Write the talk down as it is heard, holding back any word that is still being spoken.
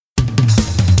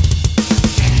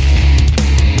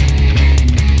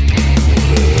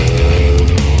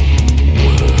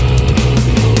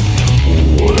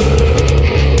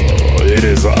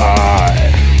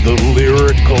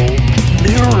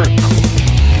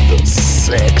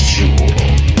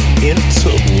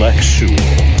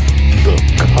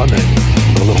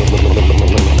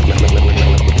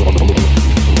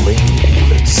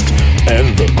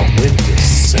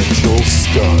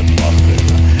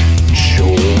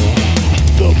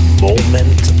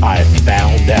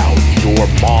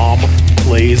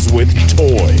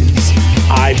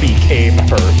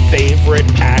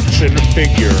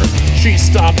figure, she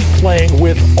stops playing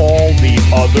with all the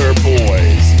other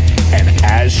boys. And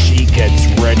as she gets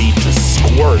ready to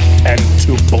squirt and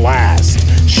to blast,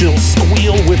 she'll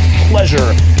squeal with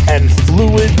pleasure and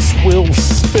fluids will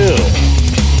spill.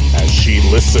 As she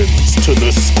listens to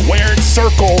the Squared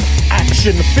Circle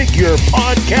Action Figure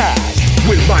Podcast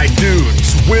with my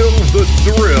dudes Will the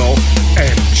Thrill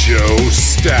and Joe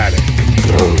Static.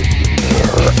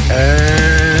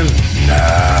 And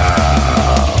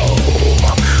now,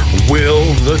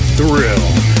 Will the Thrill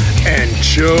and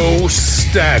Joe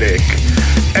Static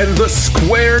and the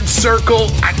Squared Circle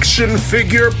Action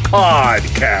Figure Podcast.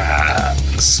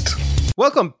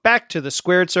 Welcome back to the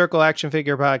Squared Circle Action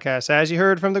Figure Podcast. As you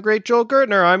heard from the great Joel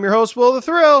Gertner, I'm your host, Will the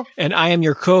Thrill. And I am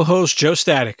your co-host, Joe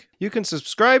Static. You can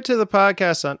subscribe to the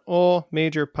podcast on all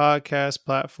major podcast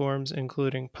platforms,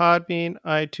 including Podbean,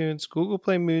 iTunes, Google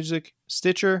Play Music,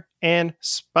 Stitcher, and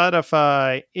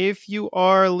Spotify. If you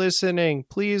are listening,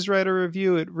 please write a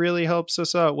review. It really helps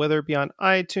us out, whether it be on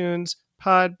iTunes,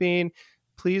 Podbean.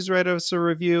 Please write us a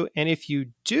review. And if you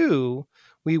do,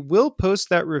 we will post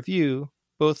that review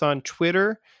both on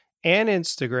Twitter and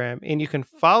Instagram, and you can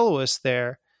follow us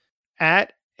there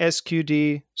at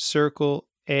SQD Circle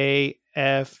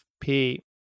AFP.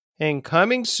 And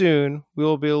coming soon, we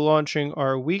will be launching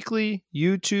our weekly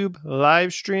YouTube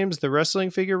live streams, the Wrestling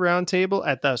Figure Roundtable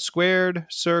at the Squared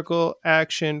Circle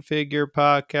Action Figure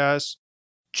Podcast.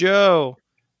 Joe,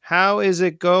 how is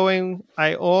it going?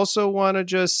 I also want to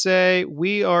just say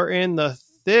we are in the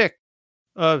thick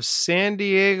of San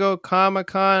Diego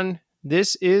Comic-Con.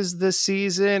 This is the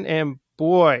season, and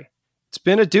boy, it's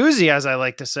been a doozy, as I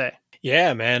like to say.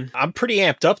 Yeah, man. I'm pretty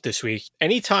amped up this week.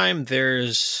 Anytime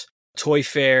there's Toy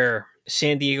Fair,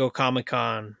 San Diego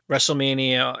Comic-Con,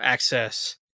 WrestleMania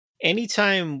Access,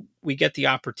 anytime we get the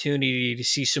opportunity to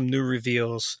see some new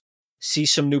reveals, see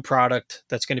some new product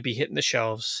that's going to be hitting the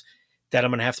shelves, that I'm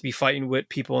going to have to be fighting with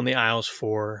people in the aisles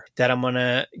for, that I'm going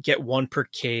to get one per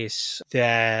case,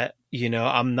 that,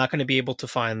 I'm not going to be able to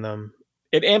find them.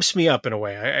 It amps me up in a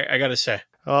way, I got to say.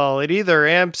 Well, it either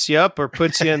amps you up or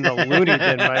puts you in the loony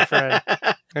bin, my friend.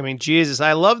 I mean, Jesus,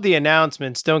 I love the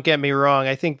announcements. Don't get me wrong.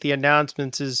 I think the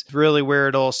announcements is really where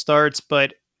it all starts.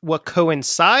 But what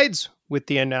coincides with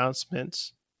the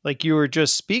announcements, like you were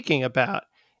just speaking about,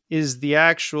 is the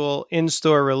actual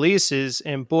in-store releases.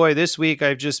 And boy, this week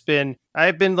I've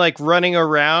been like running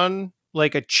around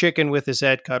like a chicken with his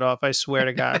head cut off. I swear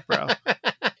to God, bro.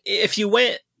 If you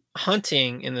went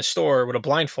hunting in the store with a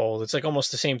blindfold, it's like almost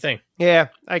the same thing. Yeah,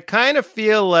 I kind of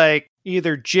feel like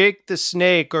either Jake the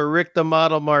Snake or Rick the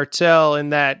Model Martel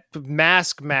in that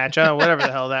mask match. I don't know, whatever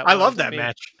the hell that was. I love that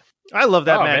match. I love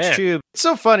that match man. too. It's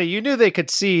so funny. You knew they could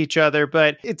see each other,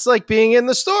 but it's like being in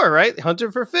the store, right?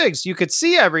 Hunting for figs. You could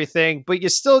see everything, but you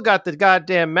still got the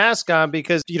goddamn mask on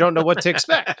because you don't know what to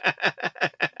expect.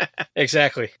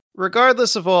 Exactly.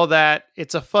 Regardless of all that,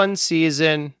 it's a fun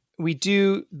season. We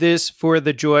do this for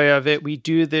the joy of it. We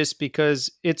do this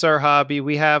because it's our hobby.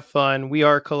 We have fun. We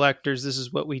are collectors. This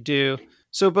is what we do.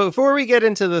 So before we get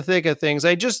into the thick of things,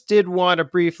 I just did want to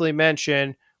briefly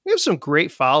mention we have some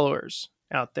great followers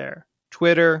out there.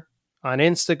 Twitter, on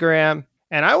Instagram.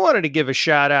 And I wanted to give a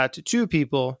shout out to two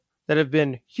people that have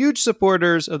been huge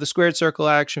supporters of the Squared Circle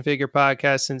Action Figure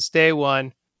Podcast since day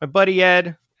one. My buddy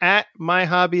Ed, at My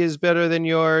Hobby Is Better Than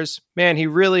Yours. Man, he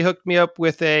really hooked me up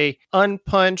with a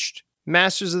unpunched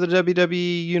Masters of the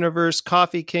WWE Universe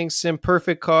Kofi Kingston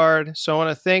perfect card. So I want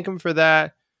to thank him for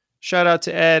that. Shout out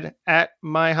to Ed at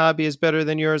My Hobby Is Better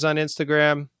Than Yours on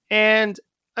Instagram. And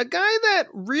a guy that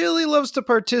really loves to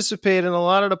participate in a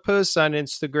lot of the posts on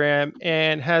Instagram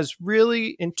and has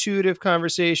really intuitive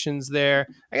conversations there.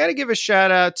 I got to give a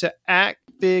shout out to at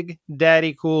Big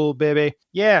Daddy Cool, baby.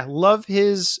 Yeah, love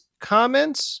his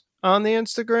comments on the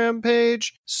Instagram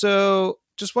page. So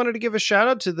just wanted to give a shout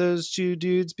out to those two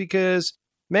dudes because,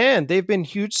 man, they've been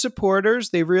huge supporters.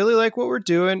 They really like what we're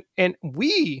doing, and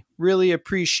we really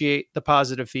appreciate the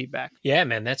positive feedback. Yeah,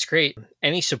 man, that's great.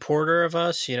 Any supporter of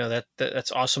us,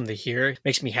 that's awesome to hear. It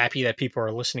makes me happy that people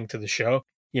are listening to the show.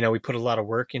 We put a lot of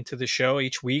work into the show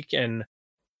each week, and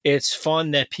it's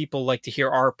fun that people like to hear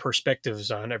our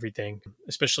perspectives on everything,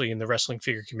 especially in the wrestling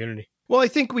figure community. Well, I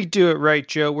think we do it right,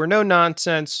 Joe. We're no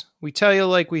nonsense. We tell you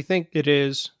like we think it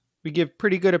is. We give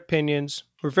pretty good opinions.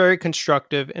 We're very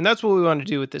constructive, and that's what we want to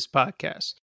do with this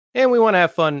podcast. And we want to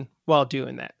have fun while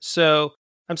doing that. So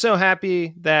I'm so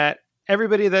happy that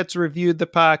everybody that's reviewed the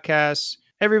podcast,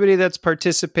 everybody that's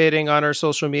participating on our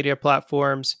social media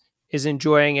platforms is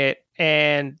enjoying it.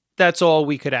 And that's all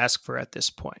we could ask for at this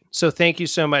point. So thank you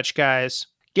so much, guys.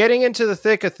 Getting into the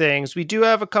thick of things, we do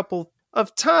have a couple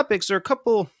of topics or a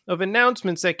couple of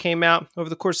announcements that came out over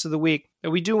the course of the week.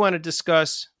 that we do want to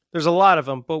discuss. There's a lot of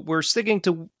them, but we're sticking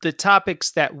to the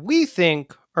topics that we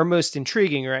think are most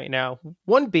intriguing right now.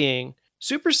 One being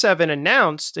Super 7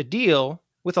 announced a deal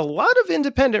with a lot of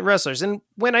independent wrestlers. And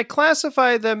when I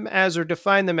classify them as or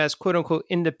define them as quote unquote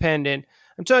independent,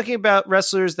 I'm talking about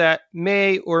wrestlers that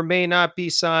may or may not be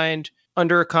signed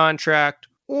under a contract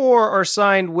or are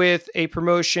signed with a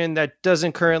promotion that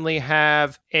doesn't currently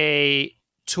have a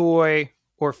toy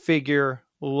or figure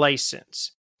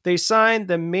license. They signed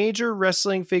the Major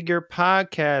Wrestling Figure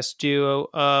podcast duo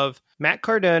of Matt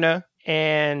Cardona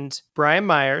and Brian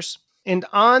Myers. And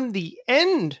on the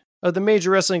end of the Major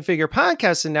Wrestling Figure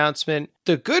podcast announcement,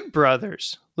 the Good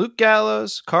Brothers, Luke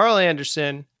Gallows, Carl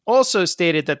Anderson, also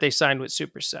stated that they signed with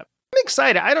Super 7. I'm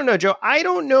excited. I don't know, Joe. I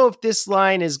don't know if this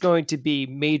line is going to be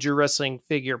Major Wrestling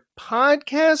Figure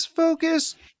podcast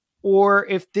focused or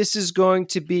if this is going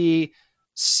to be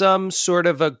some sort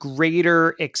of a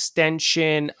greater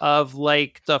extension of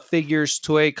like the Figures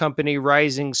Toy Company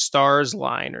Rising Stars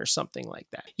line or something like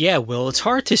that. Yeah, Will, it's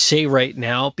hard to say right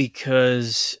now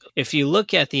because if you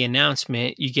look at the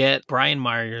announcement, you get Brian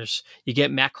Myers, you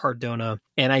get Matt Cardona,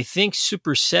 and I think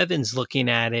Super 7's looking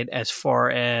at it as far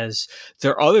as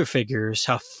their other figures,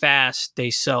 how fast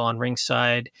they sell on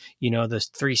Ringside, you know, the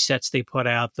 3 sets they put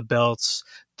out, the belts,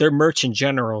 their merch in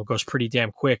general goes pretty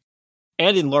damn quick.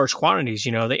 And in large quantities,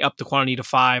 you know, they up the quantity to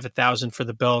 1,000 for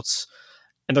the belts,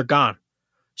 and they're gone.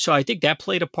 So I think that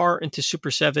played a part into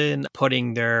Super 7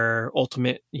 putting their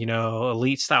ultimate, you know,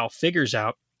 elite style figures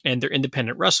out, and they're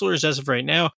independent wrestlers as of right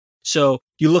now. So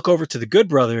you look over to the Good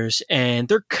Brothers, and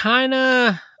they're kind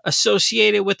of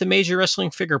associated with the Major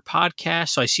Wrestling Figure podcast.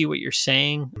 So I see what you're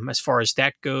saying as far as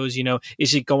that goes. You know,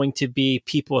 is it going to be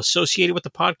people associated with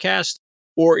the podcast,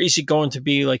 or is it going to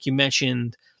be, like you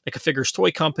mentioned, like a Figures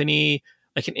Toy Company,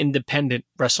 like an independent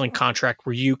wrestling contract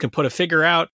where you can put a figure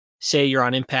out, say you're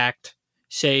on Impact,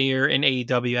 say you're in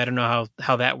AEW. I don't know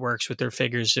how that works with their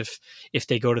figures, if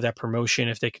they go to that promotion,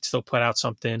 if they could still put out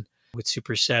something with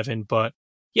Super 7. But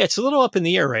yeah, it's a little up in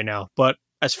the air right now. But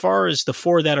as far as the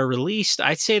 4 that are released,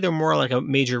 I'd say they're more like a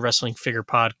Major Wrestling Figure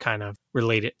pod kind of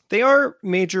related. They are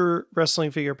Major Wrestling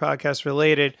Figure podcast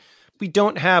related. We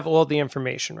don't have all the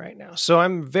information right now. So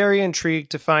I'm very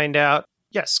intrigued to find out.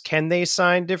 Yes, can they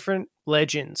sign different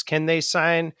legends? Can they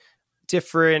sign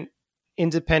different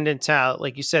independent talent,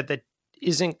 like you said, that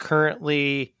isn't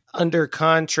currently under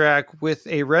contract with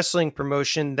a wrestling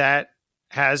promotion that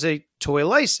has a toy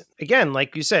license? Again,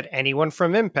 like you said, anyone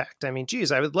from Impact. I mean,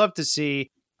 geez, I would love to see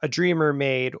a Dreamer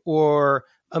made or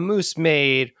a Moose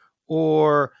made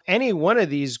or any one of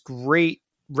these great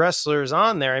wrestlers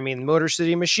on there. I mean, Motor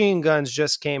City Machine Guns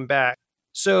just came back.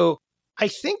 So I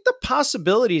think the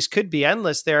possibilities could be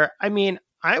endless there. I mean,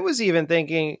 I was even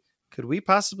thinking, could we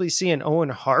possibly see an Owen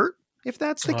Hart if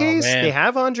that's the case? Man. They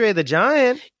have Andre the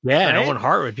Giant. Yeah, right? and Owen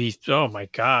Hart would be, oh my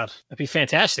God, that'd be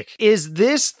fantastic. Is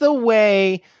this the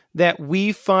way that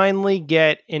we finally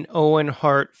get an Owen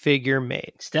Hart figure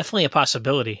made? It's definitely a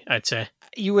possibility, I'd say.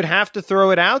 You would have to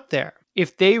throw it out there.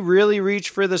 If they really reach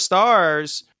for the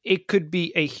stars, it could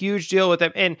be a huge deal with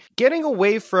them. And getting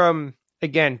away from,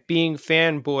 again, being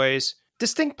fanboys,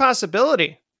 distinct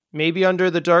possibility. Maybe under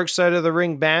the Dark Side of the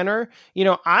Ring banner. You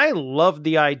know, I love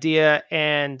the idea,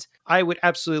 and I would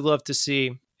absolutely love to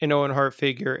see an Owen Hart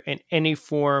figure in any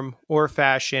form or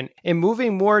fashion. And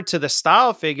moving more to the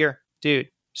style figure, dude,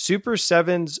 Super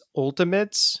 7's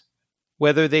Ultimates,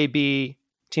 whether they be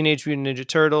Teenage Mutant Ninja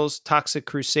Turtles, Toxic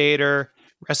Crusader,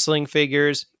 wrestling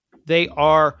figures, they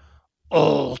are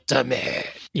ultimate.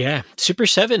 Yeah, Super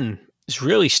 7 has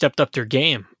really stepped up their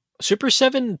game. Super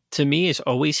 7, to me, has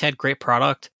always had great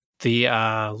product. The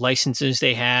licenses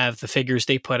they have, the figures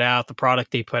they put out, the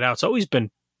product they put out, it's always been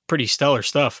pretty stellar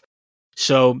stuff.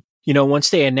 So, you know,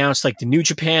 once they announced like the New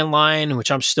Japan line,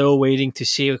 which I'm still waiting to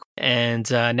see, and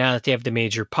now that they have the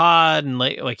Major Pod, and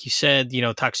like you said, you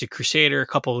know, Toxic Crusader, a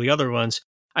couple of the other ones,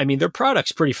 I mean, their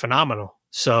product's pretty phenomenal.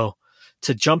 So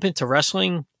to jump into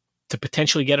wrestling, to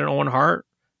potentially get an Owen Hart,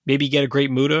 maybe get a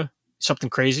Great Muta, something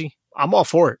crazy, I'm all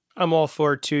for it. I'm all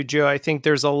for it too, Joe. I think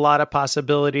there's a lot of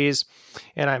possibilities,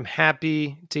 and I'm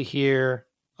happy to hear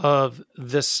of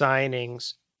the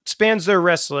signings. Spans their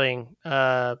wrestling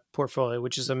portfolio,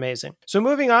 which is amazing. So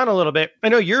moving on a little bit, I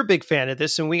know you're a big fan of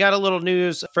this, and we got a little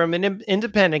news from an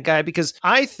independent guy, because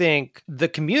I think the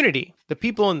community, the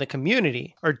people in the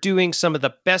community, are doing some of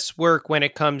the best work when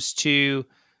it comes to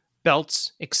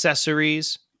belts,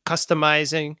 accessories,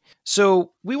 customizing.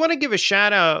 So we want to give a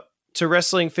shout out to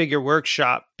Wrestling Figure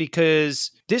Workshop,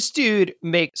 because this dude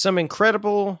makes some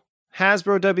incredible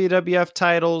Hasbro WWF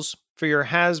titles for your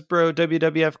Hasbro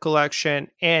WWF collection.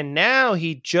 And now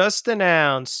he just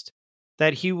announced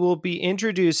that he will be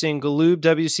introducing Galoob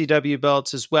WCW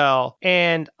belts as well.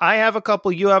 And I have a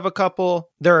couple, you have a couple.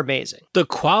 They're amazing. The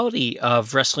quality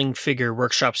of Wrestling Figure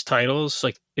Workshop's titles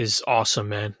is awesome,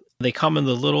 man. They come in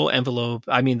the little envelope,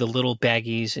 the little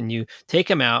baggies, and you take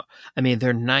them out.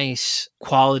 They're nice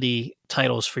quality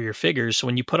titles for your figures. So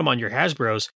when you put them on your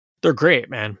Hasbros, they're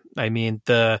great, man. They did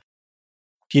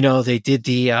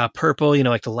the purple,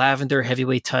 like the lavender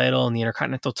heavyweight title and the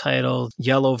Intercontinental title,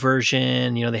 yellow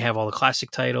version. They have all the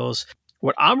classic titles.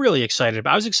 What I'm really excited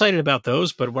about, I was excited about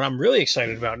those, but what I'm really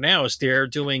excited about now is they're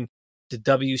doing the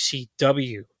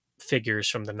WCW figures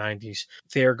from the 90s.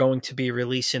 They're going to be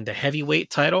releasing the heavyweight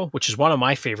title, which is one of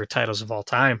my favorite titles of all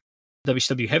time,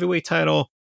 WCW heavyweight title,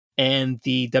 and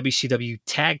the WCW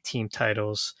tag team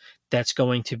titles. That's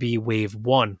going to be Wave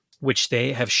 1, which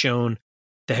they have shown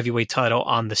the heavyweight title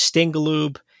on the Sting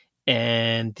Galoob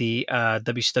and the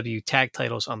WCW tag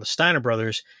titles on the Steiner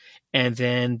Brothers. And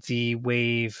then the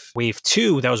Wave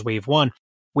 2, that was Wave 1.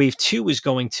 Wave 2 is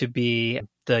going to be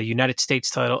the United States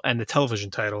title and the television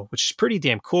title, which is pretty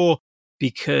damn cool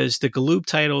because the Galoob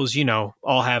titles,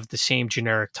 all have the same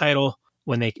generic title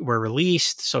when they were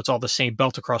released. So it's all the same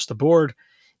belt across the board.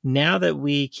 Now that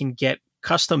we can get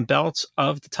custom belts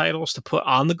of the titles to put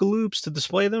on the Galoobs to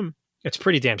display them, it's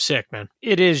pretty damn sick, man.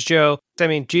 It is, Joe.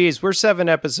 Geez, we're 7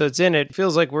 episodes in. It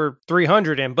feels like we're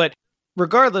 300 in. But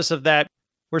regardless of that,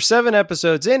 we're 7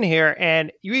 episodes in here,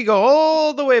 and we go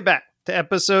all the way back to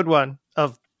episode 1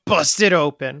 of Busted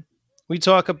Open. We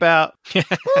talk about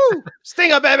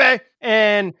Stinger, baby!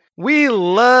 And we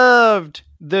loved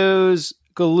those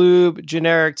Galoob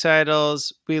generic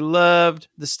titles. We loved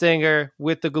the Stinger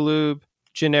with the Galoob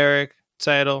generic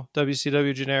title,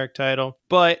 WCW generic title.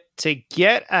 But to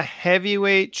get a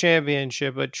heavyweight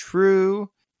championship, a true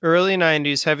early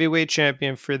 90s heavyweight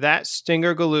champion for that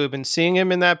Stinger Galoob, and seeing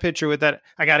him in that picture with that,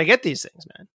 I got to get these things,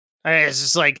 man.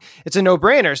 It's just it's a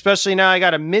no-brainer, especially now I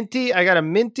got a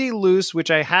minty loose, which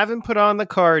I haven't put on the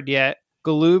card yet.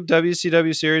 Galoob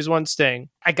WCW Series 1 Sting.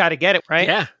 I got to get it, right?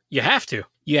 Yeah, you have to.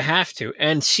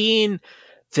 And seeing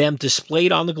them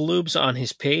displayed on the Galoobs on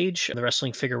his page, the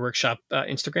Wrestling Figure Workshop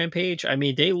Instagram page,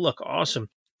 they look awesome.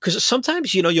 Because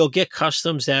sometimes, you'll get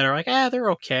customs that are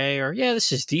they're okay, or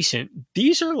this is decent.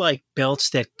 These are belts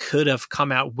that could have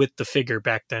come out with the figure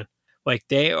back then.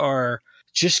 They are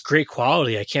just great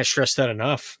quality. I can't stress that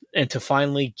enough. And to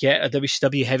finally get a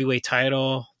WCW heavyweight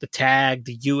title, the tag,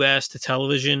 the US, the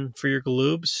television for your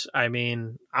Galoobs, I'm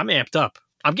amped up.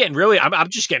 I'm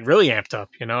just getting really amped up,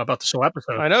 about this whole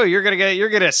episode. I know you're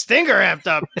gonna Stinger amped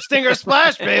up. Stinger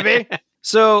splash, baby.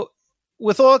 So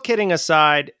with all kidding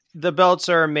aside, the belts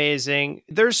are amazing.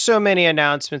 There's so many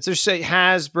announcements. There's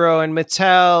Hasbro and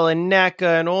Mattel and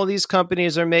NECA and all these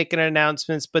companies are making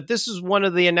announcements. But this is one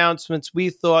of the announcements we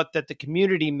thought that the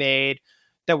community made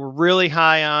that we're really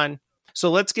high on.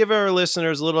 So let's give our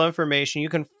listeners a little information. You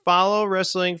can follow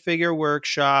Wrestling Figure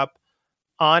Workshop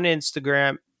on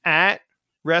Instagram at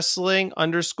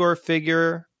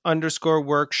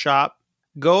wrestling_figure_workshop.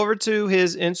 Go over to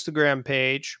his Instagram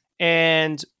page,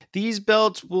 and these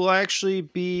belts will actually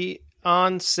be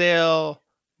on sale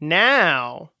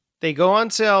now. They go on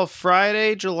sale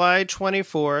Friday, July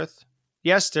 24th,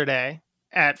 yesterday,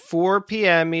 at 4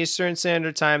 p.m. Eastern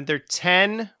Standard Time. They're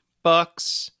 $10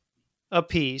 a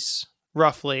piece,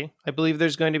 roughly. I believe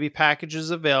there's going to be packages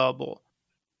available.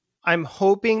 I'm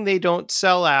hoping they don't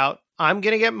sell out. I'm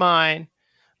going to get mine.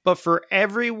 But for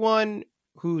everyone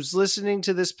who's listening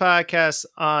to this podcast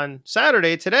on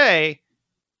Saturday today,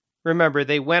 remember,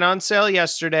 they went on sale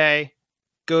yesterday.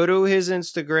 Go to his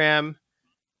Instagram,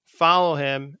 follow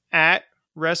him at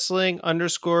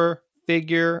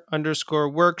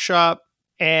wrestling_figure_workshop.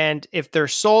 And if they're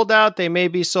sold out, they may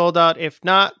be sold out. If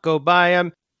not, go buy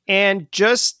them. And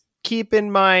just keep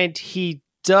in mind, he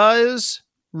does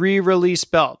re-release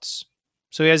belts.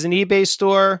 So he has an eBay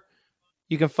store.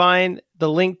 You can find the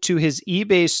link to his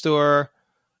eBay store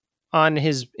on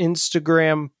his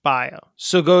Instagram bio.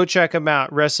 So go check him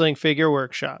out, Wrestling Figure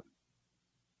Workshop.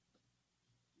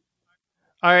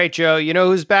 All right, Joe, you know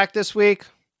who's back this week?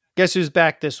 Guess who's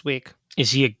back this week?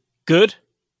 Is he good?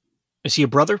 Is he a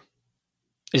brother?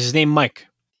 Is his name Mike?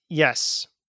 Yes,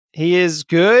 he is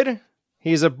good.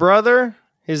 He's a brother.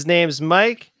 His name's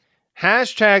Mike.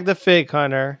 Hashtag the Fig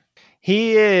Hunter.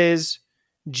 He is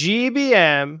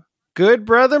GBM, Good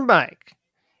Brother Mike.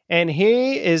 And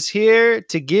he is here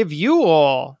to give you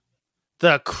all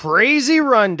the crazy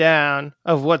rundown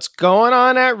of what's going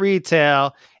on at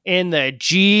retail in the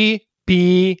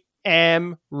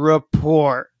GBM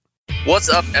report. What's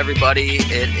up, everybody?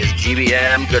 It is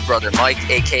GBM, good brother Mike,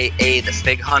 aka the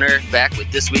Fig Hunter, back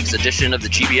with this week's edition of the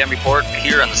GBM Report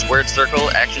here on the Squared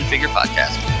Circle Action Figure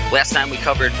Podcast. Last time we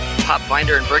covered Pop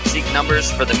Finder and Brickseek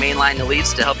numbers for the mainline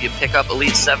elites to help you pick up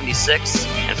Elite 76,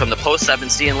 and from the posts I've been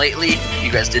seeing lately,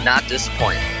 you guys did not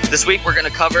disappoint. This week we're going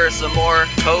to cover some more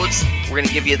codes. We're going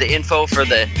to give you the info for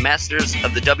the Masters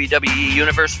of the WWE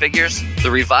Universe figures, the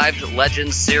revived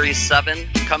Legends Series 7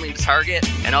 coming to Target,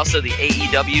 and also the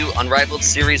AEW Unrivaled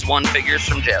Series 1 figures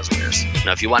from Jazzwares.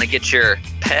 Now, if you want to get your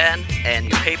pen and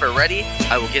your paper ready,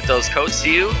 I will get those codes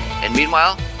to you. And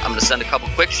meanwhile, I'm going to send a couple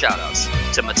quick shout-outs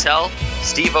to Mattel,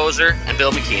 Steve Ozer, and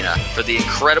Bill McKenna for the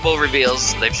incredible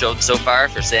reveals they've showed so far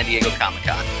for San Diego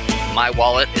Comic-Con. My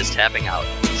wallet is tapping out.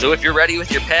 So if you're ready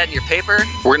with your pad and your paper,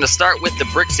 we're going to start with the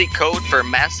Brickseek code for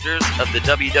Masters of the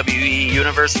WWE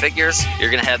Universe figures.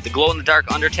 You're going to have the glow-in-the-dark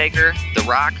Undertaker, The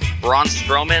Rock, Braun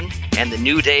Strowman, and the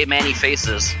New Day Manny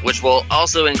Faces, which will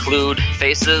also include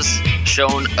faces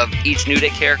shown of each New Day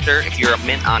character. If you're a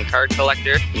mint on card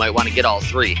collector, you might want to get all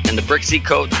three. And the Brickseek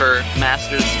code for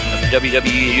Masters of the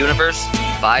WWE Universe,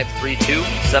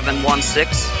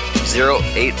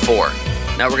 532-716-084.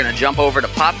 Now we're going to jump over to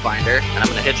Pop Finder, and I'm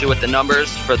going to hit you with the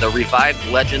numbers for the revived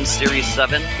Legends Series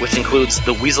 7, which includes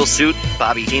the Weasel Suit,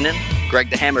 Bobby Heenan, Greg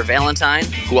the Hammer Valentine,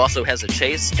 who also has a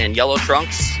chase and yellow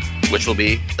trunks, which will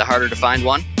be the harder to find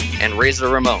one, and Razor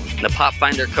Ramon. The Pop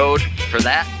Finder code for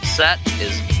that set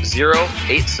is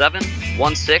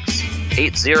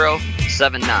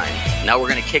 087168079. Now we're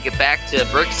going to kick it back to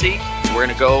Brickseek. We're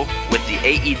going to go with the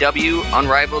AEW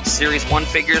Unrivaled Series 1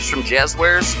 figures from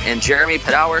Jazzwares. And Jeremy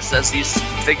Padower says these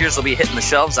figures will be hitting the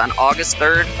shelves on August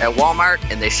 3rd at Walmart,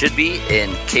 and they should be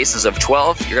in cases of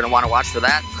 12. You're going to want to watch for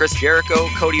that. Chris Jericho,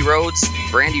 Cody Rhodes,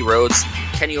 Brandy Rhodes,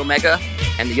 Kenny Omega,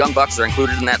 and the Young Bucks are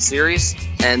included in that series.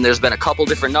 And there's been a couple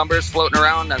different numbers floating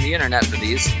around on the internet for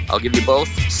these. I'll give you both,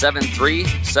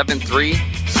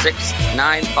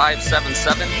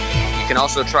 737369577. You can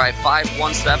also try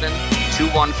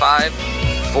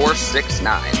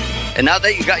 517-215-469. And now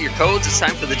that you got your codes, it's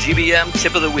time for the GBM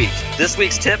Tip of the Week. This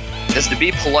week's tip is to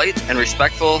be polite and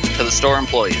respectful to the store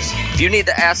employees. If you need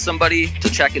to ask somebody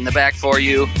to check in the back for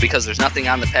you because there's nothing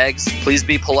on the pegs, please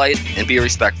be polite and be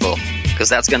respectful, because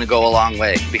that's going to go a long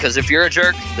way. Because if you're a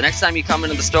jerk, the next time you come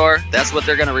into the store, that's what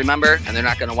they're going to remember, and they're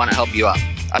not going to want to help you out.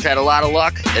 I've had a lot of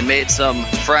luck and made some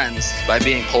friends by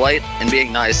being polite and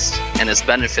being nice, and it's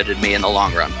benefited me in the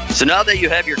long run. So now that you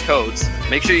have your codes,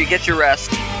 make sure you get your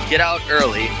rest, get out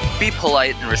early, be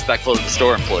polite and respectful to the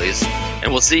store employees,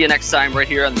 and we'll see you next time right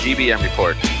here on the GBM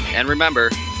Report. And remember,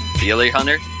 the Elite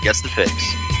Hunter gets the figs.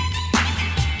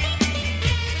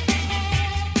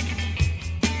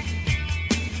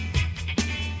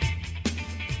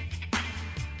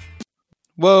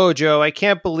 Whoa, Joe, I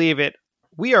can't believe it.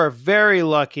 We are very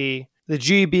lucky the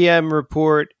GBM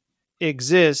Report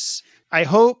exists. I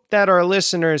hope that our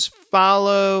listeners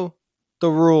follow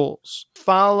the rules,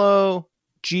 follow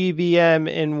GBM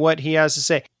in what he has to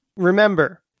say.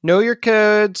 Remember, know your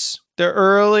codes. The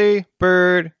early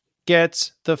bird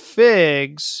gets the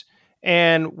figs.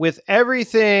 And with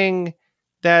everything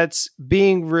that's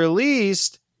being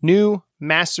released, new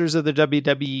Masters of the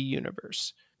WWE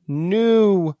Universe,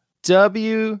 new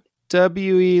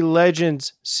WWE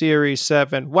Legends Series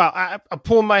 7. Wow, I'm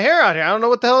pulling my hair out here. I don't know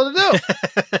what the hell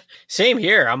to do. Same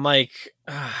here. I'm like,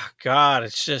 oh, God,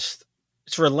 it's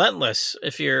relentless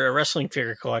if you're a wrestling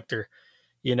figure collector.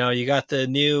 You know, you got the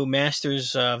new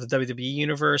Masters of the WWE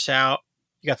Universe out.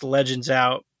 You got the Legends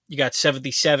out. You got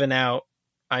 77 out.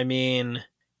 I mean,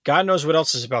 God knows what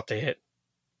else is about to hit.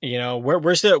 You know,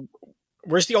 where's the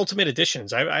Ultimate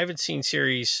Editions? I haven't seen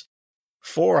Series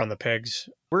 4 on the pegs.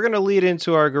 We're going to lead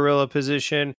into our gorilla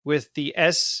position with the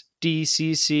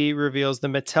SDCC reveals, the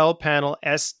Mattel panel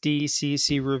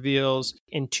SDCC reveals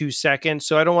in 2 seconds.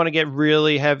 So I don't want to get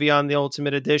really heavy on the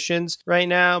Ultimate Editions right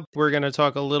now. We're going to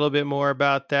talk a little bit more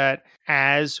about that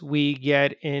as we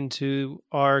get into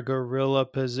our gorilla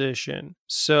position.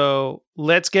 So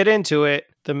let's get into it.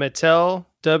 The Mattel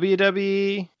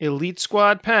WWE Elite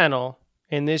Squad panel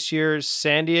in this year's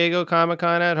San Diego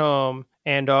Comic-Con at Home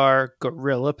and our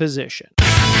gorilla position.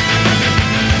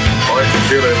 I can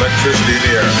feel electricity in the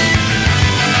air.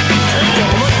 Take a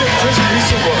look at this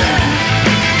piece of work.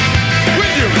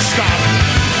 Will you stop?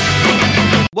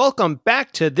 Welcome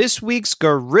back to this week's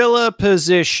gorilla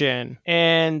position.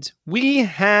 And we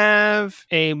have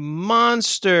a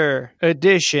monster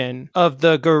edition of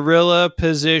the gorilla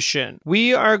position.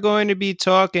 We are going to be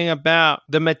talking about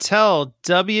the Mattel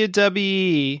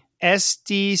WWE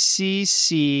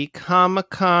SDCC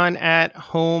Comic-Con at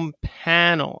Home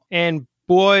panel. And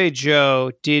boy,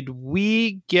 Joe, did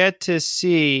we get to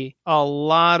see a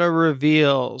lot of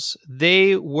reveals.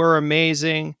 They were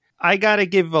amazing. I gotta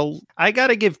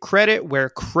give credit where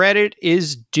credit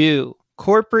is due.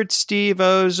 Corporate Steve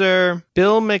Ozer,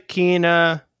 Bill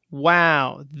McKenna.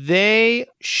 Wow, they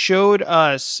showed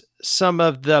us some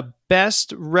of the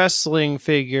best wrestling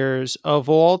figures of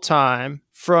all time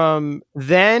from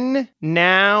then,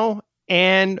 now,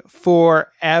 and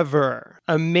forever.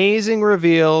 Amazing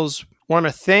reveals. Want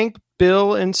to thank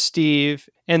Bill and Steve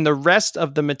and the rest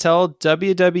of the Mattel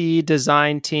WWE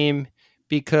design team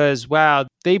because, wow,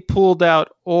 they pulled out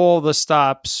all the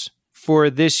stops for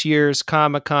this year's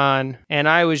Comic-Con, and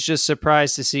I was just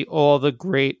surprised to see all the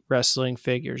great wrestling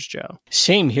figures, Joe.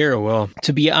 Same here, Will.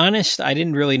 To be honest, I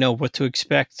didn't really know what to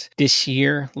expect this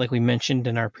year, like we mentioned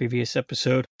in our previous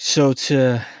episode. So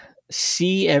to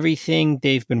see everything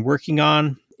they've been working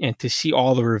on and to see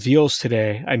all the reveals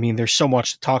today, I mean, there's so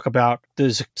much to talk about.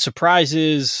 There's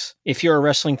surprises. If you're a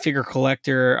wrestling figure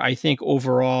collector, I think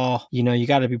overall, you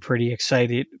got to be pretty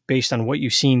excited based on what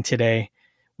you've seen today,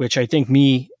 which I think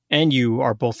me and you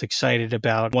are both excited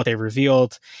about what they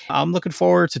revealed. I'm looking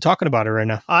forward to talking about it right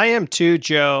now. I am too,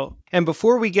 Joe. And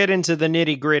before we get into the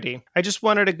nitty gritty, I just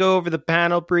wanted to go over the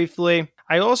panel briefly.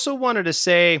 I also wanted to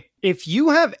say, if you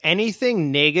have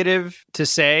anything negative to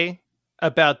say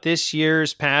about this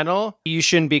year's panel, you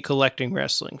shouldn't be collecting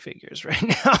wrestling figures right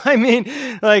now. I mean,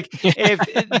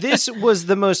 if this was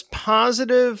the most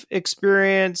positive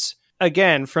experience,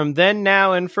 again, from then,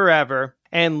 now, and forever.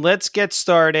 And let's get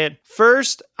started.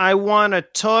 First, I want to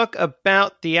talk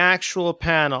about the actual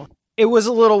panel. It was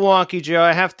a little wonky, Joe,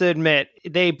 I have to admit.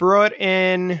 They brought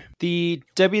in the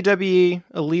WWE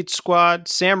Elite Squad.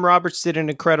 Sam Roberts did an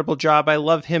incredible job. I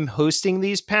love him hosting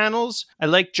these panels. I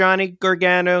like Johnny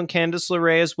Gargano and Candice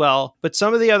LeRae as well. But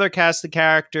some of the other cast of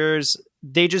characters,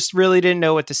 they just really didn't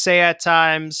know what to say at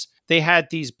times. They had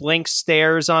these blank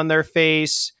stares on their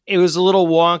face. It was a little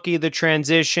wonky, the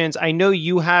transitions. I know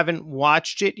you haven't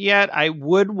watched it yet. I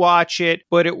would watch it,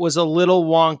 but it was a little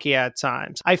wonky at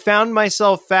times. I found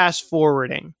myself fast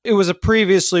forwarding. It was a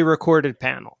previously recorded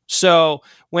panel. So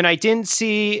when I didn't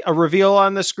see a reveal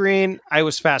on the screen, I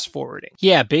was fast forwarding.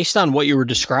 Yeah, based on what you were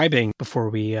describing before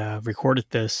we recorded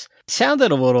this, it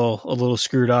sounded a little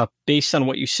screwed up. Based on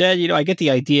what you said, I get the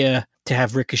idea to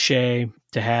have Ricochet,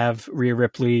 to have Rhea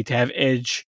Ripley, to have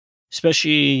Edge,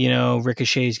 especially,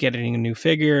 Ricochet's getting a new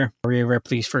figure, Rhea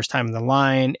Ripley's first time in the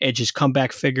line, Edge's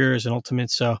comeback figure is an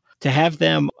Ultimate. So to have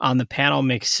them on the panel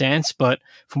makes sense. But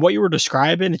from what you were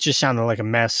describing, it just sounded like a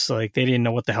mess. Like they didn't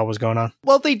know what the hell was going on.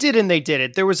 Well, they did and they did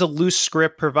it. There was a loose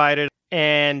script provided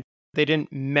and they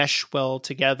didn't mesh well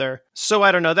together. So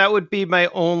I don't know. That would be my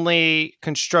only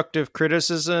constructive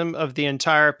criticism of the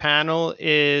entire panel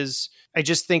is I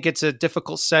just think it's a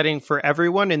difficult setting for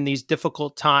everyone in these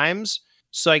difficult times.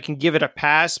 So I can give it a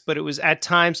pass, but it was at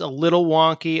times a little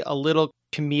wonky, a little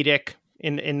comedic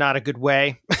in not a good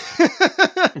way.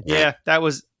 Yeah, that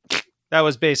was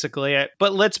basically it.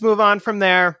 But let's move on from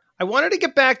there. I wanted to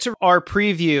get back to our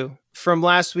preview from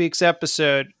last week's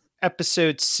episode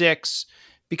 6,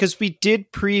 because we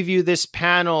did preview this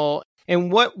panel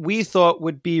and what we thought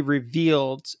would be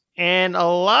revealed. And a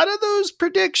lot of those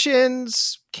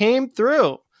predictions came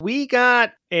through. We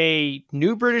got a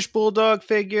new British Bulldog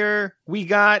figure. We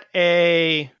got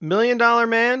a $1 Million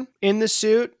Man in the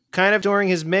suit, kind of during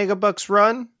his Megabucks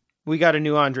run. We got a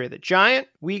new Andre the Giant.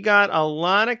 We got a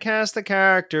lot of cast of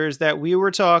characters that we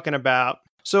were talking about.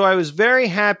 So I was very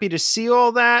happy to see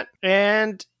all that.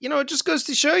 And, it just goes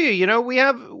to show you, we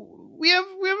have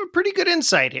a pretty good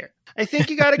insight here. I think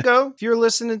you got to go. If you're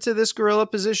listening to this Gorilla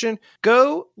Position,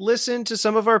 go listen to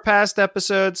some of our past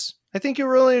episodes. I think you'll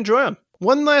really enjoy them.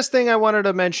 One last thing I wanted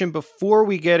to mention before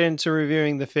we get into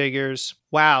reviewing the figures.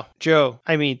 Wow, Joe,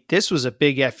 this was a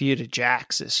big FU to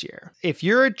Jakks this year. If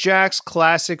you're a Jakks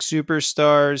Classic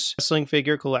Superstars wrestling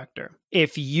figure collector,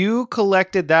 if you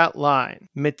collected that line,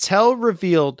 Mattel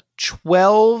revealed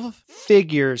 12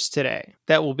 figures today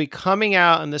that will be coming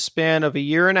out in the span of a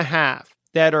year and a half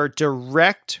that are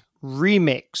direct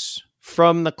remakes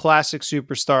from the Classic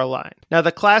Superstar line. Now,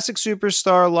 the Classic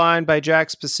Superstar line by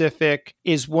Jakks Pacific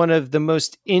is one of the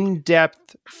most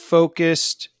in-depth,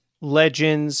 focused,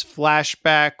 Legends,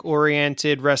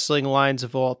 flashback-oriented wrestling lines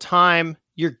of all time.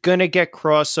 You're gonna get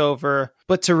crossover,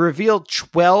 but to reveal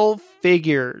 12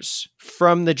 figures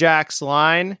from the Jakks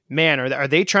line, man, are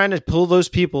they trying to pull those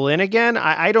people in again?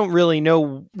 I don't really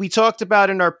know. We talked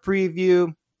about in our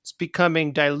preview, it's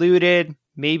becoming diluted.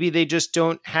 Maybe they just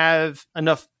don't have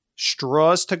enough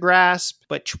straws to grasp,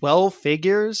 but 12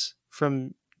 figures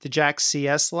from the Jax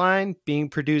CS line being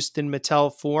produced in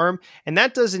Mattel form. And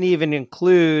that doesn't even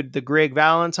include the Greg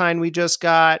Valentine we just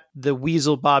got, the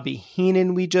Weasel Bobby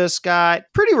Heenan we just got.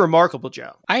 Pretty remarkable,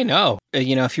 Joe. I know.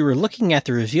 If you were looking at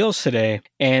the reveals today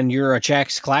and you're a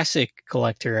Jax Classic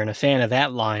collector and a fan of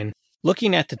that line,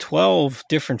 looking at the 12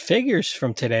 different figures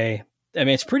from today, I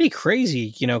mean, it's pretty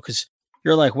crazy, because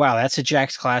you're like, wow, that's a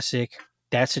Jax Classic.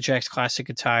 That's a Jax Classic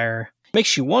attire.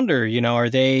 Makes you wonder, are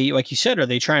they, like you said, are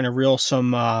they trying to reel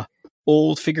some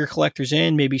old figure collectors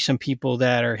in? Maybe some people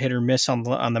that are hit or miss on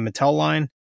the Mattel line.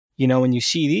 When you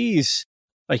see these,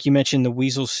 like you mentioned, the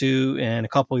Weasel suit and a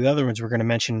couple of the other ones we're going to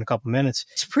mention in a couple minutes,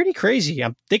 it's pretty crazy.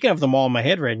 I'm thinking of them all in my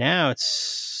head right now.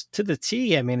 It's to the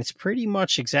T. I mean, it's pretty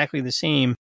much exactly the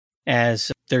same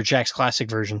as their Jax Classic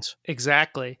versions.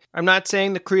 Exactly. I'm not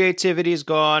saying the creativity is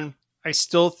gone. I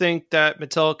still think that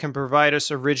Mattel can provide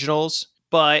us originals,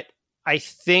 but I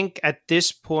think at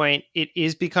this point it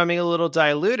is becoming a little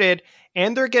diluted,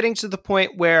 and they're getting to the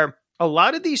point where a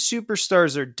lot of these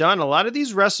superstars are done. A lot of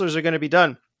these wrestlers are going to be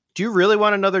done. Do you really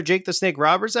want another Jake the Snake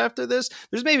Roberts after this?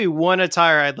 There's maybe one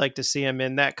attire I'd like to see him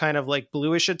in, that kind of like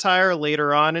bluish attire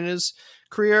later on in his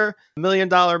career. $1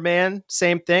 Million Man,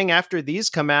 same thing. After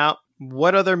these come out,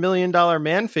 what other $1 Million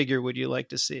Man figure would you like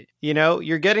to see?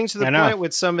 You're getting to the point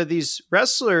with some of these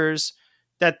wrestlers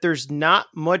that there's not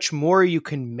much more you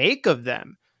can make of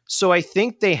them. So I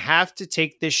think they have to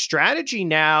take this strategy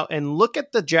now and look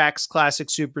at the Jax Classic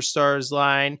Superstars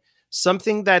line,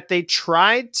 something that they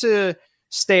tried to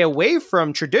stay away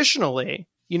from traditionally.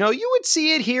 You would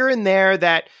see it here and there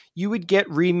that you would get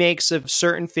remakes of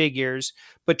certain figures,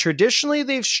 but traditionally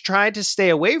they've tried to stay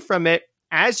away from it,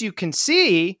 as you can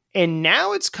see, and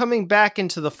now it's coming back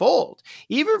into the fold.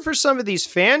 Even for some of these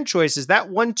fan choices, that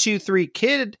 1-2-3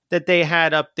 kid that they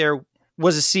had up there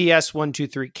was a CS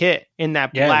 1-2-3 kid in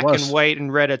that black and white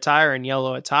and red attire and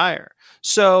yellow attire.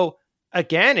 So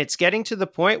again, it's getting to the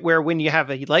point where when you have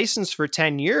a license for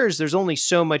 10 years, there's only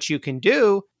so much you can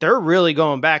do. They're really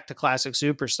going back to classic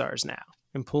superstars now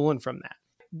and pulling from that.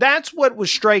 That's what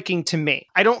was striking to me.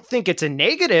 I don't think it's a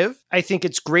negative. I think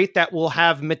it's great that we'll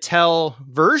have Mattel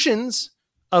versions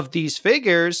of these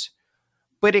figures,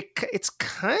 but it's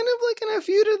kind of like an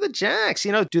feud of the Jax.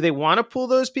 Do they want to pull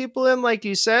those people in, like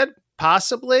you said?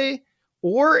 Possibly.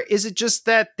 Or is it just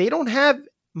that they don't have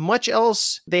much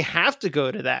else? They have to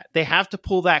go to that. They have to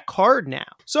pull that card now.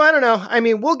 So I don't know. I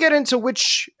mean, we'll get into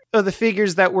which of the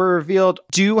figures that were revealed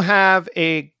do have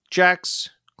a Jax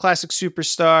Classic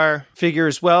Superstar figure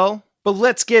as well. But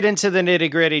let's get into the nitty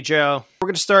gritty, Joe. We're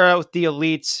going to start out with the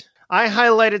Elites. I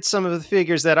highlighted some of the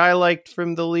figures that I liked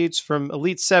from the Elites, from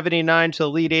Elite 79 to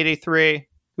Elite 83.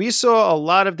 We saw a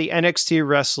lot of the NXT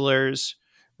wrestlers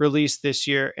released this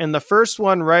year. And the first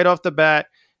one right off the bat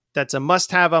that's a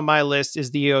must-have on my list is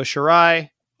the Io Shirai.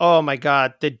 Oh my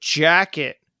God, the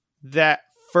jacket, that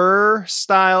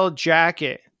fur-style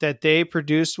jacket that they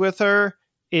produced with her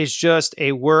is just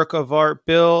a work of art.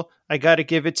 Bill, I got to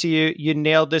give it to you. You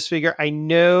nailed this figure. I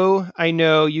know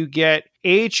you get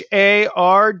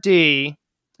HARD,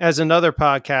 as another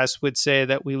podcast would say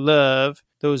that we love,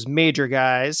 those major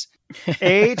guys.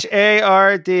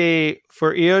 HARD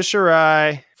for Io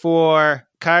Shirai, for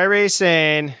Kairi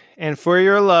Sane, and for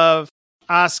your love,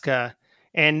 Asuka.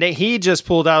 And he just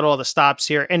pulled out all the stops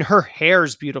here, and her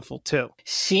hair's beautiful too.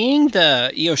 Seeing the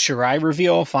Io Shirai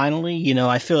reveal finally,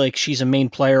 I feel like she's a main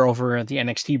player over the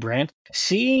NXT brand.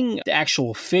 Seeing the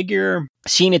actual figure,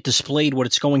 seeing it displayed, what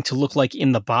it's going to look like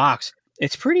in the box,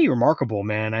 it's pretty remarkable,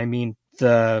 man. I mean,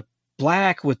 the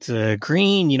black with the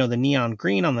green, the neon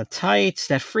green on the tights,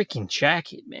 that freaking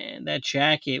jacket, man. That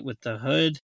jacket with the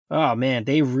hood. Oh, man,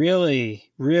 they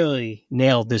really, really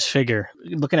nailed this figure.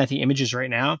 Looking at the images right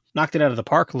now, knocked it out of the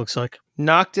park, it looks like.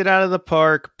 Knocked it out of the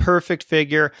park. Perfect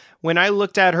figure. When I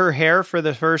looked at her hair for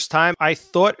the first time, I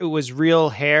thought it was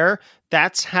real hair.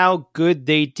 That's how good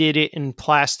they did it in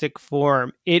plastic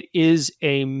form. It is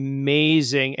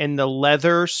amazing. And the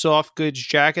leather soft goods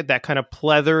jacket, that kind of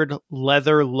pleathered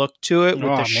leather look to it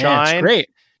with the shine. It's great.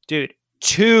 Dude,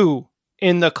 2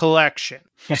 in the collection.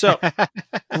 So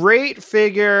great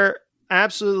figure.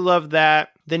 Absolutely love that.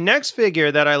 The next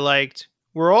figure that I liked,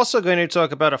 we're also going to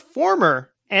talk about a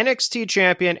former NXT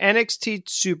champion, NXT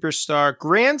superstar,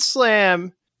 Grand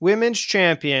Slam women's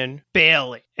champion,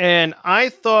 Bayley. And I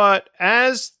thought,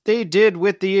 as they did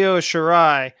with the Io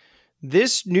Shirai,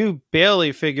 this new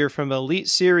Bayley figure from Elite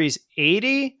Series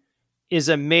 80 is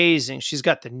amazing. She's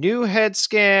got the new head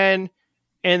scan,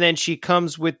 and then she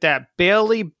comes with that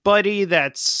Bayley buddy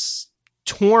that's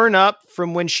torn up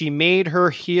from when she made her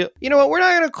heel. You know what? We're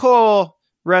not going to call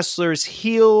wrestlers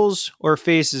heels or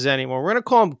faces anymore. We're going to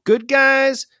call them good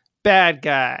guys, bad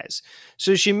guys.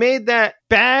 So she made that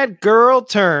bad girl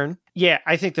turn. Yeah,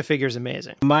 I think the figure's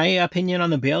amazing. My opinion on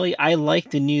the Bayley, I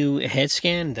like the new head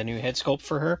scan, the new head sculpt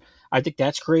for her. I think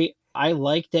that's great. I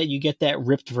like that you get that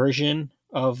ripped version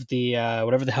of the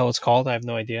whatever the hell it's called. I have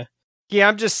no idea. Yeah,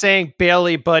 I'm just saying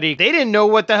Bayley, buddy. They didn't know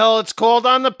what the hell it's called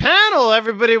on the panel.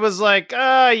 Everybody was like,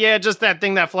 yeah, just that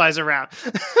thing that flies around.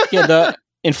 Yeah, the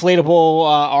inflatable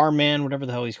R-Man, whatever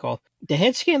the hell he's called. The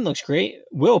head scan looks great.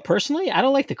 Will, personally, I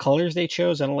don't like the colors they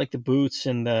chose. I don't like the boots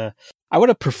and the... I would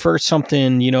have preferred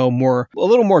something, a little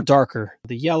more darker.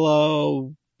 The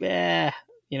yellow, the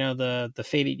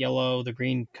faded yellow, the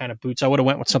green kind of boots. I would have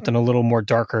went with something a little more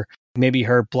darker. Maybe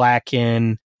her black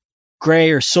and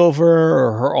gray or silver,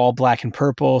 or her all black and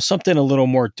purple. Something a little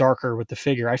more darker with the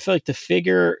figure. I feel like the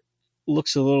figure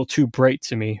looks a little too bright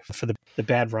to me for the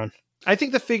bad run. I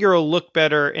think the figure will look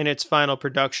better in its final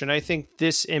production. I think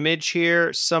this image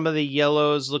here, some of the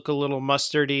yellows look a little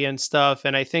mustardy and stuff,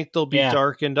 and I think they'll be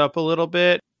darkened up a little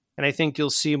bit, and I think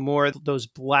you'll see more of those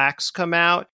blacks come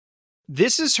out.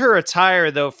 This is her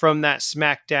attire, though, from that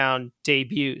SmackDown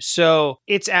debut, so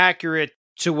it's accurate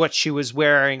to what she was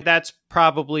wearing. That's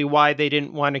probably why they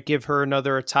didn't want to give her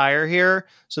another attire here.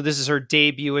 So this is her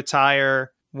debut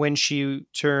attire when she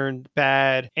turned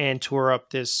bad and tore up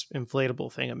this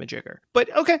inflatable thingamajigger.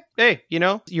 But okay, hey,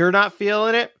 you're not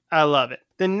feeling it. I love it.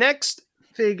 The next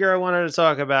figure I wanted to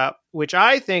talk about, which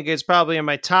I think is probably in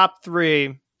my top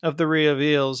 3 of the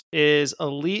reveals, is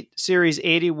Elite Series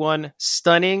 81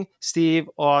 Stunning Steve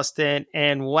Austin.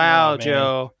 And wow,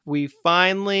 Joe, we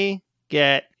finally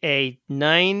get a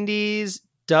 90s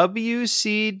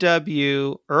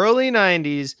WCW, early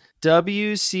 90s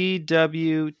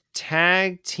WCW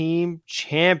Tag Team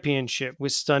Championship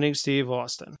with Stunning Steve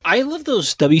Austin. I love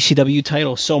those WCW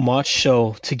titles so much.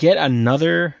 So to get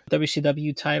another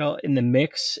WCW title in the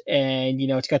mix, and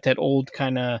it's got that old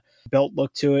kind of belt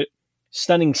look to it.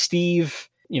 Stunning Steve,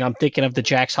 I'm thinking of the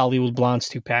Jack's Hollywood Blondes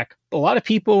 2-pack. A lot of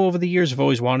people over the years have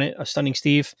always wanted a Stunning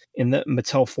Steve in the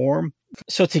Mattel form.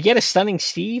 So to get a Stunning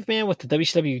Steve, man, with the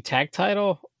WCW tag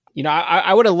title,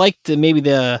 I would have liked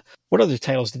what other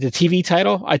titles? The TV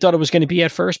title, I thought it was going to be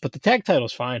at first, but the tag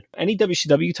title's fine. Any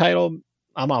WCW title,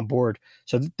 I'm on board.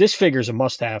 So this figure's a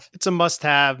must-have. It's a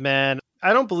must-have, man.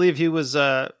 I don't believe he was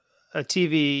a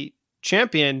TV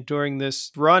champion during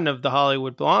this run of the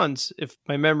Hollywood Blondes, if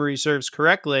my memory serves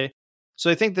correctly. So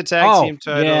I think the tag team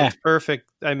title is perfect.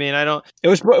 I mean, It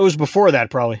was before that,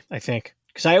 probably, I think.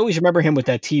 Because I always remember him with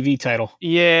that TV title.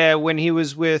 Yeah, when he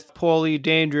was with Paulie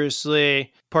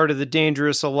Dangerously, part of the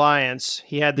Dangerous Alliance.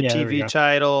 He had the TV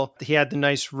title. He had the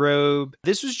nice robe.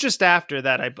 This was just after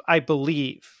that, I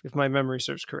believe, if my memory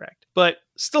serves correct. But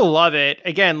still love it.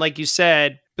 Again, like you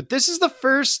said, but this is the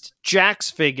first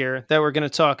Jakks figure that we're going to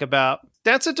talk about.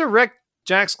 That's a direct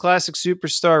Jakks Classic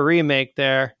Superstar remake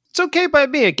there. It's okay by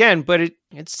me, again, but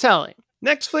it's telling.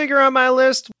 Next figure on my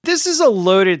list, this is a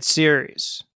loaded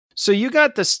series. So you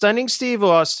got the Stunning Steve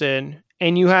Austin,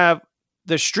 and you have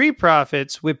the Street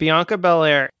Profits with Bianca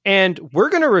Belair, and we're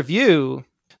going to review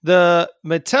the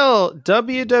Mattel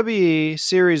WWE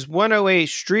Series 108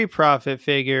 Street Profit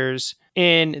figures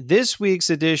in this week's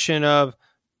edition of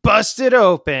Busted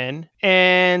Open,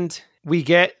 and we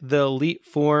get the Elite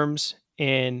Forms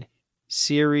in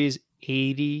Series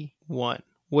 81.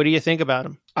 What do you think about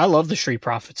them? I love the Street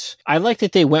Profits. I like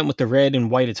that they went with the red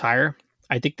and white attire.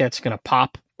 I think that's going to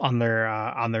pop on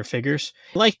their figures.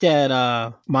 I like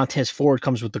that Montez Ford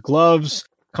comes with the gloves,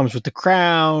 comes with the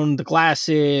crown, the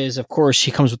glasses. Of course, he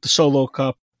comes with the solo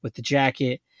cup, with the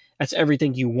jacket. That's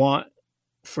everything you want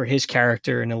for his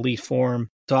character in elite form.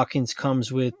 Dawkins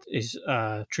comes with his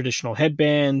traditional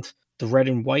headband. The red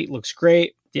and white looks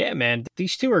great. Yeah, man,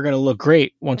 these two are going to look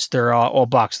great once they're all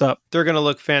boxed up. They're going to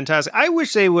look fantastic. I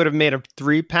wish they would have made a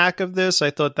 3-pack of this. I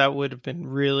thought that would have been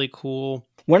really cool.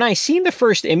 When I seen the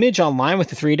first image online with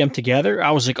the 3 of them together,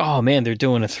 I was like, oh man, they're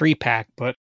doing a 3-pack.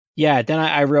 But yeah, then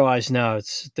I realized, no,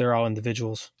 they're all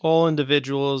individuals. All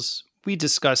individuals. We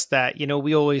discussed that.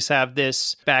 We always have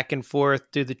this back and forth.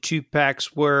 Do the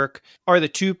 2-packs work? Are the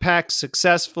 2-packs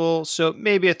successful? So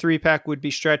maybe a 3-pack would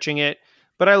be stretching it.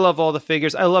 But I love all the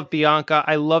figures. I love Bianca.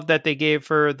 I love that they gave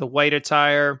her the white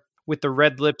attire with the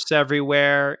red lips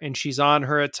everywhere, and she's on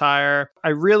her attire. I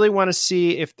really want to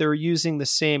see if they're using the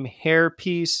same hair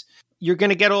piece. You're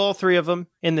going to get all 3 of them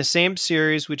in the same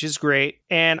series, which is great.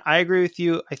 And I agree with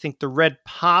you. I think the red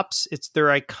pops. It's their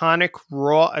iconic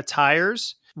Raw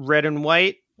attires. Red and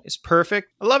white is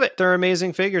perfect. I love it. They're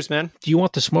amazing figures, man. Do you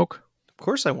want the smoke? Of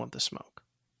course I want the smoke.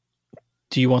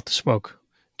 Do you want the smoke?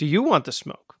 Do you want the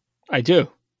smoke? I do.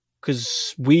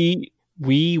 Because we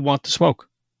want the smoke.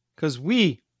 Because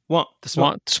we want the smoke.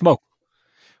 Want the smoke.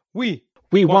 We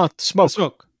want to smoke.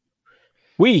 smoke.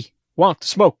 We want to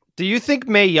smoke. Do you think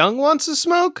Mae Young wants to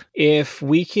smoke? If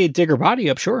we could dig her body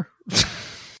up, sure.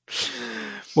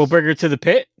 We'll bring her to the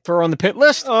pit, throw her on the pit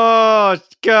list. Oh,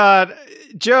 God.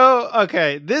 Joe,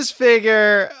 okay, this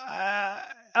figure,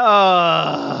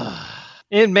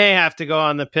 it may have to go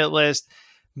on the pit list.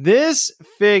 This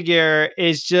figure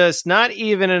is just not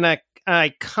even an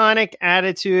iconic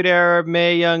Attitude Era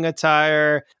Mae Young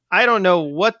attire. I don't know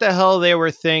what the hell they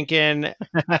were thinking.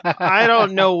 I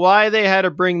don't know why they had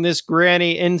to bring this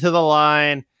granny into the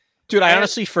line. Dude, I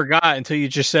honestly forgot until you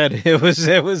just said it was.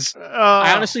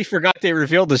 I honestly forgot they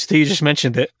revealed this till you just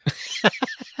mentioned it.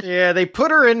 Yeah, they put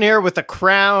her in here with a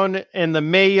crown and the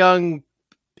Mae Young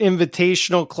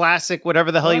Invitational Classic,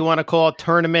 whatever the hell you want to call it,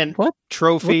 tournament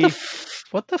trophy.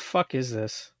 What the fuck is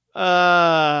this?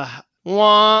 Wah,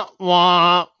 wah,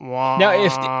 wah.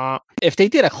 Now, if they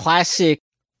did a classic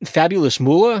Fabulous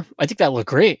Moolah, I think that looked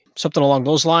great. Something along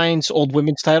those lines, old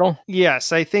women's title.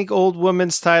 Yes, I think old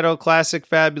women's title, classic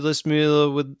Fabulous Moolah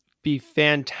would be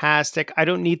fantastic. I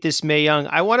don't need this Mae Young.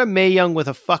 I want a Mae Young with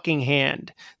a fucking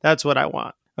hand. That's what I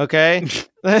want. Okay?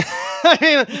 I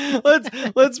mean,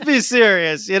 let's be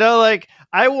serious. You know, like,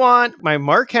 I want my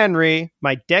Mark Henry,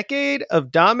 my Decade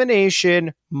of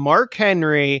Domination, Mark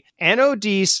Henry,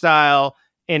 NOD style,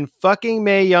 and fucking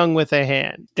Mae Young with a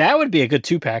hand. That would be a good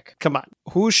 2-pack. Come on.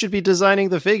 Who should be designing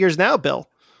the figures now, Bill?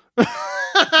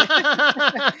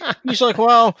 He's like,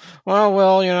 well,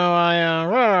 you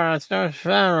know,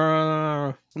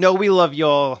 No, we love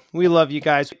y'all. We love you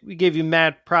guys. We gave you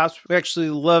mad props. We actually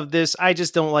love this. I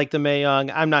just don't like the Mae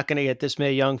Young. I'm not going to get this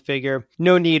Mae Young figure.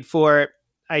 No need for it.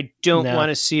 I don't want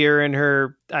to see her in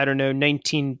her,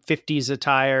 1950s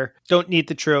attire. Don't need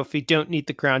the trophy. Don't need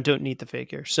the crown. Don't need the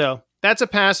figure. So that's a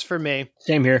pass for me.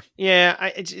 Same here. Yeah,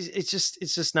 it's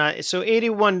just not. So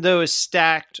 81 though is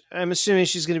stacked. I'm assuming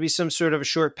she's going to be some sort of a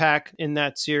short pack in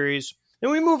that series.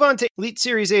 Then we move on to Elite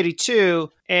Series 82,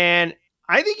 and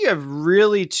I think you have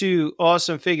really two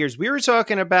awesome figures. We were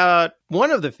talking about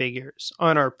one of the figures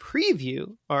on our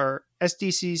preview, our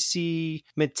SDCC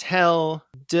Mattel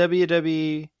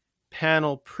WWE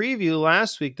panel preview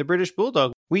last week, the British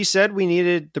Bulldog. We said we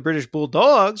needed the British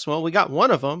Bulldogs. Well, we got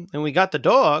one of them, and we got the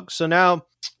dog. So now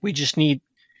we need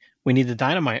the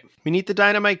Dynamite. We need the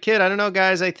Dynamite Kid. I don't know,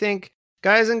 guys. I think,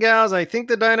 guys and gals, I think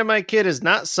the Dynamite Kid is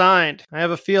not signed. I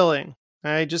have a feeling.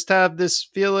 I just have this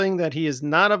feeling that he is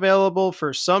not available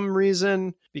for some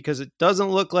reason because it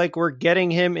doesn't look like we're getting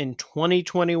him in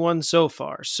 2021 so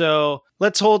far. So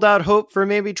let's hold out hope for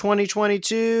maybe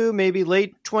 2022, maybe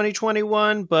late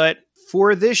 2021. But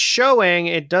for this showing,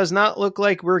 it does not look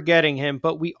like we're getting him,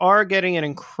 but we are getting an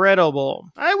incredible,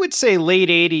 I would say late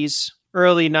 80s,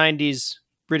 early 90s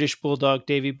British Bulldog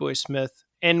Davey Boy Smith,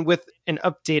 and with an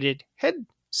updated head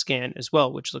scan as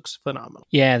well, which looks phenomenal.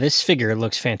 Yeah, this figure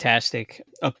looks fantastic.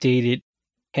 Updated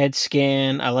head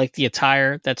scan. I like the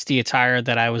attire. That's the attire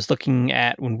that I was looking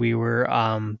at when we were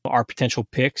our potential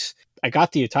picks. I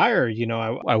got the attire, you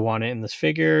know, I want it in this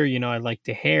figure. You know, I like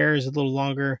the hair is a little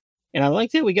longer. And I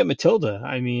like that we get Matilda.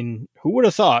 I mean, who would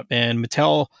have thought, man?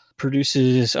 Mattel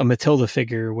produces a Matilda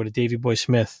figure with a Davey Boy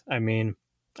Smith. I mean,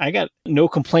 I got no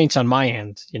complaints on my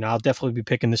end. You know, I'll definitely be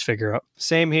picking this figure up.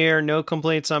 Same here. No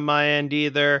complaints on my end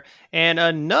either. And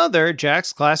another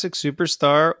Jakks Classic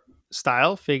Superstar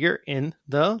style figure in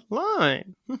the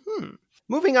line.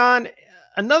 Moving on,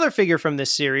 another figure from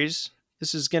this series.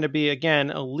 This is going to be, again,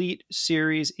 Elite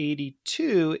Series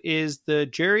 82, is the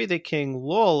Jerry the King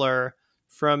Lawler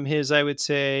from his, I would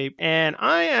say, and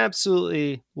I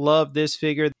absolutely love this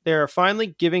figure. They're finally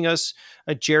giving us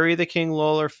a Jerry the King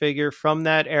Lawler figure from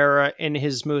that era in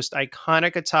his most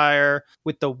iconic attire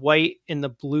with the white and the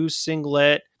blue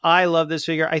singlet. I love this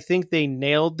figure. I think they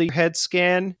nailed the head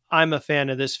scan. I'm a fan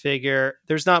of this figure.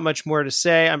 There's not much more to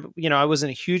say. I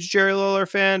wasn't a huge Jerry Lawler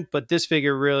fan, but this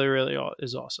figure really, really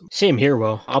is awesome. Same here,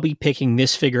 Will. I'll be picking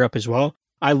this figure up as well.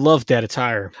 I love that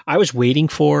attire. I was waiting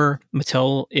for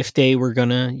Mattel if they were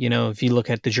gonna, you know, if you look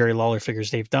at the Jerry Lawler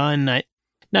figures they've done, not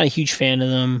a huge fan of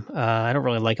them. I don't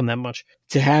really like them that much.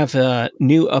 To have a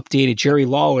new updated Jerry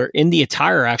Lawler in the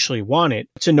attire I actually want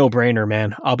it's a no-brainer,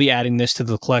 man. I'll be adding this to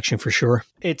the collection for sure.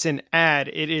 It's an ad.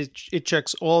 It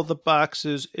checks all the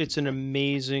boxes. It's an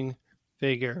amazing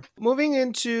figure. Moving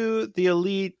into the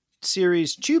Elite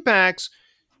Series 2-packs,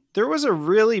 there was a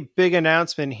really big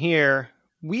announcement here.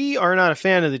 We are not a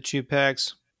fan of the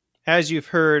 2-packs, as you've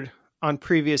heard on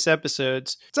previous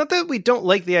episodes. It's not that we don't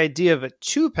like the idea of a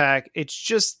 2-pack, it's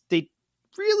just they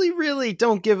really, really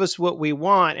don't give us what we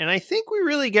want, and I think we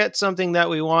really get something that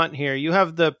we want here. You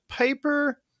have the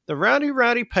Piper, the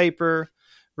Rowdy Piper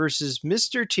versus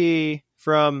Mr. T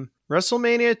from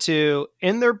WrestleMania 2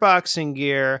 in their boxing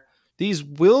gear. These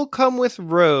will come with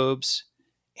robes.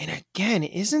 And again,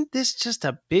 isn't this just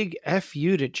a big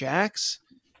FU to Jax?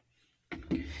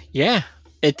 Yeah,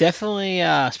 it definitely,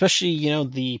 especially,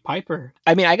 the Piper.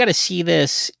 I mean, I got to see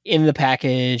this in the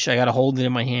package. I got to hold it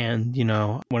in my hand,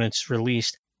 when it's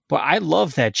released. But I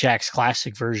love that Jax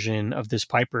Classic version of this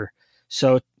Piper.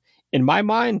 So in my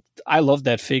mind, I love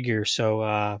that figure.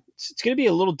 So it's going to be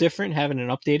a little different having an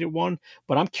updated one.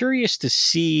 But I'm curious to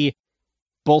see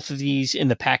both of these in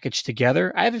the package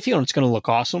together. I have a feeling it's going to look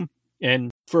awesome.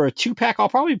 And for a 2-pack, I'll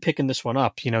probably be picking this one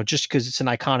up, just because it's an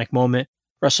iconic moment.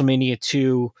 WrestleMania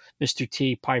 2, Mr.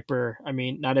 T, Piper. I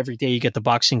mean, not every day you get the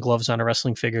boxing gloves on a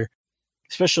wrestling figure,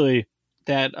 especially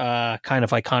that kind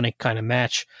of iconic kind of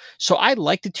match. So I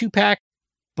like the 2-pack,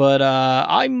 but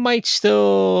I might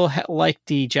still like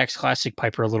the Jax Classic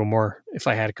Piper a little more if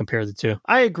I had to compare the two.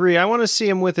 I agree. I want to see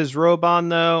him with his robe on,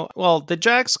 though. Well, the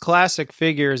Jax Classic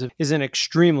figure is an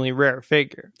extremely rare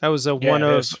figure. That was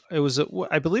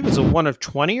I believe it's a 1 of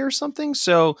 20 or something.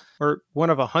 So, or 1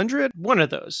 of 100, one of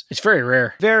those. It's very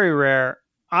rare. Very rare.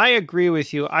 I agree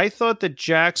with you. I thought the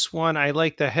Jax one, I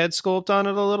liked the head sculpt on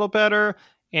it a little better,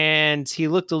 and he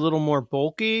looked a little more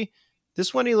bulky.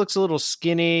 This one, he looks a little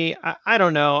skinny. I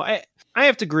don't know. I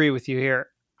have to agree with you here.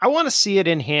 I want to see it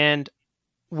in hand.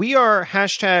 We are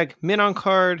hashtag Mint on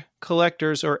Card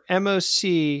collectors, or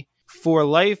MOC, for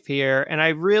life here. And I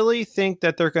really think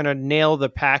that they're going to nail the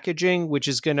packaging, which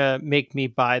is going to make me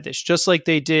buy this, just like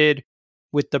they did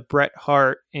with the Bret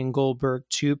Hart and Goldberg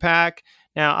 2-pack.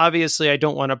 Now, obviously, I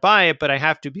don't want to buy it, but I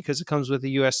have to because it comes with a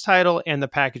US title and the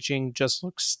packaging just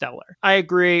looks stellar. I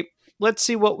agree. Let's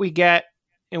see what we get,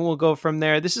 and we'll go from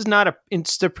there. This is not an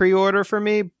Insta pre-order for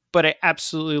me, but I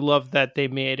absolutely love that they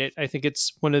made it. I think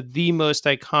it's one of the most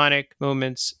iconic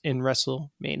moments in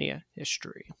WrestleMania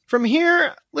history. From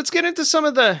here, let's get into some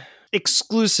of the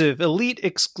elite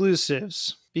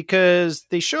exclusives, because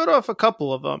they showed off a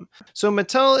couple of them. So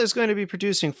Mattel is going to be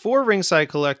producing 4 ringside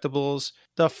collectibles: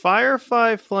 the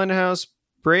Firefly Funhouse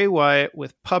Bray Wyatt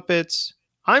with puppets.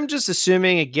 I'm just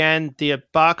assuming, again, the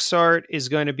box art is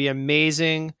going to be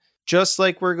amazing, just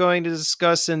like we're going to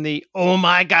discuss in the Oh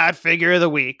My God figure of the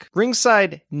week.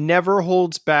 Ringside never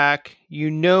holds back.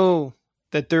 You know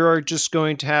that they are just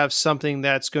going to have something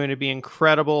that's going to be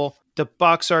incredible. The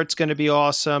box art's going to be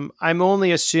awesome. I'm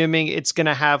only assuming it's going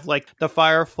to have like the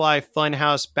Firefly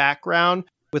Funhouse background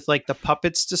with like the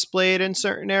puppets displayed in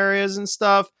certain areas and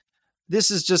stuff.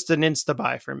 This is just an insta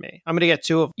buy for me. I'm going to get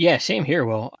 2 of them. Yeah, same here,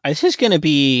 Will. This is going to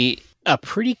be a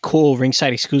pretty cool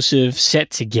ringside exclusive set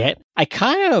to get. I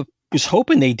kind of was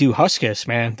hoping they do Huskus,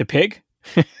 man, the pig.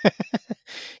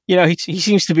 He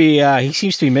seems to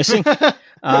be missing.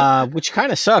 Which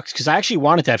kind of sucks, because I actually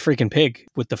wanted that freaking pig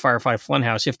with the Firefly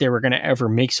Funhouse if they were going to ever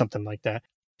make something like that.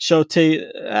 So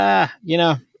it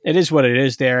is what it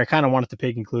is there. I kind of wanted the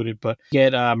pig included, but you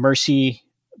get Mercy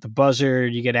the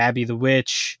Buzzard, you get Abby the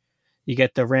Witch, you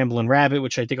get the Ramblin' Rabbit,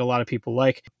 which I think a lot of people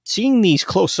like. Seeing these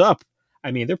close up,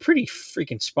 I mean, they're pretty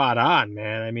freaking spot on,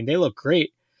 man. I mean, they look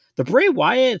great. The Bray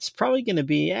Wyatt's probably going to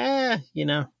be,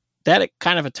 that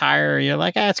kind of attire. You're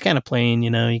like, it's kind of plain,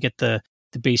 you get the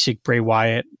basic Bray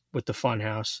Wyatt with the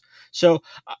Funhouse. So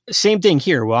same thing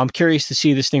here. Well, I'm curious to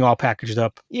see this thing all packaged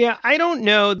up. Yeah, I don't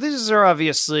know. These are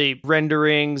obviously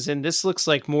renderings, and this looks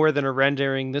like more than a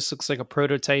rendering. This looks like a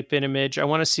prototype image. I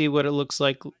want to see what it looks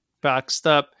like boxed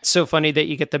up. It's so funny that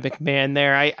you get the McMahon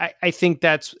there. I think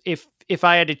that's, if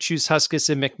I had to choose Huskus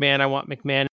and McMahon, I want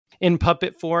McMahon in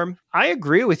puppet form. I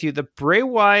agree with you. The Bray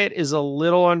Wyatt is a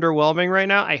little underwhelming right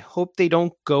now. I hope they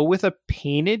don't go with a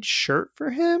painted shirt for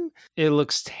him. It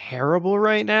looks terrible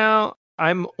right now.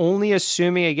 I'm only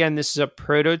assuming, again, this is a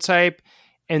prototype,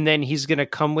 and then he's going to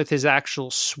come with his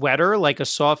actual sweater, like a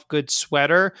soft goods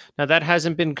sweater. Now, that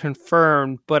hasn't been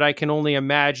confirmed, but I can only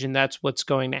imagine that's what's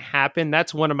going to happen.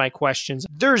 That's one of my questions.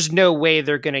 There's no way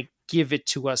they're going to give it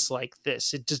to us like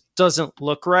this. It just doesn't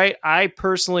look right. I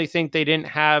personally think they didn't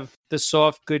have the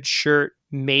soft goods shirt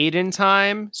made in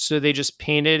time, so they just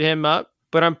painted him up.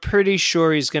 But I'm pretty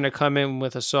sure he's going to come in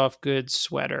with a soft goods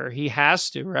sweater. He has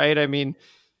to, right? I mean,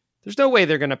 there's no way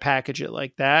they're going to package it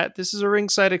like that. This is a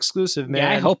ringside exclusive, man.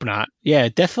 Yeah, I hope not. Yeah,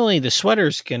 definitely the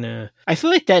sweater's going to... I feel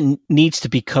like that needs to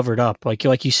be covered up.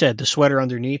 Like you said, the sweater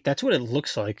underneath, that's what it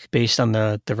looks like based on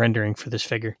the rendering for this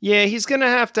figure. Yeah, he's going to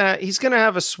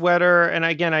have a sweater. And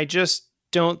again, I just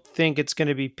don't think it's going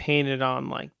to be painted on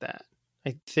like that.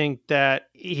 I think that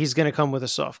he's going to come with a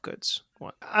soft goods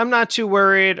one. I'm not too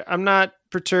worried. I'm not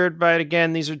perturbed by it.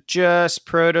 Again, these are just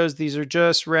protos. These are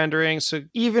just renderings. So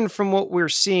even from what we're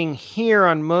seeing here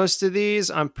on most of these,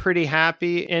 I'm pretty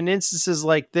happy. In instances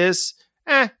like this,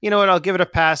 you know what, I'll give it a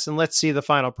pass and let's see the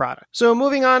final product. So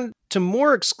moving on to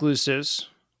more exclusives,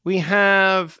 we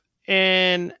have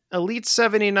an Elite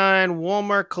 79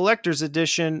 Walmart Collector's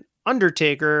Edition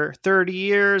Undertaker, 30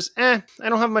 years. I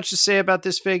don't have much to say about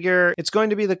this figure. It's going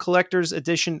to be the Collector's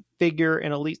Edition figure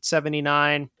in Elite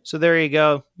 79. So there you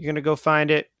go. You're going to go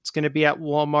find it. It's going to be at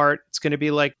Walmart. It's going to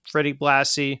be like Freddie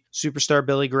Blassie, Superstar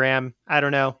Billy Graham. I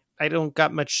don't know. I don't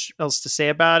got much else to say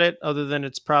about it other than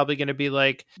it's probably going to be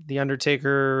like the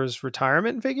Undertaker's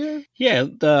retirement figure. Yeah,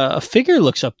 the figure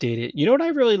looks updated. You know what I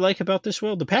really like about this,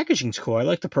 Will? The packaging's cool. I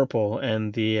like the purple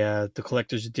and the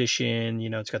collector's edition.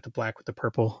 You know, it's got the black with the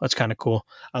purple. That's kind of cool.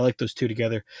 I like those two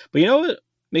together. But you know what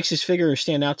makes this figure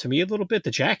stand out to me a little bit?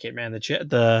 The jacket, man.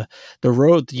 The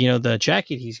road, you know, the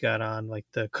jacket he's got on, like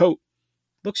the coat,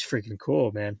 looks freaking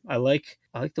cool, man. I like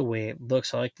the way it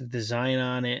looks. I like the design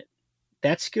on it.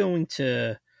 That's going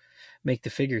to make the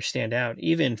figure stand out,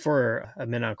 even for a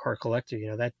Min On Card collector.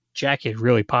 You know, that jacket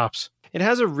really pops. It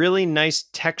has a really nice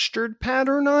textured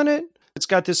pattern on it. It's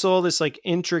got this like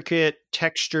intricate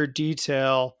textured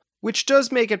detail, which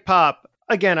does make it pop.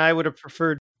 Again, I would have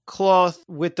preferred cloth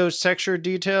with those textured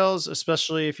details,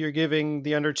 especially if you're giving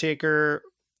The Undertaker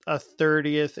a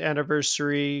 30th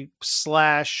anniversary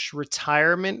 /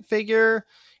 retirement figure.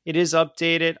 It is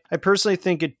updated. I personally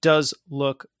think it does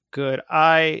look good.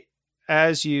 I,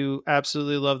 as you,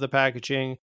 absolutely love the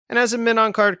packaging. And as a Min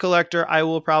On Card collector, I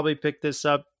will probably pick this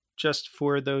up just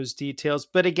for those details.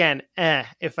 But again,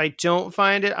 if I don't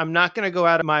find it, I'm not going to go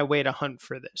out of my way to hunt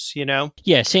for this, you know?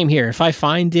 Yeah, same here. If I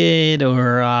find it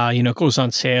or, it goes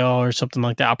on sale or something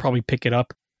like that, I'll probably pick it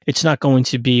up. It's not going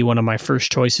to be one of my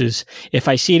first choices. If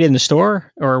I see it in the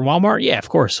store or Walmart, yeah, of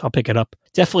course, I'll pick it up.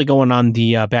 Definitely going on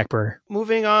the back burner.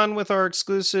 Moving on with our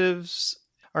exclusives,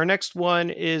 our next one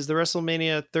is the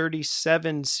WrestleMania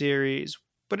 37 series,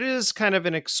 but it is kind of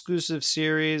an exclusive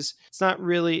series. It's not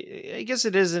really, I guess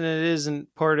it is and it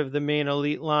isn't part of the main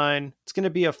Elite line. It's going to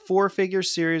be a 4-figure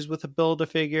series with a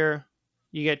Build-A-Figure.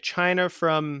 You get China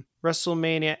from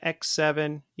WrestleMania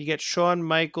X7. You get Shawn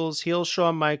Michaels, heel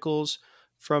Shawn Michaels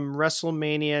from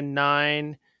WrestleMania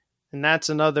 9. And that's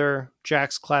another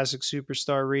Jakks Classic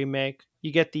Superstar remake.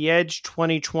 You get the Edge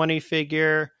 2020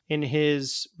 figure in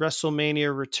his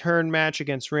WrestleMania return match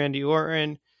against Randy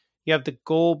Orton. You have the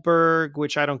Goldberg,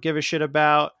 which I don't give a shit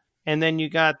about. And then you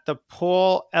got the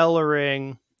Paul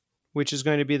Ellering, which is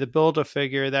going to be the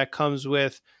Build-A-Figure that comes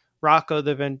with Rocco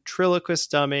the Ventriloquist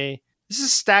Dummy. This is a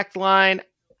stacked line.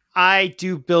 I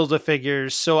do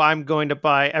Build-A-Figures, so I'm going to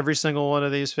buy every single one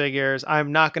of these figures.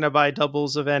 I'm not going to buy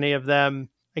doubles of any of them.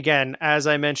 Again, as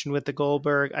I mentioned with the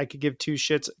Goldberg, I could give two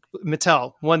shits.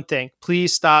 Mattel, one thing,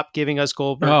 please stop giving us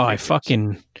Goldberg. Oh, figures.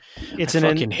 I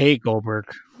fucking hate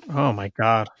Goldberg. Oh my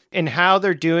God. And how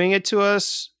they're doing it to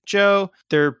us, Joe,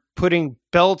 they're putting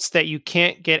belts that you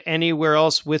can't get anywhere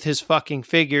else with his fucking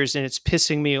figures, and it's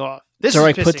pissing me off. It's all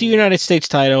right, put the United States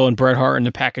title and Bret Hart in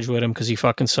the package with him because he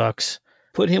fucking sucks.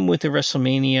 Put him with the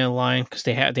WrestleMania line because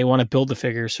they want to build the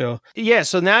figure. So yeah,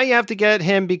 so now you have to get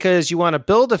him because you want to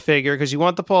build a figure because you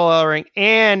want the Paul Ellering.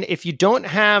 And if you don't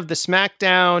have the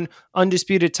SmackDown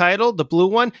Undisputed title, the blue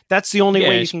one, that's the only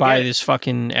way you can buy this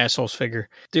fucking asshole's figure.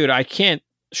 Dude, I can't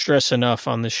stress enough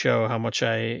on this show how much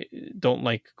I don't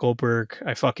like Goldberg.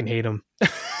 I fucking hate him.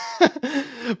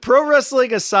 Pro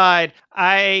wrestling aside,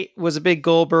 I was a big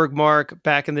Goldberg mark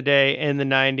back in the day in the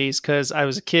 90s because I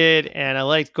was a kid and I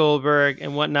liked Goldberg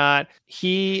and whatnot.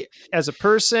 He, as a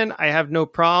person, I have no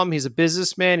problem. He's a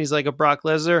businessman. He's like a Brock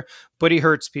Lesnar, but he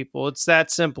hurts people. It's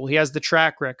that simple. He has the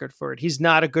track record for it. He's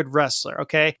not a good wrestler,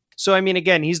 okay? So, I mean,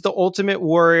 again, he's the ultimate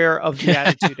warrior of the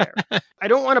Attitude Era. I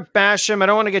don't want to bash him. I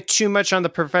don't want to get too much on the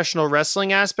professional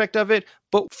wrestling aspect of it.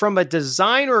 But from a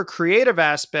design or creative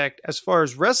aspect, as far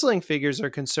as wrestling figures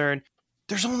are concerned,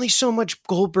 there's only so much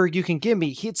Goldberg you can give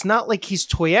me. It's not like he's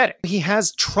toyetic. He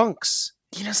has trunks.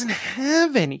 He doesn't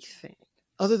have anything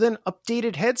other than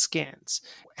updated head scans.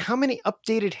 How many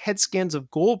updated head scans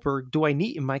of Goldberg do I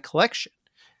need in my collection?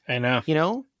 I know. You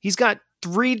know, he's got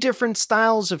 3 different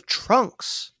styles of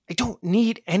trunks. I don't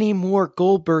need any more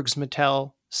Goldbergs,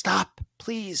 Mattel. Stop,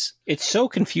 please. It's so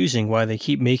confusing why they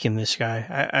keep making this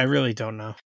guy. I really don't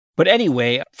know. But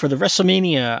anyway, for the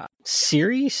WrestleMania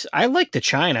series, I like the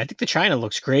China. I think the China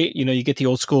looks great. You know, you get the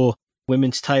old school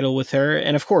women's title with her.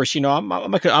 And of course, you know,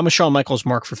 I'm a Shawn Michaels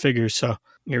mark for figures. So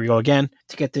here we go again.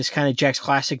 To get this kind of Jakks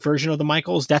Classic version of the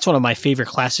Michaels, that's one of my favorite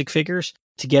classic figures.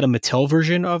 To get a Mattel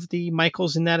version of the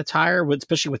Michaels in that attire,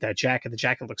 especially with that jacket. The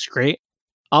jacket looks great.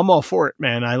 I'm all for it,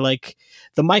 man. I like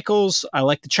the Michaels. I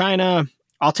like the China.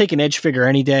 I'll take an Edge figure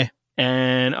any day.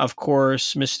 And of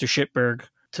course, Mr. Shitberg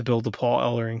to build the Paul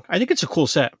Ellering. I think it's a cool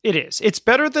set. It is. It's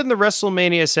better than the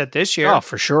WrestleMania set this year. Oh,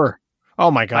 for sure. Oh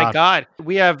my God. My God.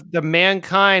 We have the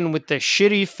Mankind with the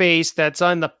shitty face that's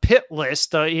on the pit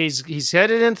list. He's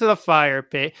headed into the fire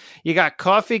pit. You got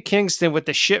Kofi Kingston with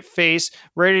the shit face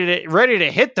ready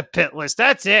to hit the pit list.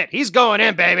 That's it. He's going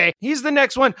in, baby. He's the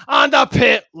next one on the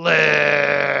pit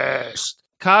list.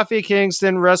 Kofi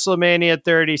Kingston, WrestleMania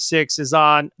 36 is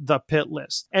on the pit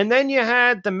list. And then you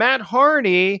had the Matt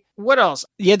Hardy. What else?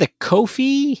 Yeah, the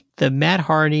Kofi, the Matt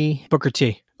Hardy, Booker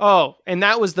T. Oh, and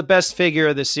that was the best figure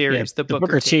of the series, Yeah, the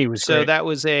Booker T was so great. that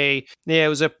was it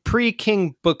was a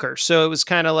pre-King Booker. So it was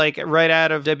kind of like right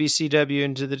out of WCW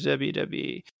into the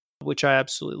WWE, which I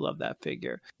absolutely love that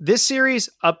figure. This series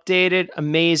updated,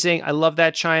 amazing. I love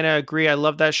that China, agree. I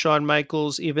love that Shawn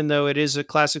Michaels, even though it is a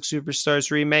Classic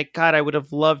Superstars remake. God, I would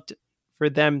have loved for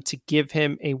them to give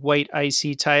him a white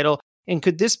IC title. And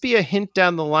could this be a hint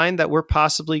down the line that we're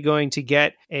possibly going to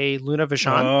get a Luna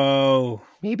Vachon? Oh,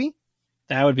 Maybe?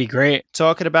 that would be great.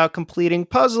 Talking about completing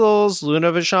puzzles,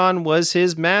 Luna Vachon was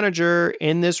his manager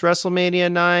in this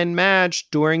WrestleMania 9 match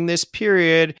during this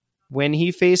period when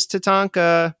he faced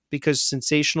Tatanka, because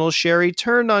Sensational Sherry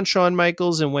turned on Shawn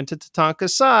Michaels and went to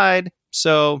Tatanka's side.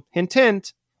 So, hint,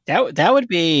 hint. That would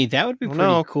be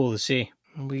pretty cool to see.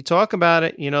 We talk about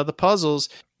it, the puzzles.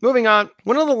 Moving on,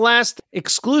 one of the last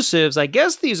exclusives, I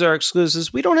guess these are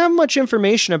exclusives. We don't have much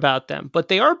information about them, but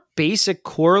they are basic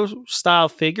core style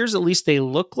figures. At least they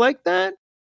look like that.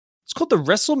 It's called the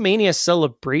WrestleMania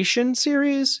Celebration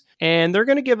Series, and they're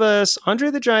going to give us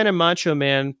Andre the Giant and Macho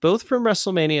Man, both from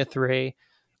WrestleMania 3.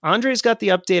 Andre's got the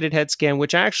updated head scan,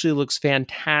 which actually looks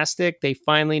fantastic. They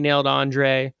finally nailed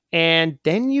Andre. And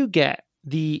then you get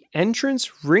the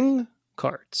entrance ring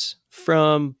cards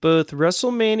from both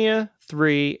WrestleMania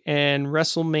 3 and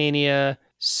WrestleMania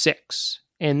 6.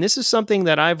 And this is something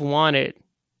that I've wanted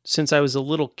since I was a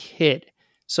little kid.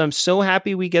 So I'm so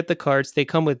happy we get the cards. They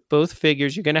come with both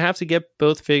figures. You're going to have to get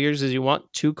both figures as you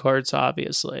want 2 cards,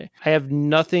 obviously. I have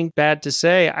nothing bad to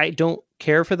say. I don't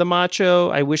care for the Macho.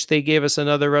 I wish they gave us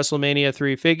another WrestleMania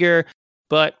 3 figure,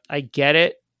 but I get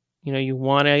it. You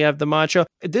want to have the Macho.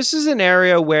 This is an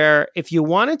area where if you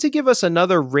wanted to give us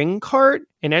another ring card,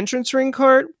 an entrance ring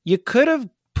card, you could have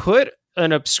put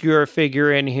an obscure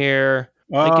figure in here,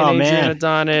 like an Adrian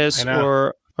Adonis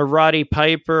or a Roddy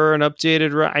Piper, an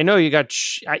updated. I know you got.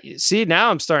 See, now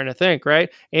I'm starting to think,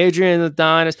 right? Adrian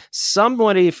Adonis,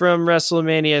 somebody from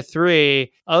WrestleMania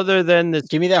 3, other than the.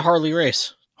 Give me that Harley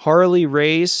Race. Harley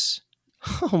Race.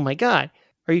 Oh my God.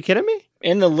 Are you kidding me?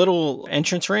 In the little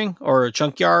entrance ring or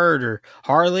junkyard or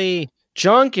Harley.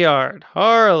 Junkyard,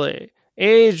 Harley,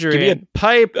 Adrian, Give me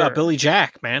Piper. Billy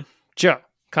Jack, man. Joe,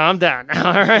 calm down.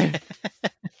 All right.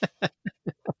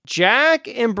 Jack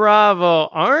and Bravo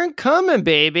aren't coming,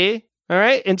 baby. All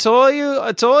right. And to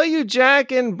all you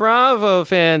Jack and Bravo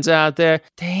fans out there,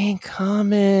 they ain't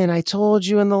coming. I told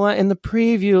you in the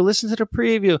preview. Listen to the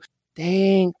preview. They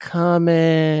ain't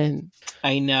coming.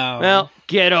 I know. Well,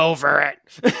 get over it.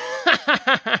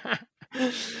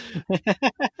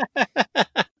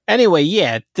 Anyway,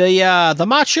 yeah, the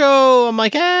Macho, I'm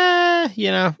like, How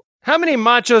many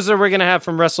Machos are we going to have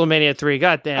from WrestleMania 3?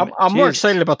 God damn it. I'm more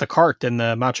excited about the cart than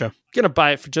the Macho. Going to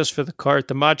buy it just for the cart.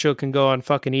 The Macho can go on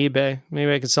fucking eBay.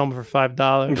 Maybe I can sell them for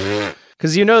 $5.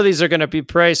 Because these are going to be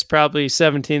priced probably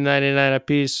 $17.99 a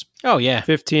piece. Oh, yeah.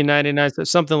 $15.99. So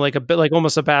something like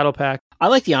almost a battle pack. I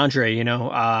like the Andre,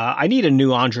 I need a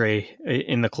new Andre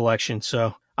in the collection,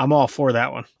 so I'm all for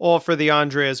that one. All for the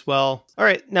Andre as well. All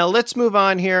right, now let's move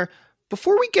on here.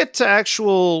 Before we get to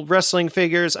actual wrestling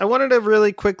figures, I wanted to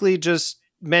really quickly just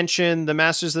mention the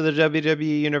Masters of the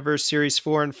WWE Universe Series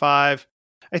 4 and 5.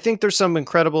 I think there's some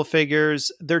incredible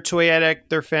figures. They're toyetic.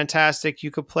 They're fantastic.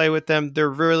 You could play with them. They're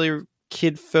really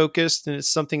kid-focused, and it's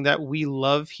something that we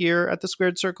love here at the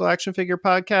Squared Circle Action Figure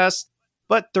Podcast.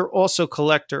 But they're also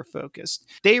collector-focused.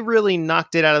 They really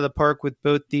knocked it out of the park with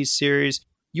both these series.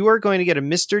 You are going to get a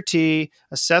Mr. T,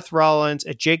 a Seth Rollins,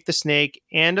 a Jake the Snake,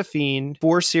 and a Fiend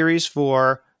for Series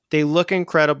 4. They look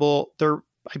incredible. They're,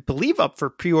 I believe, up for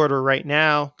pre-order right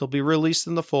now. They'll be released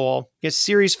in the fall. You get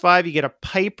Series 5, you get a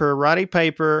Piper, Roddy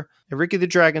Piper, a Ricky the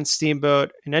Dragon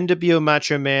Steamboat, an NWO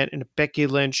Macho Man, and a Becky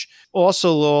Lynch.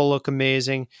 Also all look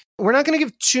amazing. We're not going to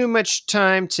give too much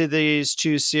time to these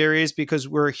 2 series because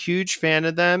we're a huge fan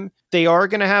of them. They are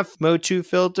going to have Motu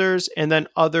filters, and then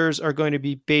others are going to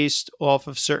be based off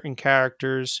of certain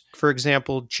characters. For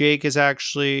example, Jake is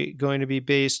actually going to be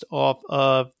based off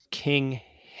of King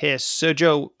Hiss. So,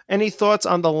 Joe, any thoughts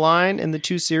on the line and the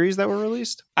 2 series that were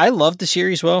released? I love the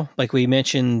series. Well, like we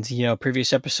mentioned,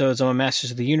 previous episodes, I'm a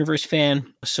Masters of the Universe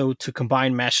fan. So to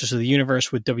combine Masters of the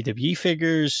Universe with WWE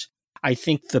figures, I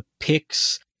think the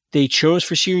picks they chose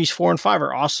for Series 4 and 5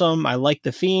 are awesome. I like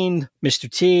The Fiend,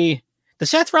 Mr. T. The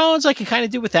Seth Rollins I can kind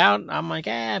of do without. I'm like,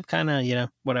 kind of,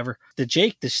 whatever. The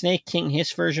Jake the Snake King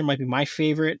Hiss version might be my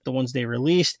favorite, the ones they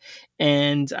released.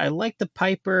 And I like the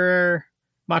Piper,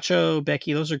 Macho,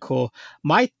 Becky. Those are cool.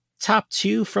 My top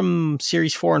 2 from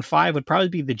Series 4 and 5 would probably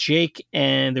be the Jake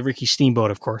and the Ricky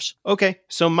Steamboat, of course. Okay,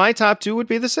 so my top 2 would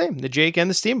be the same, the Jake and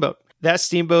the Steamboat. That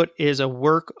Steamboat is a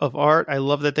work of art. I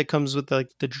love that comes with the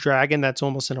dragon that's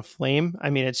almost in a flame. I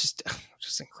mean, it's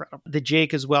just incredible. The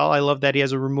Jake as well. I love that he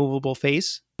has a removable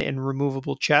face and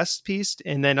removable chest piece.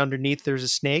 And then underneath there's a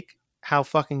snake. How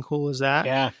fucking cool is that?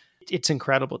 Yeah. It's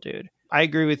incredible, dude. I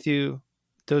agree with you.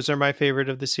 Those are my favorite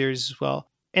of the series as well.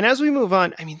 And as we move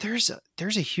on, I mean, there's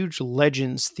a huge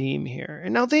Legends theme here.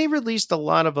 And now they released a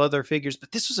lot of other figures,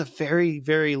 but this was a very,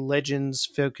 very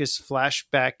Legends-focused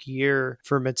flashback year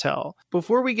for Mattel.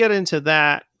 Before we get into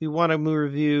that, we want to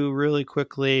review really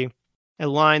quickly a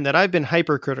line that I've been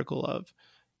hypercritical of,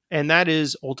 and that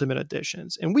is Ultimate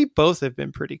Editions. And we both have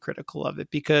been pretty critical of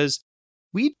it because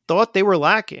we thought they were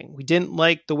lacking. We didn't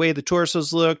like the way the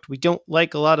torsos looked. We don't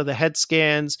like a lot of the head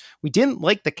scans. We didn't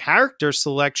like the character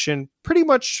selection pretty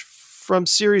much from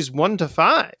series 1 to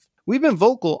 5. We've been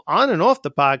vocal on and off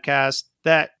the podcast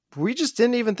that we just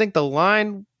didn't even think the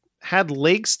line had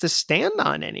legs to stand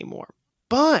on anymore.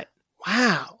 But,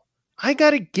 wow, I got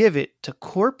to give it to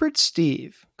Corporate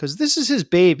Steve, because this is his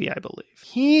baby, I believe.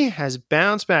 He has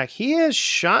bounced back. He has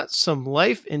shot some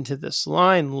life into this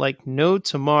line like no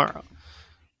tomorrow.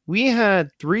 We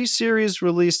had 3 series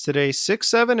released today, 6,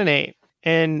 7, and 8.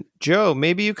 And Joe,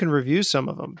 maybe you can review some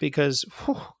of them because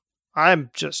I'm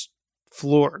just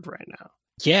floored right now.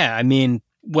 Yeah, I mean,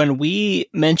 when we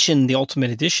mentioned the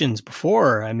Ultimate Editions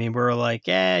before, I mean, we were like,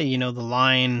 the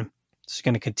line is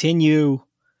going to continue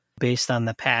based on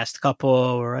the past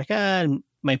couple. We're like, it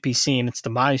might be seeing its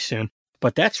demise soon.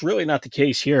 But that's really not the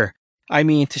case here. I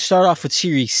mean, to start off with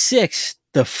Series 6,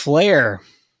 the Flair,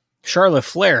 Charlotte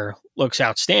Flair, looks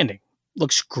outstanding.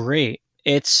 Looks great.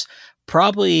 It's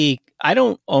probably, I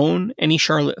don't own any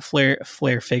Charlotte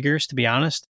Flair figures, to be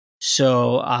honest.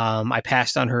 So I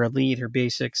passed on her Elite, her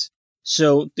basics.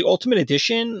 So the Ultimate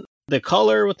Edition, the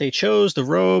color, what they chose, the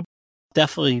robe,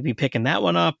 definitely be picking that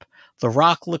one up. The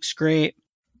Rock looks great.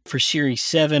 For Series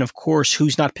 7, of course,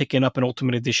 who's not picking up an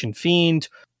Ultimate Edition Fiend?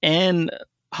 And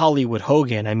Hollywood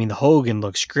Hogan. I mean, the Hogan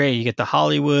looks great. You get the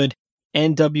Hollywood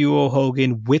NWO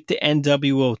Hogan with the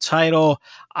NWO title.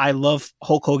 I love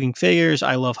Hulk Hogan figures.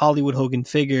 I love Hollywood Hogan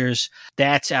figures.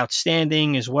 That's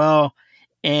outstanding as well.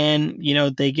 And,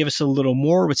 they give us a little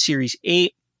more with Series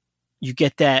 8. You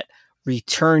get that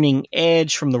returning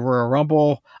Edge from the Royal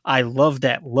Rumble. I love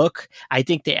that look. I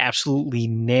think they absolutely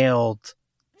nailed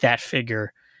that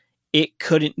figure. It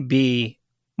couldn't be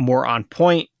more on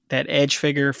point, that Edge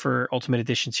figure for Ultimate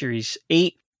Edition Series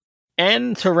 8.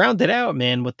 And to round it out,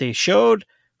 man, what they showed,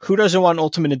 who doesn't want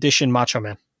Ultimate Edition Macho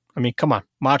Man? I mean, come on.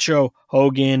 Macho,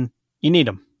 Hogan, you need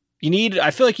them.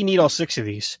 I feel like you need all 6 of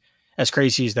these, as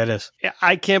crazy as that is.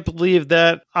 I can't believe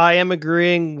that I am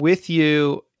agreeing with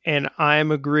you, and I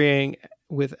am agreeing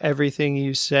with everything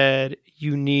you said.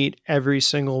 You need every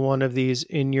single one of these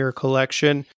in your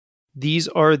collection. These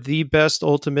are the best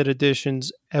Ultimate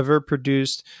Editions ever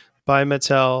produced by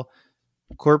Mattel.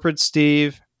 Corporate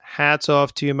Steve, hats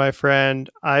off to you, my friend.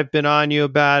 I've been on you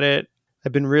about it.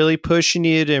 I've been really pushing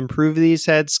you to improve these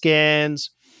head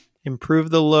scans, improve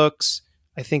the looks.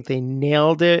 I think they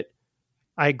nailed it.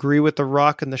 I agree with the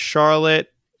Rock and the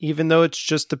Charlotte. Even though it's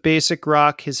just the basic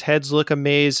Rock, his heads look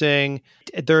amazing.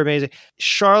 They're amazing.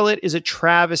 Charlotte is a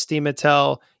travesty,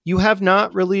 Mattel. You have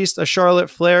not released a Charlotte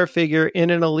Flair figure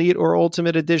in an Elite or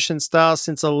Ultimate Edition style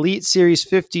since Elite Series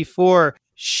 54.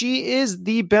 She is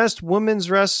the best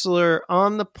women's wrestler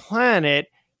on the planet,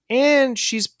 and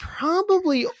she's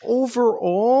probably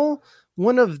overall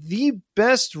one of the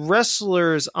best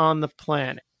wrestlers on the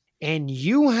planet. And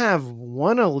you have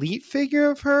one Elite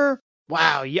figure of her?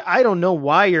 Wow, I don't know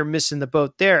why you're missing the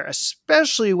boat there,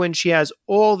 especially when she has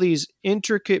all these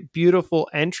intricate, beautiful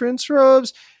entrance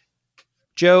robes.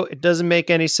 Joe, it doesn't make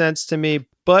any sense to me,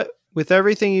 but with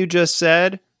everything you just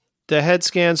said, the head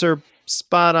scans are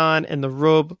spot on, and the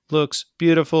robe looks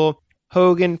beautiful.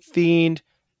 Hogan, Fiend,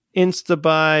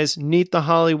 Insta-buys, Meet the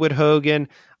Hollywood Hogan.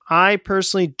 I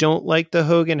personally don't like the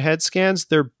Hogan head scans.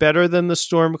 They're better than the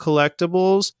Storm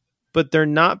collectibles, but they're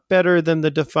not better than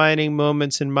the Defining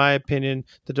Moments, in my opinion.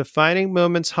 The Defining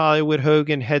Moments Hollywood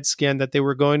Hogan head scan that they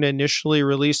were going to initially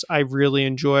release, I really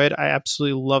enjoyed. I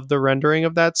absolutely love the rendering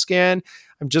of that scan.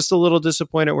 I'm just a little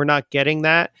disappointed we're not getting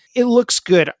that. It looks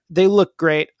good. They look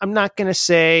great. I'm not going to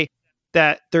say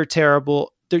that they're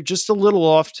terrible. they're just a little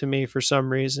off to me for some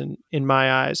reason in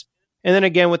my eyes. And then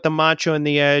again, with the Macho and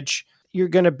the Edge, you're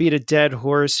going to beat a dead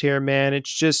horse here, man.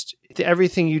 It's just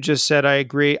everything you just said. I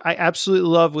agree. I absolutely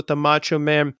love with the Macho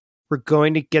Man. We're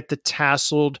going to get the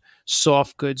tasseled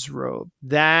soft goods robe.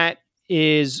 That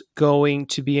is going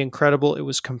to be incredible. It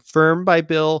was confirmed by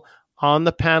Bill on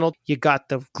the panel. You got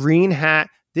the green hat.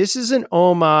 This is an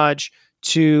homage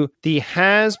to the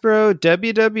Hasbro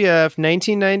WWF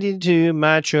 1992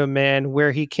 Macho Man,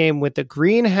 where he came with the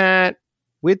green hat,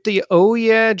 with the Oh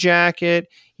Yeah jacket.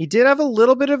 He did have a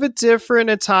little bit of a different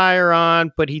attire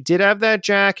on, but he did have that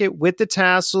jacket with the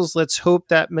tassels. Let's hope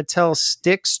that Mattel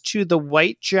sticks to the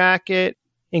white jacket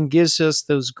and gives us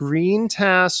those green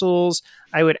tassels.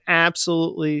 I would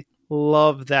absolutely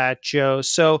love that, Joe.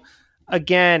 So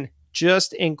again,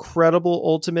 just incredible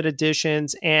Ultimate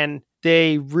Editions, and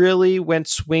they really went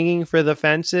swinging for the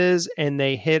fences, and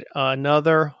they hit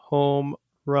another home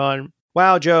run.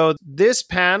 Wow, Joe, this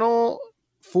panel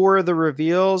for the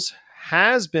reveals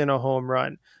has been a home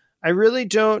run. I really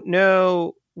don't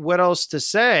know what else to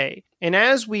say. And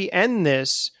as we end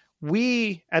this,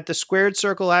 we at the Squared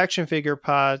Circle Action Figure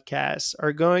Podcast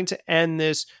are going to end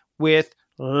this with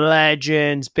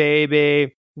legends,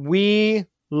 baby. We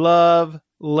love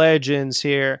legends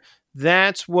here.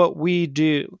 That's what we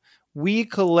do. We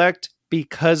collect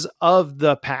because of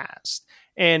the past.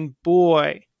 And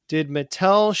boy, did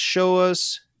Mattel show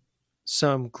us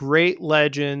some great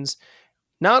legends,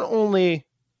 not only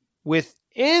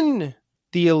within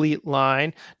the Elite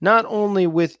line, not only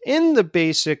within the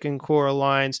basic and core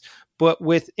lines, but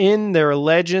within their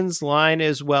Legends line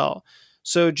as well.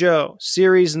 So, Joe,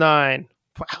 Series 9,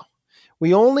 wow.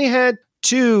 We only had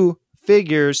 2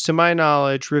 figures, to my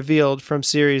knowledge, revealed from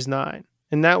Series 9.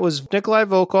 And that was Nikolai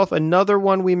Volkov, another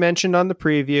one we mentioned on the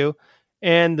preview,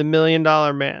 and the $1 Million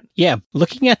Man. Yeah,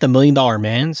 looking at the $1 Million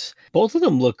Mans, both of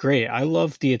them look great. I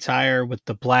love the attire with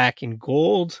the black and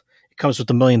gold. It comes with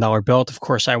the $1 Million belt. Of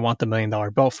course, I want the $1 Million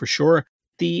belt for sure.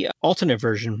 The alternate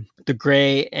version, the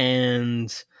gray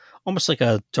and almost like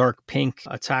a dark pink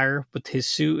attire with his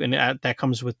suit, and that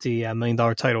comes with the $1 Million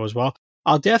title as well.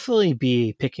 I'll definitely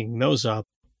be picking those up.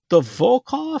 The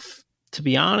Volkov, to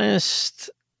be honest,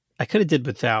 I could have did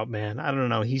without, man. I don't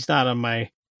know. He's not on my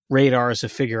radar as a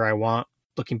figure I want,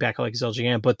 looking back at like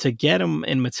LJN, but to get him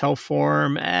in Mattel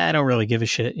form, I don't really give a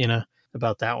shit,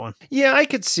 about that one. Yeah, I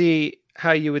could see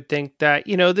how you would think that.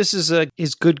 This is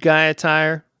his good guy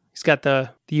attire. He's got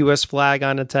the U.S. flag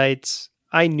on the tights.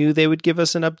 I knew they would give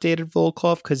us an updated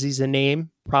Volkov because he's a name.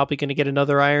 Probably going to get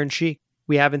another Iron Sheik.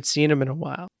 We haven't seen him in a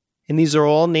while. And these are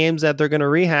all names that they're going to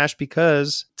rehash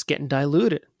because it's getting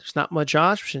diluted. There's not much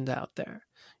options out there.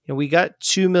 We got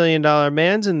 $2 Million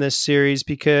Mans in this series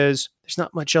because there's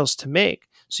not much else to make.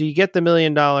 So you get the $1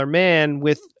 Million Man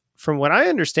with, from what I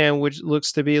understand, which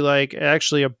looks to be like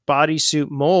actually a bodysuit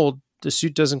mold. The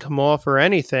suit doesn't come off or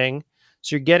anything.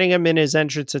 So you're getting him in his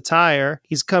entrance attire.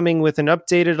 He's coming with an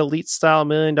updated Elite style $1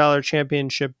 Million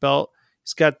Championship belt.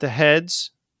 He's got the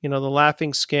heads, the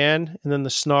laughing scan, and then the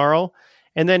snarl.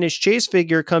 And then his chase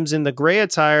figure comes in the gray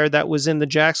attire that was in the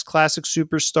Jakks Classic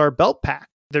Superstar belt pack.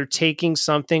 They're taking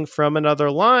something from another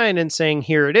line and saying,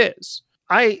 here it is.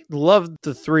 I love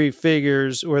the 3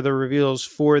 figures or the reveals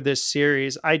for this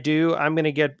series. I do. I'm going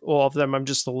to get all of them. I'm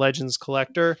just a Legends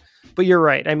collector. But you're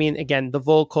right. I mean, again, the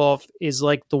Volkov is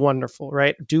like the Wonderful,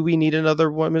 right? Do we need another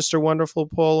one, Mr. Wonderful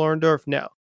Paul Orndorff? No.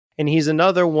 And he's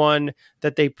another one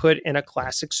that they put in a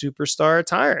Classic Superstar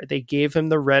attire. They gave him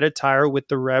the red attire with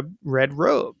the red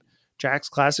robe. Jakks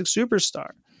Classic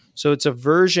Superstar. So it's a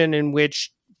version in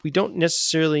which we don't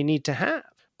necessarily need to have,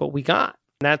 but we got.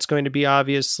 And that's going to be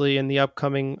obviously in the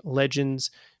upcoming Legends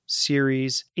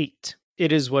Series 8.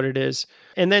 It is what it is.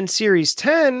 And then Series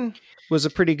 10 was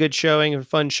a pretty good showing and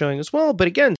fun showing as well. But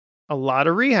again, a lot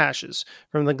of rehashes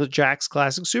from the Jakks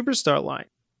Classic Superstar line.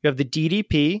 You have the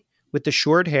DDP with the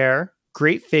short hair,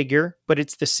 great figure, but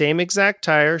it's the same exact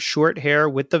tire, short hair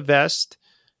with the vest,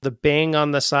 the bang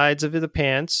on the sides of the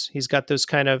pants. He's got those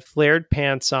kind of flared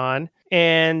pants on.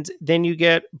 And then you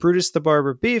get Brutus the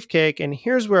Barber Beefcake. And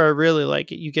here's where I really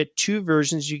like it. You get 2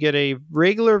 versions. You get a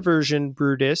regular version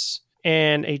Brutus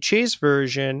and a chase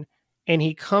version. And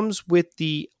he comes with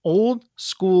the old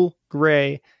school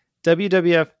gray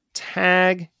WWF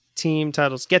tag team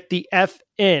titles. Get the F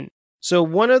in. So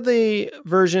one of the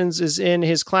versions is in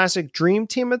his classic Dream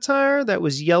Team attire that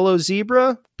was yellow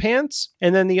zebra pants.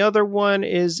 And then the other one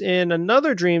is in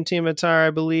another Dream Team attire, I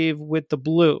believe, with the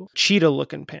blue cheetah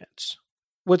looking pants.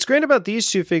 What's great about these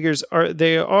 2 figures are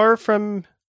they are from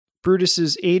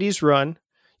Brutus's 80s run.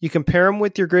 You compare them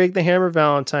with your Greg the Hammer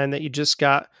Valentine that you just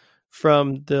got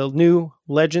from the new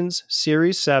Legends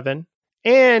Series 7.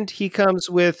 And he comes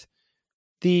with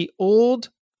the old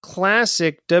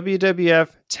classic WWF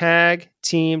tag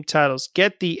team titles.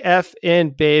 Get the F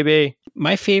in, baby.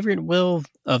 My favorite, Will,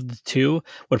 of the two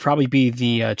would probably be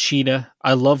the Cheetah.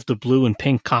 I love the blue and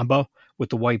pink combo with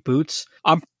the white boots.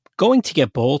 I'm going to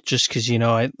get both just because,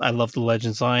 I love the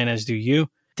Legends line, as do you.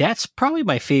 That's probably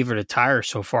my favorite attire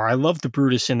so far. I love the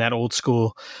Brutus in that old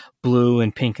school blue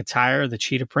and pink attire, the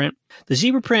cheetah print. The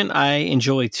zebra print I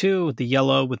enjoy too, the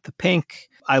yellow with the pink.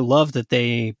 I love that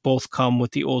they both come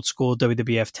with the old school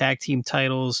WWF tag team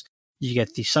titles. You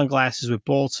get the sunglasses with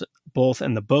both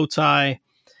and the bow tie.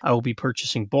 I will be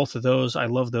purchasing both of those. I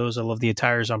love those. I love the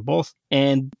attires on both.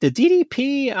 And the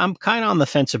DDP, I'm kind of on the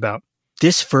fence about.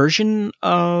 This version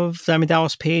of Diamond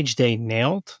Dallas Page, they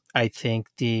nailed. I think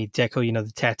the deco,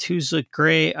 the tattoos look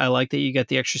great. I like that you got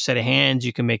the extra set of hands.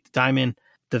 You can make the diamond.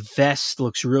 The vest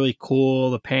looks really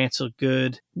cool. The pants look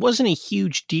good. Wasn't a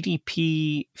huge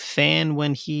DDP fan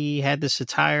when he had this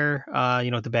attire,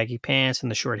 the baggy pants and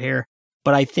the short hair.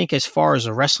 But I think as far as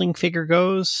a wrestling figure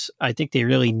goes, I think they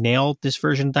really nailed this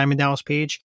version of Diamond Dallas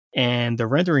Page. And the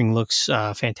rendering looks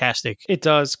fantastic. It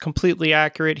does. Completely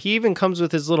accurate. He even comes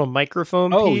with his little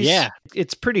microphone piece. Oh, yeah.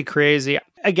 It's pretty crazy.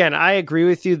 Again, I agree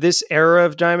with you. This era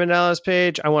of Diamond Dallas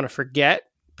Page, I want to forget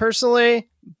personally.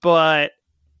 But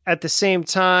at the same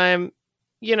time,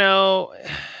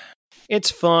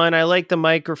 it's fun. I like the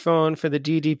microphone for the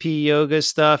DDP yoga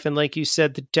stuff. And like you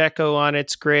said, the deco on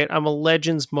it's great. I'm a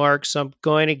Legends mark, so I'm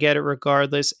going to get it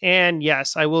regardless. And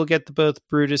yes, I will get both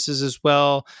Brutuses as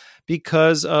well,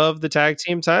 because of the tag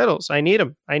team titles. I need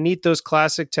them. I need those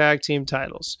classic tag team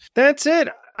titles. That's it.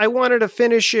 I wanted to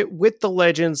finish it with the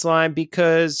Legends line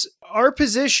because our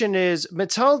position is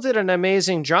Mattel did an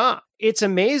amazing job. It's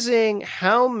amazing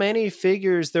how many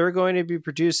figures they're going to be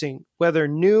producing, whether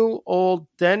new, old,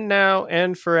 then, now,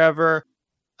 and forever.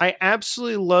 I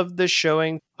absolutely love this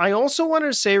showing. I also want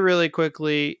to say really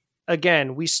quickly,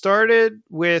 again, we started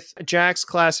with Jakks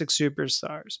Classic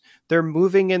Superstars. They're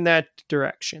moving in that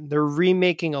direction. They're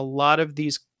remaking a lot of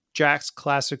these Jakks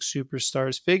Classic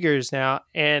Superstars figures now.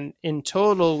 And in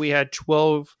total, we had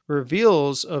 12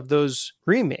 reveals of those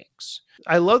remakes.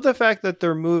 I love the fact that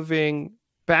they're moving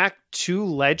back to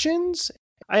Legends.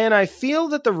 And I feel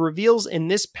that the reveals in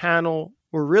this panel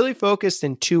were really focused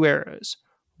in two eras.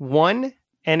 One,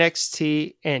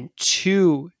 NXT, and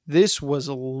two, this was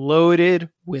loaded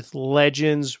with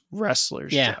Legends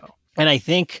wrestlers. Yeah. Joe. And I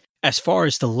think as far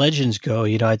as the Legends go,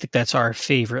 I think that's our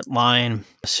favorite line.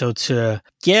 So to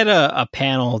get a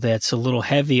panel that's a little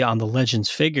heavy on the Legends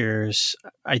figures,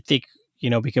 I think,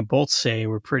 we can both say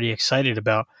we're pretty excited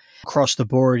about across the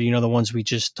board, the ones we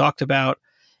just talked about,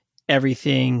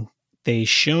 everything they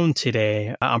shown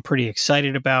today. I'm pretty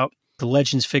excited about. The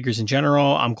Legends figures in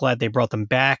general, I'm glad they brought them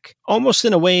back. Almost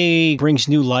in a way brings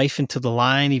new life into the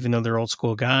line, even though they're old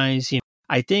school guys.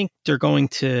 I think they're going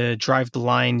to drive the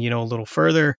line, a little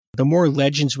further. The more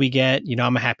Legends we get,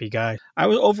 I'm a happy guy. I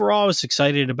was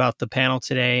excited about the panel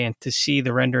today and to see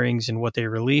the renderings and what they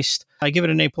released. I give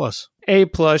it an A+.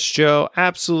 A+, Joe.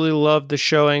 Absolutely love the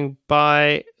showing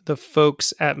by the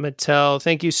folks at Mattel.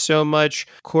 Thank you so much,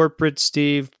 Corporate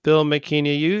Steve, Bill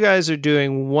McKinney. You guys are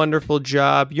doing a wonderful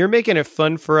job. You're making it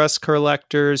fun for us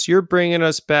collectors. You're bringing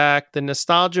us back. The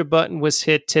nostalgia button was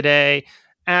hit today.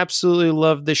 Absolutely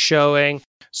love the showing.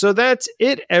 So that's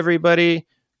it, everybody.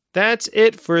 That's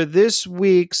it for this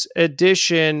week's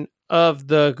edition of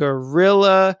the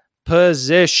Gorilla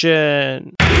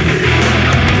Position.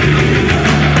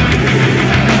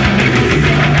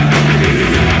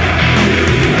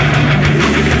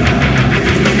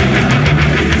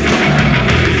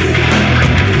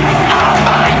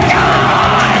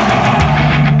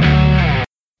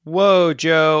 Whoa,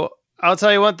 Joe. I'll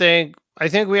tell you one thing. I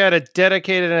think we had to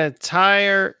dedicate an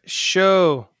entire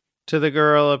show to the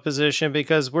Gorilla Position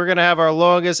because we're going to have our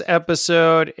longest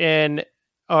episode in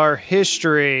our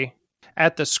history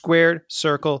at the Squared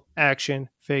Circle Action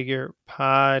Figure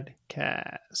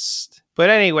Podcast. But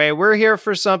anyway, we're here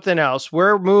for something else.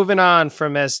 We're moving on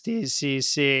from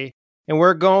SDCC and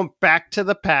we're going back to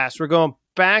the past. We're going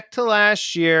back to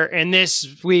last year and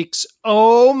this week's,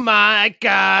 oh my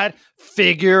God,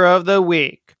 figure of the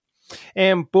week.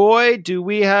 And boy, do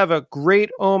we have a great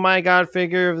oh my God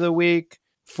figure of the week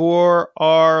for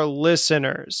our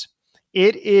listeners.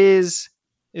 It is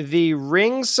the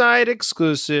ringside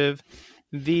exclusive,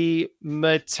 the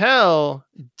Mattel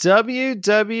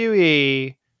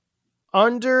WWE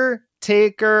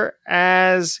Undertaker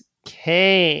as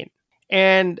Kane.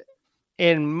 And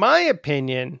in my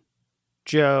opinion,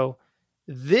 Joe,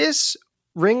 this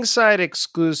ringside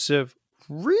exclusive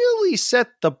really set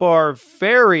the bar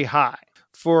very high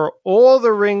for all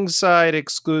the ringside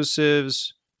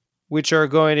exclusives, which are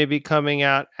going to be coming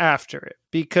out after it,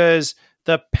 because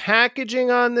the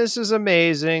packaging on this is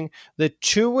amazing. The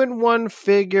 2-in-1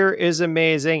 figure is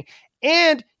amazing.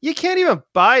 And you can't even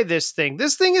buy this thing.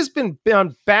 This thing has been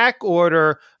on back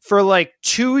order for like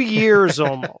 2 years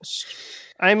almost.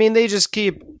 I mean, they just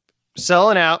keep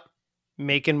selling out,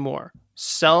 making more.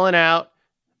 Selling out,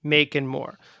 making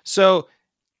more. So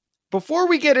before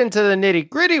we get into the nitty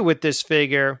gritty with this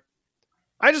figure,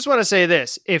 I just want to say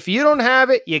this. If you don't have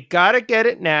it, you got to get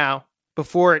it now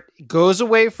before it goes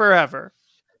away forever,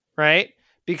 right?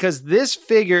 Because this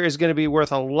figure is going to be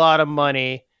worth a lot of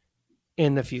money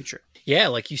in the future. Yeah,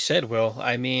 like you said, Will.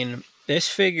 I mean, this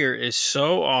figure is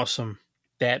so awesome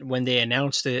that when they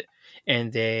announced it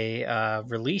and they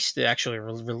released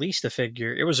the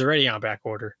figure, it was already on back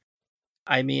order.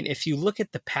 I mean, if you look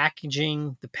at the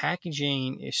packaging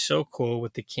is so cool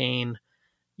with the Kane,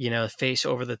 face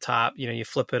over the top. You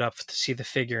flip it up to see the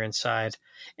figure inside.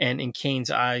 And in Kane's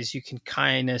eyes, you can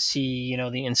kind of see,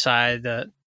 the inside,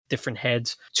 the different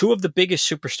heads. Two of the biggest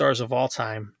superstars of all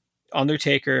time,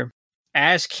 Undertaker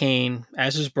as Kane,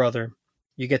 as his brother.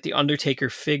 You get the Undertaker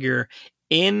figure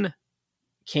in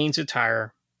Kane's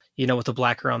attire, with the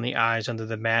black around the eyes under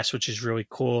the mask, which is really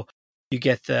cool. You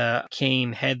get the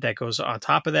Kane head that goes on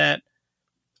top of that,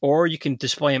 or you can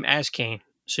display him as Kane.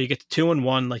 So you get the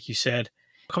 2-in-1, like you said.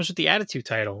 It comes with the Attitude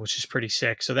title, which is pretty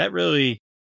sick. So that really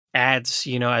adds,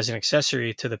 as an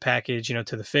accessory to the package,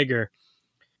 to the figure.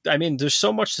 I mean, there's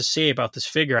so much to say about this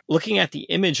figure. Looking at the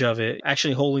image of it,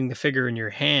 actually holding the figure in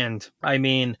your hand, I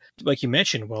mean, like you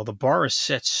mentioned, well, the bar is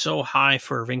set so high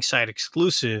for a ringside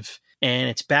exclusive, and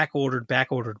it's back ordered.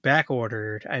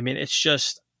 I mean, it's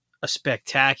just a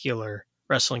spectacular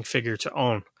wrestling figure to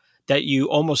own that you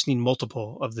almost need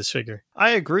multiple of this figure. I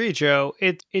agree, Joe.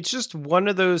 It's just one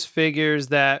of those figures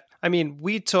that, I mean,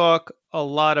 we talk a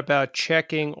lot about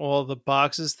checking all the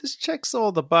boxes. This checks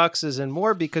all the boxes and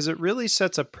more because it really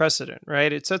sets a precedent,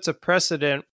 right? It sets a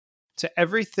precedent to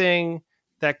everything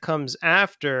that comes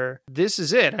after. This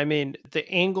is it. I mean, the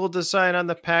angle design on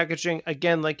the packaging,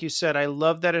 again, like you said, I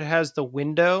love that it has the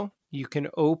window you can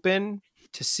open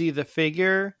to see the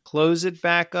figure, close it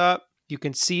back up. You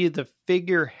can see the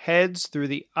figure heads through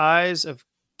the eyes of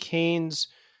Kane's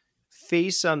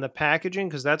face on the packaging,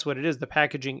 because that's what it is. The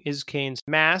packaging is Kane's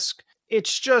mask.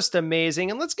 It's just amazing.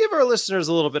 And let's give our listeners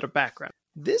a little bit of background.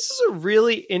 This is a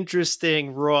really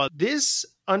interesting Raw. This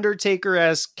Undertaker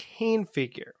as Kane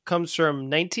figure comes from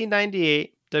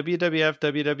 1998, WWF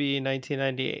WWE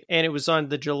 1998. And it was on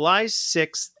the July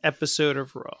 6th episode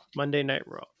of Raw, Monday Night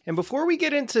Raw. And before we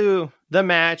get into the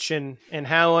match and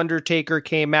how Undertaker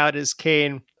came out as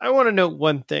Kane, I want to note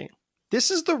one thing.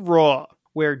 This is the Raw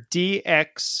where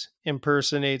DX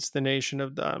impersonates the Nation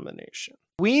of Domination.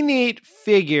 We need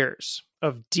figures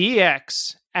of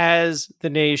DX as the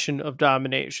Nation of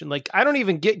Domination. Like, I don't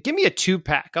even give me a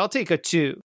 2-pack. I'll take a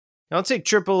 2. I'll take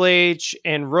Triple H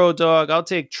and Road Dogg. I'll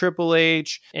take Triple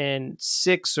H and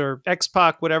Six or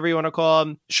X-Pac, whatever you want to call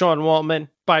him, Sean Waltman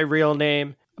by real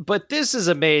name. But this is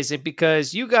amazing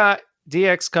because you got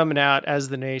DX coming out as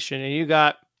the Nation, and you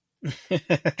got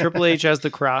Triple H as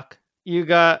the Croc. You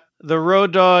got the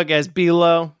Road Dogg as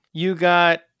Bilo. You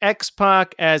got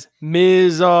X-Pac as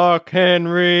Mizark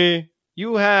Henry.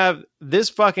 You have this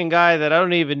fucking guy that I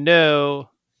don't even know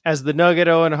as the Nugget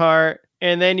Owen Hart.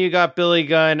 And then you got Billy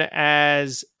Gunn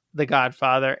as the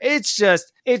Godfather. It's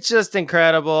just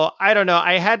incredible. I don't know.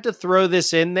 I had to throw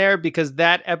this in there because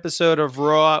that episode of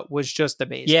Raw was just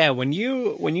amazing. Yeah, when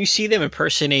you see them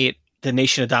impersonate the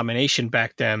Nation of Domination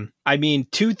back then, I mean,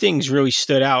 two things really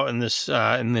stood out in this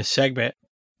segment.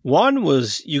 One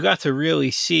was you got to really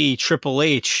see Triple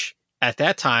H at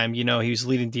that time. He was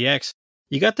leading DX.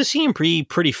 You got to see him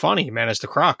pretty funny, man, as the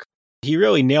Croc. He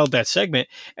really nailed that segment.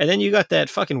 And then you got that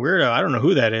fucking weirdo, I don't know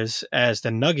who that is, as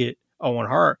the Nugget Owen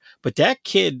Hart. But that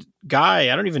kid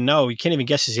guy, I don't even know. You can't even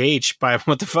guess his age by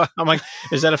what the fuck. I'm like,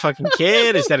 is that a fucking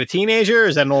kid? Is that a teenager?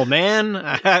 Is that an old man?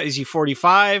 Is he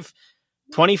 45?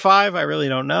 25? I really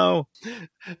don't know.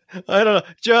 I don't know.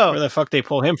 Joe. Where the fuck they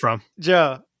pull him from?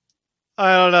 Joe.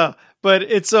 I don't know. But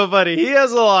it's so funny. He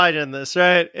has a line in this,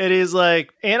 right? And he's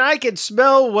like, and I can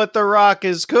smell what The Rock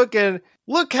is cooking.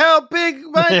 Look how big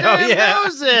my damn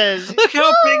nose is. Look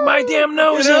how big my damn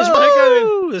nose is.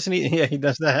 Listen, he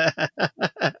does that.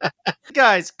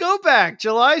 Guys, go back.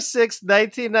 July 6th,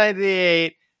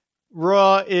 1998.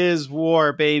 Raw is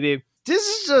War, baby. This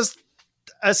is just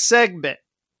a segment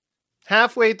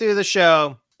halfway through the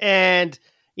show. And,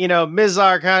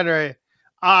 Mizark Henry,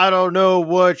 I don't know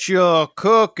what you're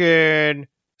cooking.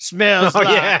 Smells Oh, like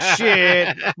yeah.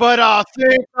 shit, but I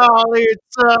think I'll eat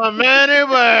some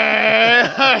anyway.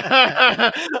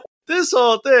 This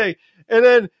whole thing. And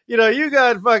then, you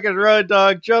got fucking Road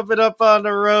Dogg jumping up on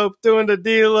the rope, doing the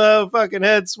D-Lo, fucking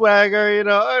head swagger,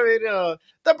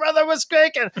 the brother was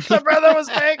squeaking. The brother was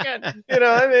squeaking.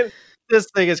 This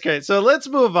thing is great. So let's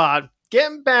move on.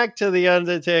 Getting back to The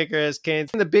Undertaker as Kane.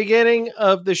 In the beginning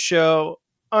of the show,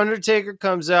 Undertaker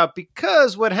comes out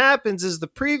because what happens is the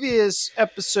previous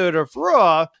episode of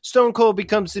Raw, Stone Cold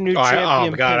becomes the new champion.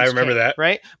 Oh my God, I remember Kane, that.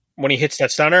 Right? When he hits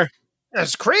that stunner.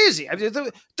 That's crazy. I mean,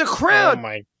 the crowd. Oh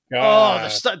my Oh,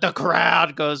 God. the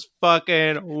crowd goes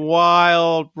fucking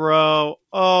wild, bro.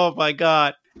 Oh my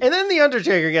God. And then The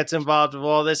Undertaker gets involved with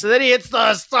all this. And then he hits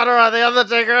the stunner on The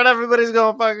Undertaker and everybody's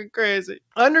going fucking crazy.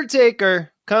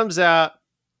 Undertaker comes out,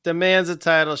 demands a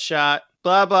title shot.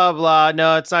 Blah, blah, blah.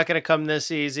 No, it's not going to come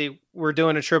this easy. We're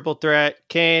doing a triple threat.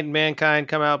 Kane, Mankind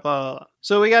come out, blah, blah, blah.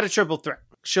 So we got a triple threat.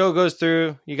 Show goes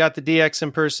through. You got the DX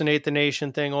impersonate the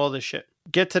nation thing, all this shit.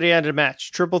 Get to the end of the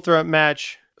match. Triple threat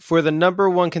match for the number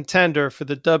one contender for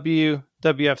the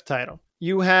WWF title.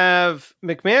 You have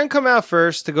McMahon come out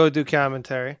first to go do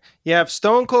commentary. You have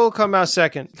Stone Cold comes out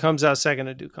second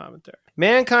to do commentary.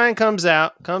 Mankind comes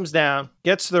down,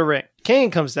 gets to the ring. Kane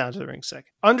comes down to the ring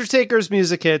second. Undertaker's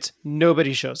music hits,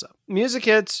 nobody shows up. Music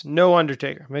hits, no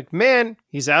Undertaker. McMahon,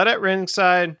 he's out at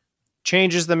ringside,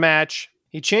 changes the match.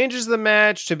 He changes the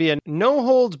match to be a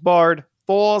no-holds-barred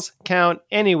Falls Count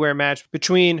Anywhere match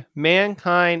between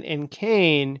Mankind and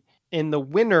Kane, and the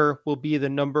winner will be the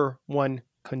number one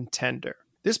contender.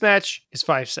 This match is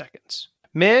 5 seconds.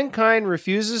 Mankind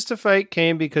refuses to fight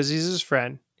Kane because he's his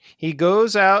friend. He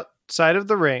goes outside of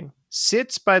the ring,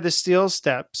 sits by the steel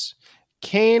steps.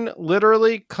 Kane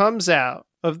literally comes out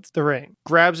of the ring,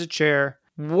 grabs a chair,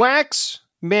 whacks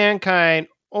Mankind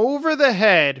over the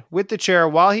head with the chair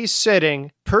while he's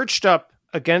sitting, perched up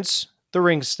against the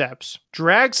ring steps,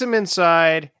 drags him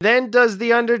inside, then does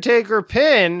the Undertaker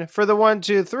pin for the 1,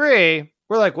 2, 3.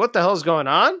 We're like, what the hell's going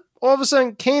on? All of a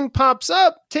sudden, Kane pops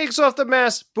up, takes off the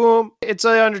mask, boom, it's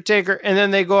the Undertaker, and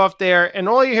then they go off there, and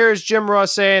all you hear is Jim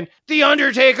Ross saying, The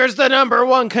Undertaker's the number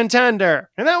one contender.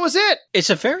 And that was it. It's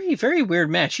a very, very weird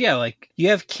match. Yeah, like, you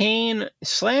have Kane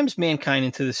slams Mankind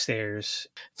into the stairs.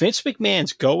 Vince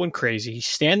McMahon's going crazy. He's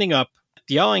standing up,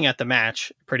 yelling at the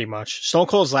match, pretty much. Stone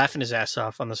Cold's laughing his ass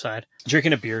off on the side,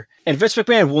 drinking a beer. And Vince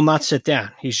McMahon will not sit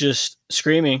down. He's just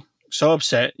screaming, so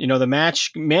upset. The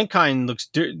match, Mankind looks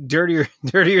dirtier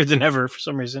than ever for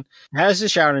some reason. Has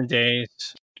his shouting days.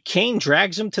 Kane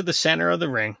drags him to the center of the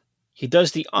ring. He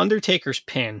does the Undertaker's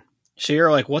pin. So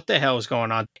you're like, what the hell is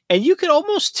going on? And you could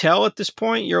almost tell at this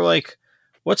point, you're like,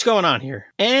 what's going on here?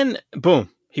 And boom,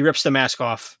 he rips the mask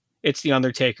off. It's the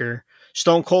Undertaker.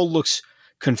 Stone Cold looks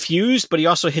confused, but he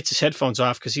also hits his headphones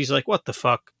off because he's like, what the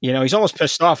fuck? He's almost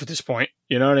pissed off at this point.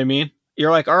 You know what I mean?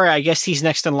 You're like, all right, I guess he's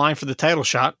next in line for the title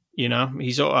shot. He's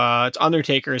it's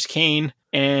Undertaker as Kane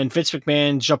and Vince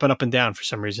McMahon jumping up and down for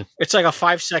some reason. It's like a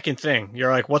 5-second thing. You're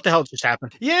like, what the hell just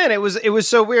happened? Yeah, and it was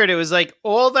so weird. It was like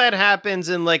all that happens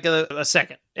in like a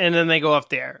second, and then they go off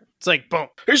the air. It's like boom.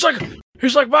 He's like,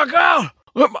 my God,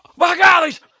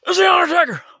 he's the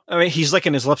Undertaker. I mean, he's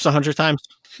licking his lips 100 times.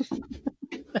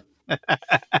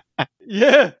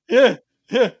 Yeah.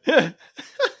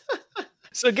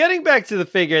 So getting back to the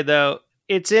figure, though,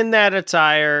 it's in that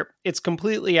attire. It's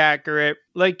completely accurate.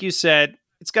 Like you said,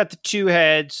 it's got the two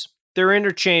heads. They're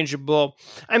interchangeable.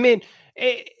 I mean,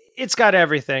 it's got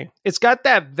everything. It's got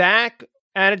that VAC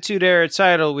Attitude Era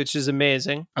title, which is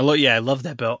amazing. I love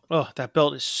that belt. Oh, that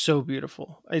belt is so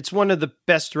beautiful. It's one of the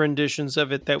best renditions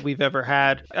of it that we've ever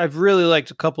had. I've really liked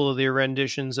a couple of the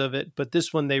renditions of it, but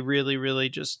this one, they really, really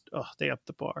just, they upped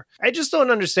the bar. I just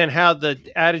don't understand how the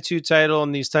Attitude title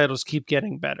and these titles keep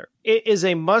getting better. It is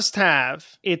a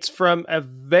must-have. It's from a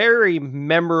very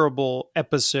memorable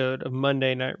episode of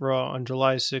Monday Night Raw on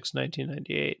July 6,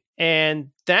 1998. And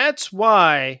that's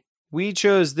why we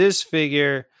chose this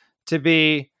figure to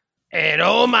be an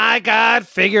oh my God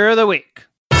figure of the week.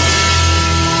 The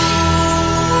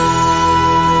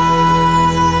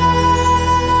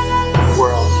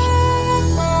world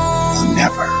will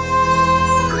never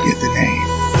forget the name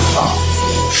of.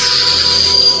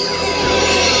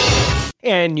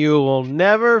 And you will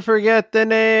never forget the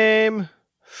name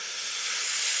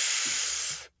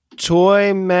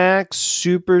Toy Max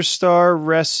Superstar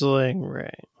Wrestling Ring.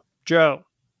 Joe,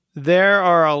 there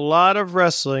are a lot of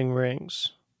wrestling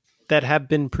rings that have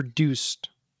been produced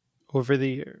over the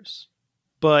years.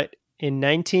 But in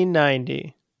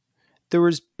 1990, there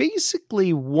was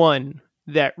basically one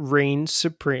that reigned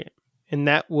supreme, and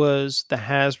that was the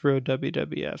Hasbro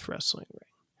WWF Wrestling Ring.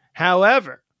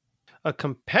 However, a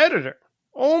competitor,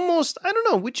 almost, I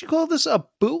don't know, would you call this a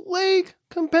bootleg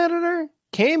competitor?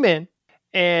 Came in,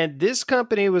 and this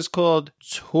company was called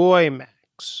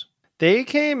Toymax. They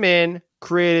came in,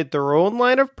 created their own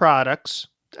line of products.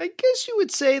 I guess you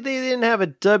would say they didn't have a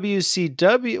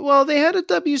WCW. Well, they had a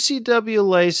WCW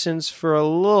license for a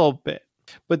little bit,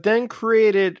 but then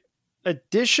created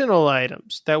additional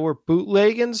items that were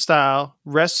bootleg in style,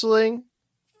 wrestling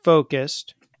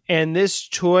focused, and this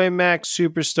Toymax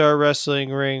Superstar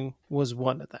Wrestling Ring was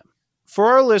one of them. For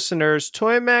our listeners,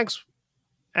 Toymax,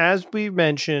 as we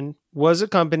mentioned, was a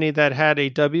company that had a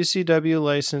WCW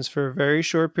license for a very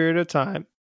short period of time.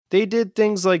 They did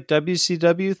things like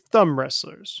WCW Thumb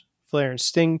Wrestlers, Flair and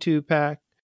Sting 2-pack.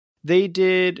 They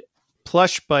did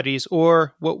plush buddies,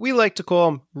 or what we like to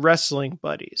call them, wrestling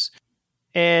buddies.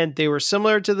 And they were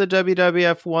similar to the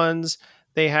WWF ones.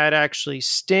 They had actually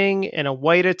Sting in a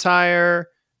white attire.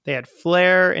 They had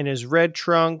Flair in his red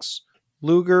trunks,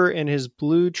 Luger in his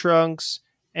blue trunks,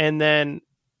 and then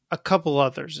a couple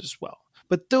others as well.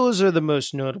 But those are the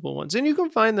most notable ones. And you can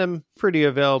find them pretty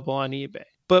available on eBay.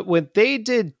 But what they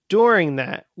did during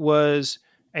that was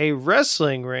a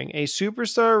wrestling ring, a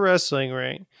superstar wrestling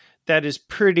ring that is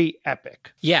pretty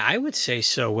epic. Yeah, I would say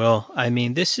so, Will. I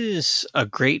mean, this is a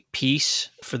great piece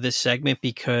for this segment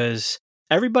because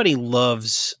everybody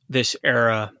loves this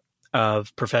era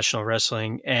of professional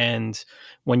wrestling. And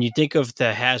when you think of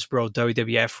the Hasbro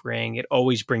WWF ring, it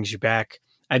always brings you back.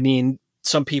 I mean,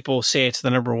 some people say it's the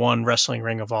number one wrestling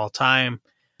ring of all time.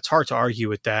 It's hard to argue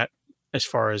with that as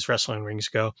far as wrestling rings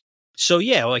go. So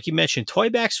yeah, like you mentioned,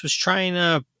 Toymax was trying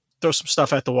to throw some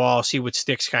stuff at the wall, see what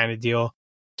sticks kind of deal,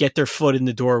 get their foot in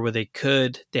the door where they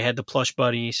could. They had the plush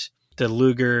buddies, the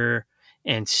Luger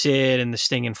and Sid and the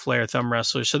Sting and Flair thumb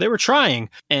wrestlers. So they were trying,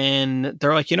 and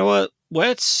they're like, you know what?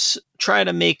 Let's try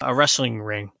to make a wrestling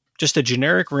ring, just a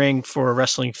generic ring for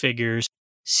wrestling figures,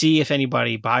 see if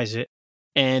anybody buys it.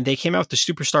 And they came out with the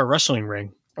Superstar Wrestling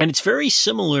Ring. And it's very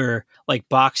similar, like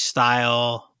box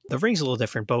style. The ring's a little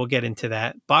different, but we'll get into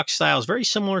that. Box style is very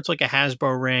similar to like a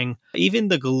Hasbro ring. Even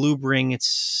the Galoob ring,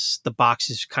 the box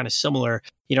is kind of similar.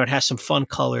 You know, it has some fun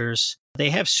colors. They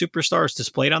have superstars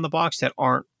displayed on the box that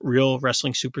aren't real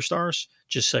wrestling superstars,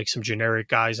 just like some generic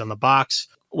guys on the box.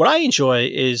 What I enjoy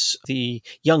is the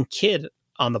young kid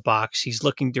on the box. He's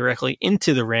looking directly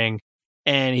into the ring,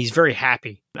 and he's very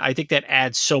happy. I think that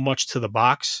adds so much to the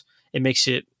box. It makes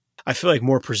it, I feel like,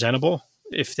 more presentable,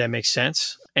 if that makes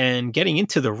sense. And getting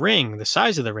into the ring, the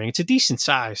size of the ring, it's a decent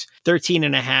size.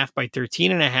 13.5 by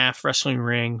 13.5 wrestling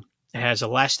ring. It has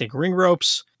elastic ring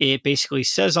ropes. It basically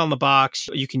says on the box,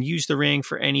 you can use the ring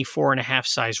for any 4.5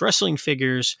 size wrestling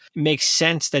figures. It makes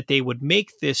sense that they would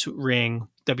make this ring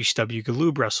WCW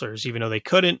Galoob wrestlers, even though they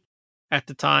couldn't at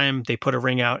the time. They put a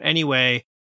ring out anyway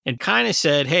and kind of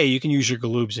said, hey, you can use your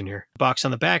Galoobs in here. The box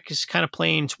on the back is kind of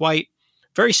plain. It's white.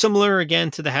 Very similar,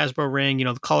 again, to the Hasbro ring. You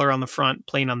know, the color on the front,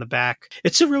 plain on the back.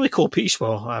 It's a really cool piece,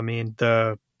 Will. I mean,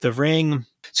 the ring,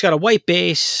 it's got a white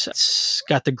base. It's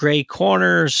got the gray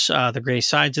corners, the gray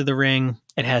sides of the ring.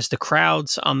 It has the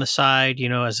crowds on the side, you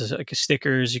know, as like a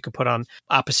stickers you can put on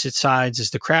opposite sides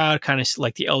as the crowd, kind of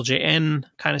like the LJN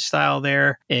kind of style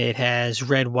there. It has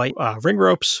red, white ring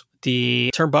ropes.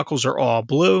 The turnbuckles are all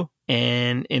blue.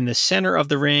 And in the center of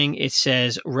the ring, it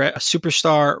says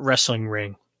Superstar Wrestling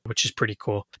Ring, which is pretty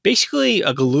cool. Basically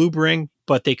a Galoob ring,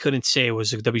 but they couldn't say it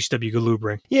was a WCW Galoob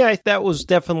ring. Yeah, that was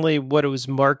definitely what it was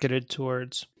marketed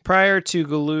towards. Prior to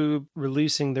Galoob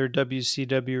releasing their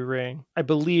WCW ring, I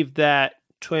believe that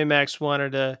Toymax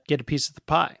wanted to get a piece of the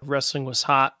pie. Wrestling was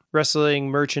hot. Wrestling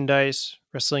merchandise,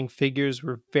 wrestling figures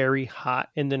were very hot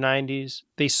in the 90s.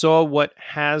 They saw what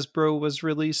Hasbro was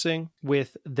releasing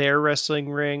with their wrestling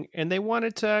ring, and they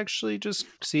wanted to actually just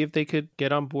see if they could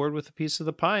get on board with a piece of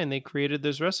the pie, and they created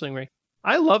this wrestling ring.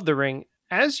 I love the ring.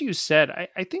 As you said,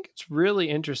 I think it's really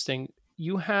interesting.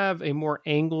 You have a more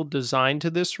angled design to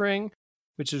this ring,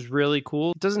 which is really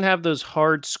cool. It doesn't have those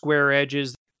hard square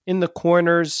edges. In the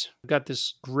corners, you've got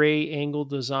this gray angled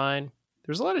design.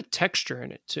 There's a lot of texture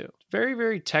in it too. Very,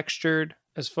 very textured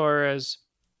as far as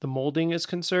the molding is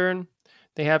concerned.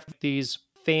 They have these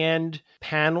fanned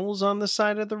panels on the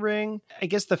side of the ring. I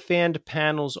guess the fanned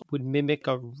panels would mimic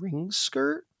a ring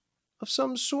skirt of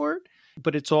some sort,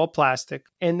 but it's all plastic.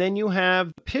 And then you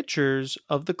have pictures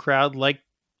of the crowd like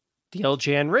the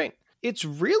LJN ring. It's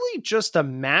really just a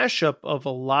mashup of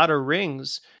a lot of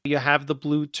rings. You have the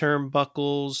blue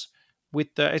turnbuckles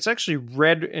with it's actually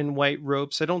red and white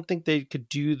ropes. I don't think they could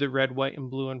do the red, white, and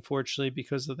blue, unfortunately,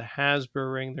 because of the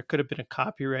Hasbro ring. There could have been a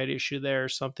copyright issue there or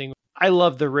something. I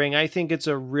love the ring. I think it's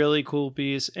a really cool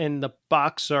piece, and the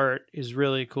box art is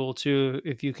really cool too.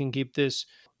 If you can keep this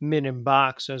Min in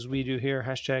Box, as we do here.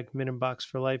 Hashtag Min in Box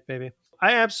for life, baby.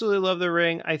 I absolutely love the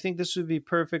ring. I think this would be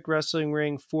perfect wrestling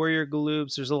ring for your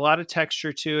galoobs. There's a lot of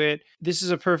texture to it. This is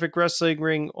a perfect wrestling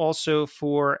ring also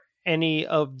for any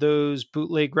of those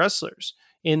bootleg wrestlers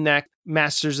in that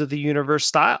Masters of the Universe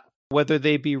style, whether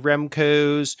they be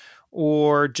Remco's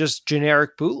or just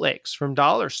generic bootlegs from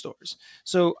dollar stores.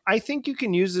 So I think you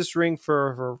can use this ring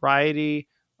for a variety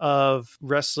of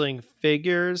wrestling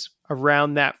figures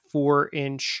around that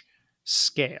 4-inch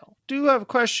scale. Do have a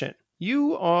question.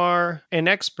 You are an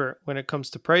expert when it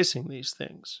comes to pricing these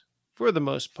things, for the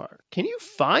most part. Can you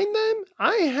find them?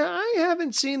 I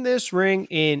haven't seen this ring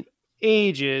in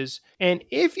ages. And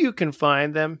if you can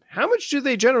find them, how much do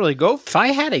they generally go for? If I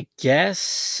had a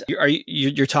guess,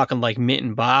 you're talking like mint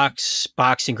in box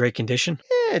in great condition?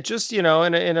 Yeah, just, in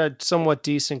a somewhat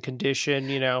decent condition,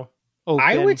 open.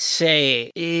 I would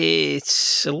say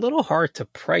it's a little hard to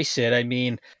price it. I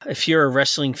mean, if you're a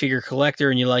wrestling figure collector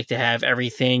and you like to have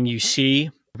everything you see,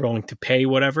 you're willing to pay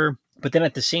whatever. But then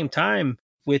at the same time,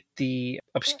 with the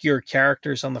obscure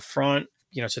characters on the front,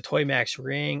 it's a Toy Max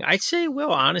ring. I'd say,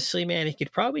 well, honestly, man, it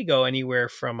could probably go anywhere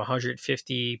from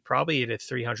 $150 probably to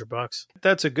 $300.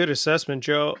 That's a good assessment,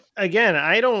 Joe. Again,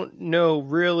 I don't know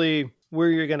really where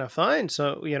you're going to find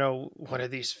one of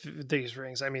these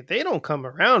rings. I mean, they don't come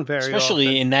around very often.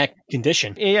 Especially in that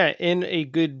condition. Yeah, in a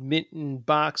good mitten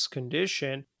box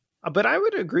condition. But I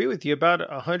would agree with you about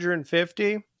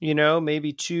 150,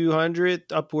 maybe 200,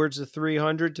 upwards of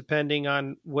 300, depending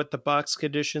on what the box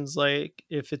condition's like,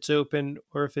 if it's open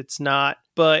or if it's not.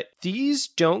 But these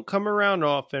don't come around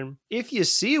often. If you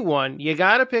see one, you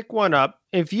got to pick one up.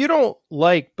 If you don't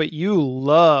like, but you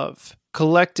love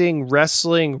collecting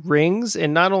wrestling rings,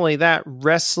 and not only that,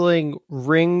 wrestling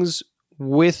rings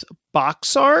with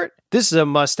box art, this is a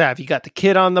must-have. You got the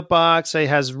kit on the box. It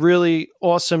has really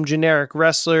awesome generic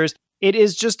wrestlers. It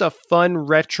is just a fun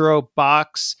retro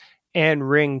box and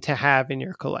ring to have in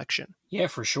your collection. Yeah,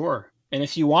 for sure. And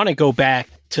if you want to go back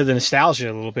to the nostalgia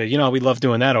a little bit, we love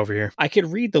doing that over here. I could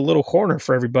read the little corner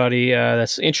for everybody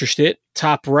that's interested.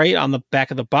 Top right on the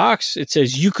back of the box, it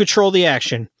says, "You control the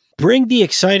action. Bring the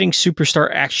exciting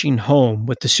superstar action home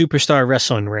with the Superstar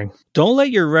Wrestling Ring. Don't let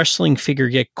your wrestling figure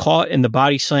get caught in the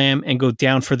body slam and go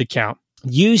down for the count.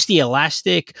 Use the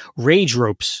elastic rage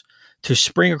ropes to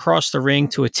spring across the ring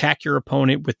to attack your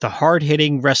opponent with the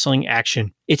hard-hitting wrestling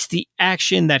action. It's the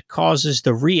action that causes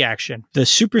the reaction. The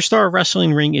Superstar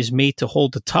Wrestling Ring is made to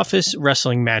hold the toughest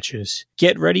wrestling matches.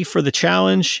 Get ready for the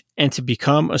challenge and to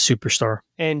become a superstar."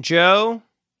 And Joe,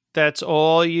 that's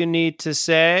all you need to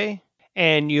say.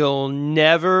 And you'll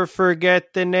never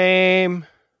forget the name.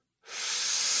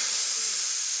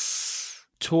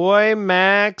 Toy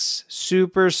Max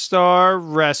Superstar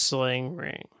Wrestling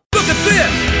Ring. Look at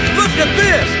this! Look at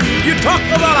this! You talk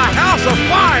about a house of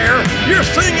fire, you're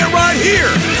seeing it right here!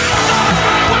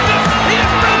 He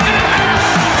is broken in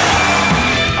half!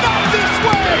 Not this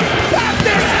way! Not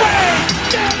this way!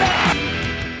 Damn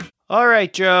it! All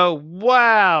right, Joe.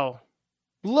 Wow.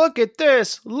 Look at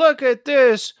this. Look at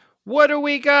this. What do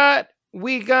we got?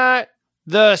 We got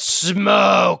the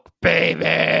smoke,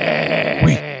 baby.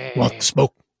 We want the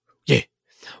smoke. Yeah,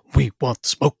 we want the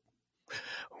smoke.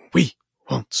 We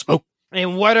want smoke.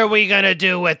 And what are we going to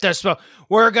do with the smoke?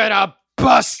 We're going to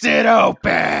bust it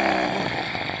open.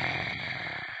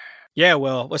 Yeah,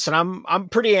 well, listen, I'm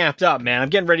pretty amped up, man. I'm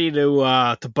getting ready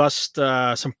to bust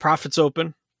some profits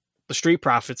open, the Street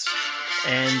Profits.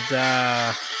 And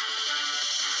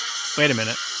wait a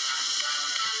minute.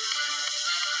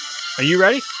 Are you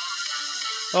ready?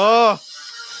 Oh,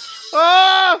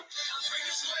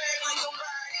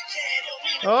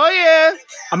 yeah.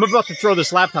 I'm about to throw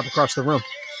this laptop across the room.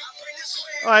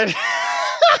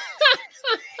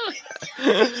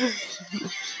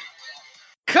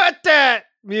 Cut that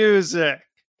music.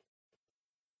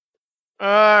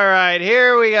 All right,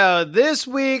 here we go. This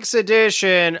week's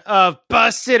edition of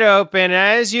Busted Open,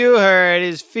 as you heard,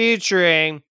 is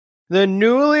featuring the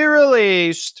newly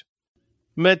released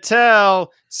Mattel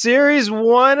Series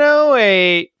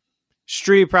 108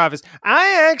 Street Profits.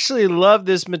 I actually love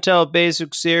this Mattel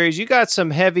Basic Series. You got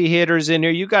some heavy hitters in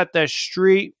here. You got the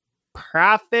Street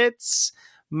Profits,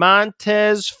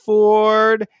 Montez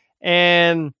Ford,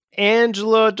 and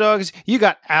Angelo Dawkins. You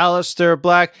got Aleister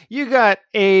Black. You got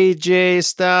AJ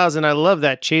Styles. And I love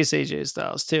that Chase AJ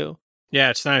Styles too. Yeah,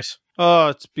 it's nice. Oh,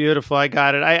 it's beautiful. I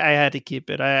got it. I had to keep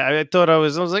it. I thought I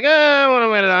was like,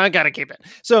 I got to keep it.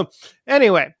 So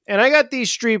anyway, and I got these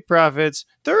Street Profits.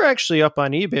 They're actually up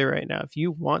on eBay right now if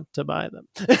you want to buy them.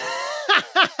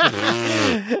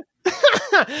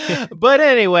 But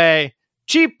anyway,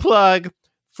 cheap plug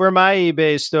for my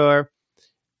eBay store.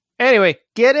 Anyway,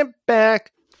 getting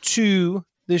back to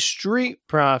the Street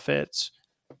Profits.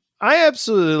 I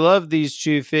absolutely love these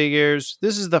two figures.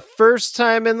 This is the first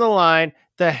time in the line.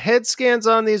 The head scans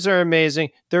on these are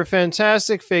amazing. They're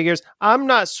fantastic figures. I'm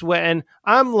not sweating.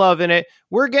 I'm loving it.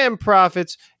 We're getting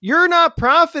profits. You're not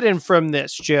profiting from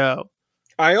this, Joe.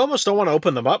 I almost don't want to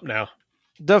open them up now.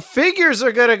 The figures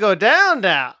are going to go down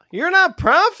now. You're not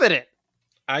profiting.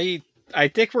 I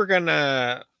think we're going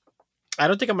to... I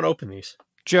don't think I'm going to open these.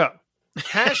 Joe.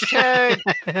 Hashtag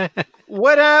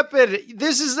what happened?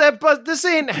 This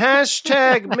ain't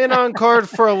hashtag Min on Card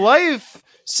for Life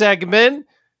segment.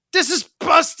 This is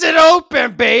busted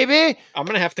open, baby. I'm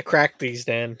going to have to crack these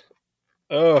then.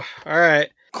 Oh, all right.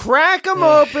 Crack them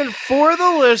open for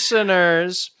the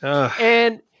listeners.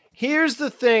 And here's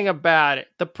the thing about it.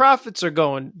 The profits are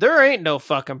going. There ain't no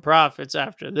fucking profits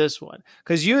after this one.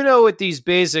 Because you know with these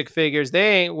basic figures,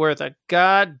 they ain't worth a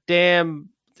goddamn...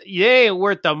 They ain't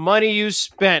worth the money you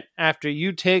spent after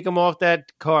you take them off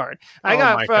that card. I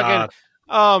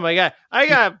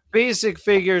got basic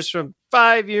figures from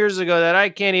 5 years ago that I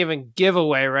can't even give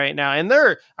away right now. And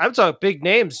I'm talking big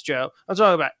names, Joe. I'm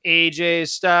talking about AJ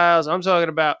Styles. I'm talking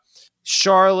about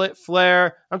Charlotte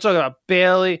Flair. I'm talking about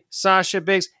Bayley, Sasha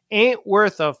Banks. Ain't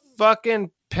worth a fucking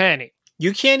penny.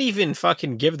 You can't even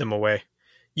fucking give them away.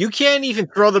 You can't even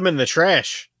throw them in the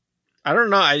trash. I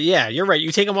don't know. Yeah, you're right.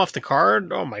 You take them off the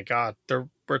card. Oh my God. They're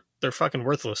fucking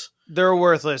worthless. They're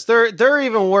worthless. They're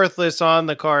even worthless on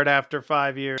the card after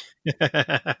 5 years.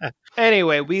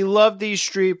 Anyway, we love these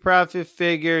Street Profit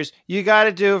figures. You got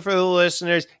to do it for the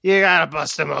listeners. You got to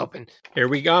bust them open. Here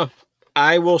we go.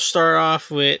 I will start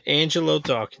off with Angelo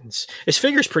Dawkins. His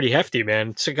figure's pretty hefty, man.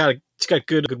 It's got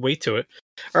good weight to it.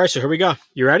 All right, so here we go.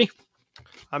 You ready?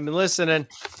 I've been listening.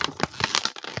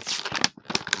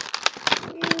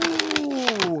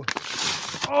 Ooh.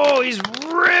 Oh, he's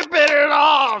ripping it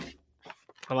off.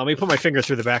 Well, let me put my finger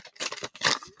through the back.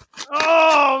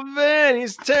 Oh, man,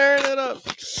 he's tearing it up.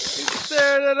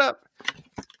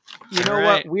 You know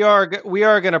what? We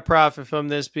are going to profit from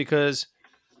this because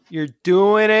you're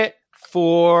doing it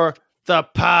for the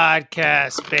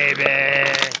podcast, baby.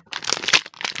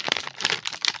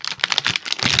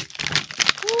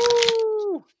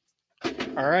 Woo.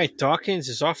 All right, Dawkins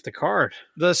is off the card.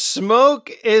 The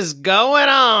smoke is going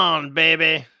on,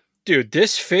 baby. Dude,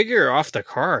 this figure off the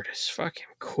card is fucking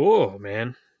cool,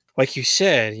 man. Like you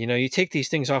said, you take these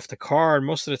things off the card,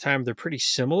 most of the time they're pretty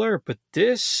similar, but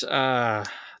this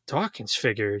Dawkins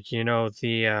figure,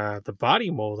 the body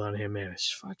mold on him, man,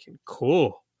 is fucking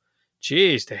cool.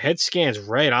 Jeez, the head scan's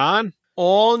right on.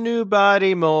 All new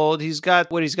body mold. He's got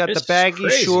the baggy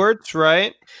shorts,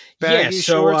 right? Baggy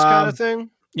shorts kind of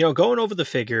thing. Going over the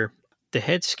figure, the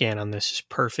head scan on this is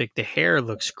perfect. The hair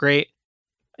looks great.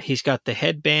 He's got the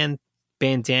headband,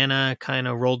 bandana kind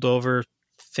of rolled over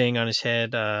thing on his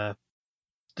head. The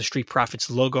Street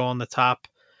Profits logo on the top.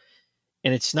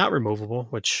 And it's not removable,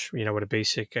 which, with a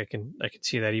basic, I can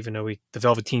see that even though the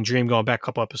Velveteen Dream going back a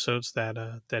couple episodes,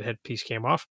 that headpiece came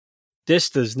off.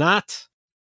 This does not.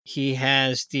 He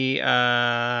has the,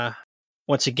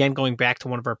 once again, going back to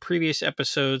one of our previous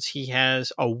episodes, he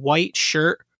has a white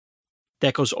shirt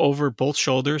that goes over both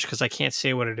shoulders because I can't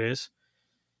say what it is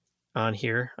on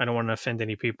here. I don't want to offend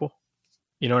any people.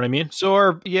 You know what I mean? So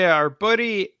our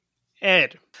buddy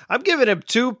Ed, I'm giving him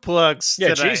 2 plugs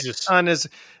today.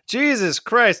 Jesus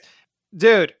Christ.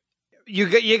 Dude,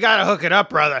 you got to hook it up,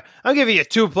 brother. I'm giving you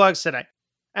 2 plugs today.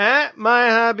 At My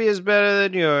Hobby Is Better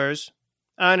Than Yours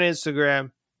on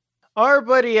Instagram. Our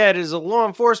buddy Ed is a law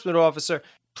enforcement officer,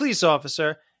 police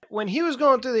officer. When he was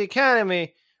going through the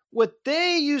academy, what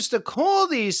they used to call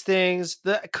these things,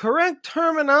 the correct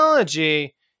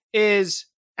terminology is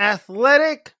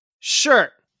athletic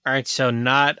shirt. All right, so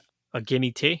not a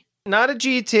guinea tee? Not a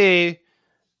GT,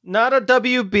 not a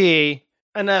WB,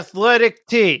 an athletic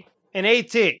tee, an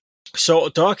AT. So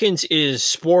Dawkins is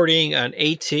sporting an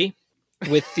AT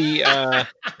with the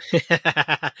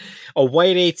a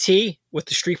white AT with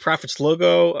the Street Profits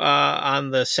logo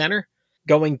on the center.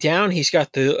 Going down, he's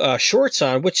got the shorts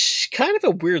on, which is kind of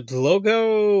a weird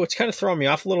logo. It's kind of throwing me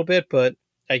off a little bit, but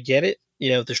I get it.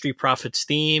 The Street Profits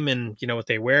theme and what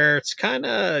they wear. It's kind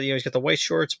of he's got the white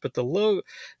shorts, but the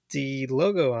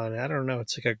logo on it, I don't know.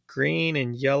 It's like a green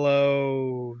and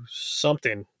yellow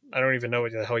something. I don't even know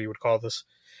what the hell you would call this.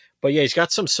 But yeah, he's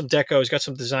got some deco. He's got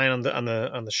some design on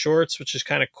the shorts, which is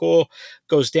kind of cool.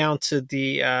 Goes down to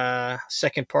the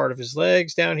second part of his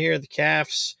legs down here, the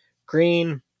calves,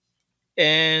 green.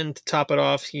 And to top it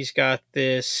off, he's got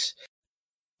this.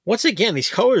 Once again, these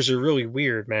colors are really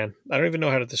weird, man. I don't even know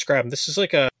how to describe them. This is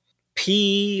like a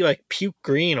puke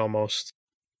green almost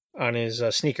on his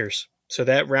sneakers. So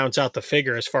that rounds out the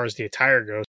figure as far as the attire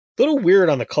goes. A little weird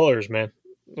on the colors, man.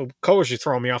 The colors are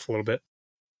throwing me off a little bit.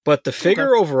 But the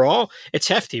figure overall, it's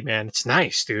hefty, man. It's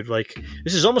nice, dude. Like,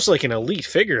 this is almost like an elite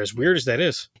figure, as weird as that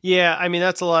is. Yeah, I mean,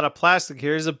 that's a lot of plastic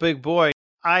here. He's a big boy.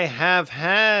 I have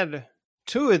had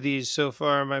 2 of these so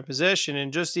far in my possession,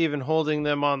 and just even holding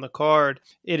them on the card,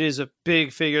 it is a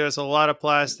big figure. That's a lot of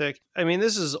plastic. I mean,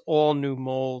 this is all new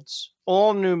molds.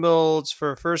 All new molds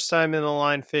for a first time in the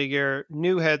line figure,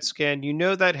 new head scan. You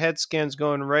know that head scan's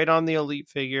going right on the elite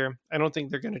figure. I don't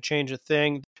think they're going to change a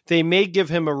thing. They may give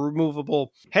him a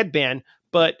removable headband,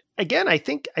 but again, I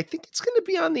think it's going to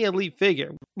be on the elite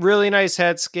figure. Really nice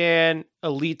head scan,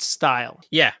 elite style.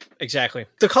 Yeah, exactly.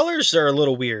 The colors are a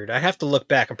little weird. I have to look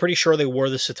back. I'm pretty sure they wore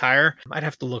this attire. I'd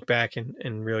have to look back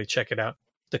and really check it out.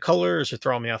 The colors are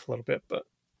throwing me off a little bit, but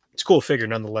it's a cool figure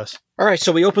nonetheless. All right,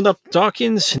 so we opened up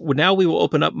Dawkins. Now we will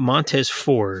open up Montez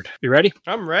Ford. You ready?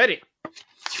 I'm ready.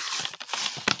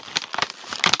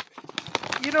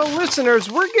 You know, listeners,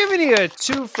 we're giving you a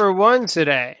 2-for-1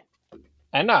 today.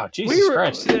 I know, Jesus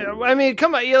Christ. I mean,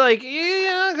 come on, you're like,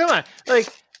 come on, like,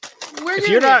 if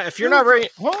you're not rating,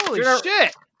 holy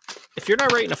shit! If you're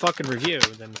not rating a fucking review,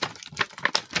 then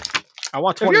I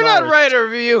want $20. If you're not writing a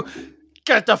review,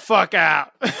 get the fuck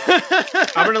out.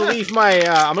 I'm gonna leave my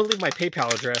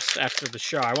PayPal address after the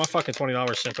show. I want fucking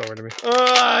 $20 sent over to me.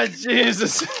 Oh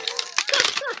Jesus!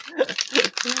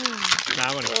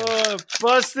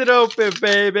 Bust it open,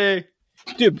 baby,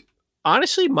 dude.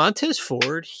 Honestly, Montez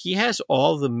Ford, he has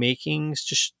all the makings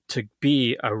just to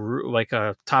be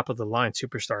a top of the line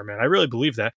superstar, man. I really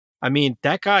believe that. I mean,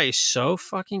 that guy is so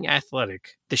fucking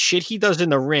athletic. The shit he does in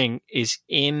the ring is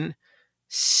insane.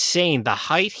 The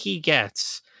height he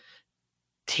gets,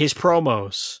 his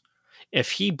promos.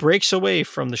 If he breaks away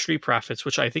from the Street Profits,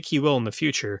 which I think he will in the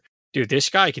future, dude, this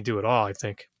guy can do it all, I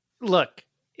think. Look,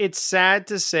 it's sad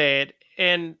to say it,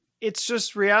 and it's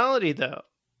just reality, though.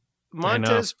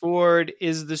 Montez Ford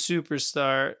is the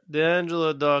superstar.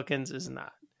 D'Angelo Dawkins is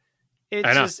not.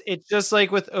 It's just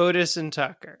like with Otis and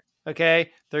Tucker.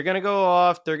 Okay, they're gonna go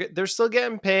off. They're still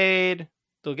getting paid.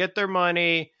 They'll get their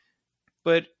money,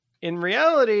 but in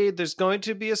reality, there's going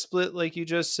to be a split, like you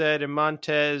just said. And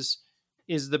Montez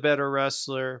is the better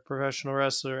wrestler, professional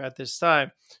wrestler at this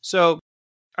time. So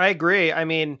I agree. I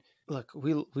mean, look,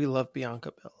 we love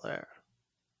Bianca Belair,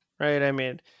 right? I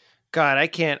mean, God, I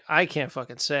can't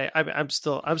fucking say. I'm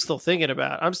still thinking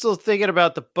about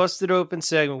the busted open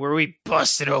segment where we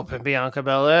busted open Bianca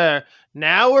Belair.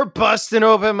 Now we're busting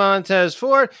open Montez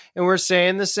Ford, and we're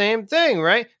saying the same thing,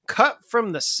 right? Cut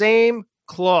from the same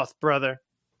cloth, brother.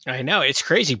 I know, it's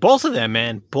crazy. Both of them,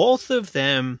 man. Both of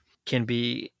them can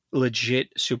be legit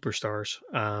superstars.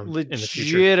 In the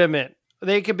future. Legitimate.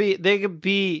 They could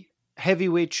be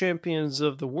heavyweight champions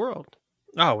of the world.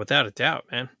 Oh, without a doubt,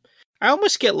 man. I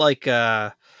almost get like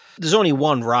there's only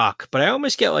one Rock, but I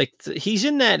almost get like he's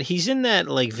in that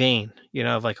like vein, you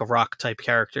know, of like a Rock type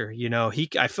character. You know,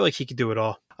 I feel like he could do it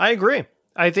all. I agree.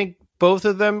 I think both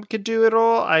of them could do it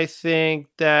all. I think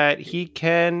that he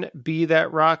can be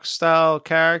that Rock style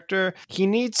character. He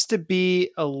needs to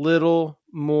be a little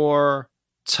more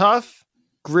tough,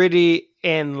 gritty,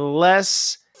 and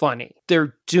less funny.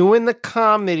 They're doing the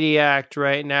comedy act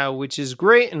right now, which is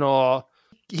great and all.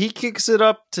 He kicks it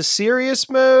up to serious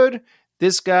mode.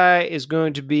 This guy is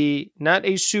going to be not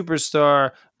a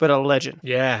superstar, but a legend.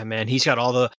 Yeah, man. He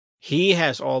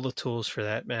has all the tools for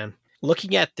that, man.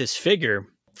 Looking at this figure,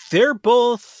 they're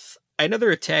both, I know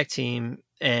they're a tag team,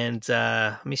 and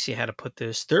let me see how to put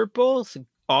this. They're both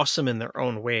awesome in their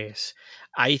own ways.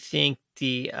 I think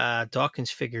the Dawkins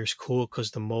figure is cool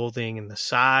because the molding and the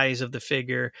size of the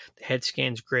figure, the head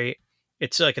scan's great.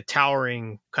 It's like a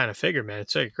towering kind of figure, man.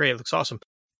 It's like great. It looks awesome.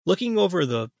 Looking over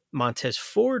the Montez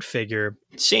Ford figure,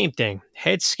 same thing.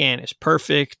 Head scan is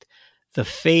perfect. The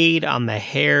fade on the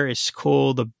hair is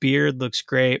cool. The beard looks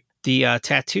great. The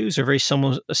tattoos are very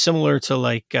similar to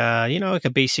like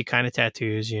a basic kind of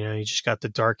tattoos. You know, you just got the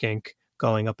dark ink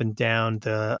going up and down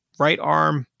the right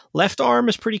arm. Left arm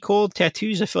is pretty cool.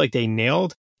 Tattoos, I feel like they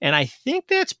nailed. And I think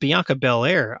that's Bianca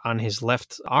Belair on his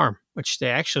left arm, which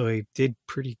they actually did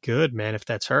pretty good, man, if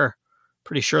that's her.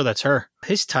 Pretty sure that's her.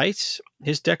 His tights,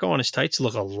 his deco on his tights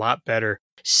look a lot better.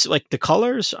 Like the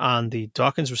colors on the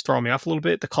Dawkins was throwing me off a little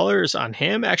bit. The colors on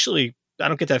him, actually, I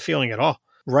don't get that feeling at all.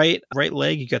 Right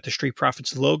leg, you got the Street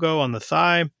Profits logo on the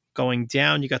thigh. Going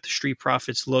down, you got the Street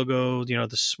Profits logo, you know,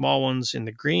 the small ones in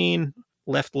the green.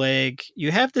 Left leg,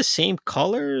 you have the same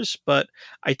colors, but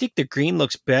I think the green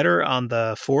looks better on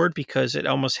the Ford because it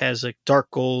almost has like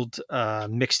dark gold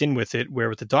mixed in with it, where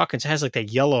with the Dawkins it has like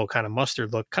that yellow kind of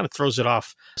mustard look, kind of throws it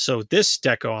off. So this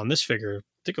deco on this figure, I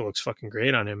think it looks fucking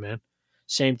great on him, man.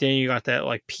 Same thing. You got that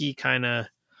like pea kind of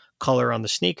color on the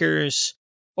sneakers.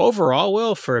 Overall,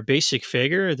 Will, for a basic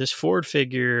figure, this Ford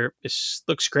figure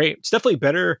looks great. It's definitely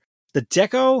better. The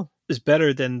deco is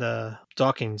better than the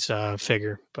Dawkins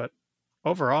figure, but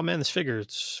overall, man, this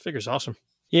figure's awesome.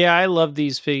 Yeah, I love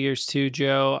these figures too,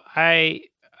 Joe. I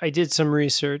did some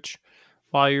research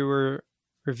while you were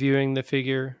reviewing the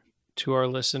figure to our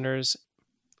listeners,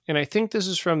 and I think this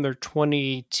is from their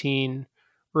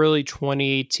early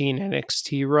 2018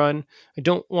 NXT run. I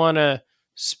don't want to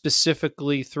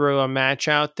specifically throw a match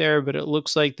out there, but it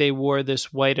looks like they wore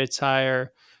this white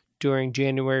attire during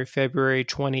January, February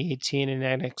 2018 in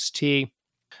NXT.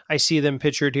 I see them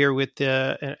pictured here with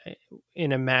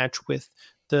in a match with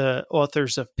the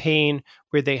Authors of Pain,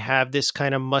 where they have this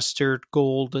kind of mustard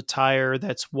gold attire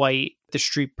that's white, the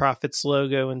Street Profits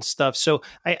logo and stuff. So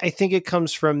I think it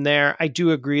comes from there. I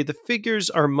do agree. The figures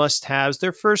are must-haves.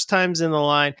 They're first times in the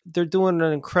line. They're doing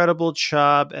an incredible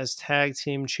job as tag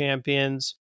team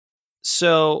champions.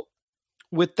 So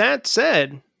with that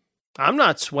said, I'm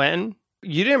not sweating.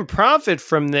 You didn't profit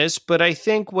from this, but I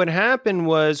think what happened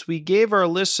was we gave our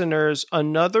listeners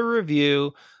another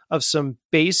review of some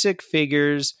basic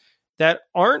figures that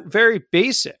aren't very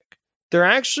basic. They're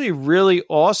actually really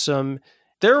awesome.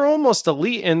 They're almost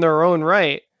elite in their own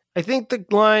right. I think the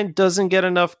line doesn't get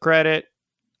enough credit.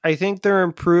 I think they're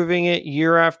improving it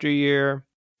year after year.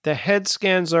 The head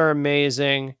scans are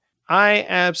amazing. I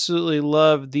absolutely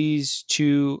love these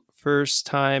two first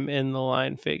time in the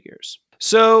line figures.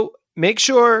 So make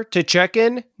sure to check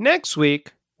in next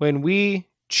week when we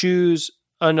choose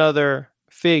another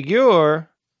figure,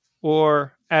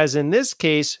 or as in this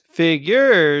case,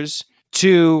 figures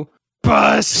to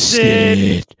bust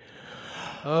it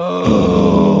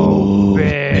open.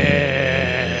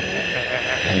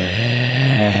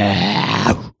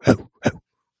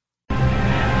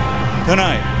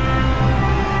 Tonight,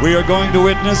 we are going to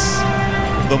witness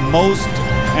the most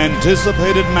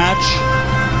anticipated match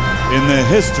in the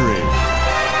history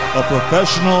of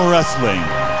professional wrestling.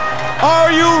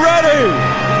 Are you ready?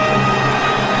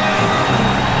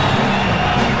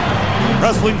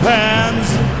 Wrestling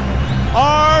fans,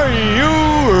 are you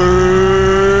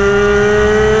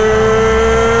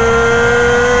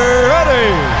ready?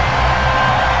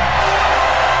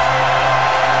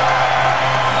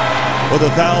 For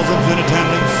the thousands in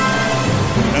attendance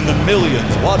and the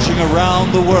millions watching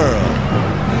around the world,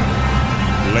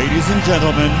 ladies and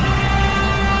gentlemen,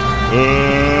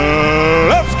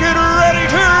 let's get ready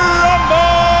to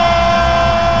rumble!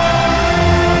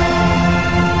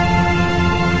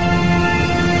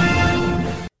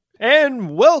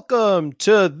 And welcome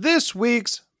to this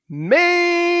week's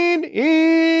main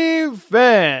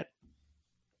event.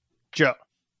 Joe,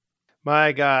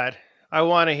 my God, I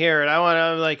want to hear it.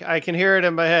 I can hear it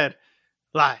in my head.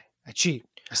 Lie, I cheat,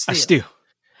 I steal.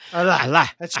 I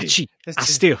lie, I cheat, I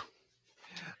steal.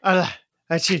 I lie,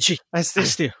 I cheat, I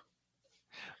steal.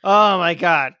 Oh my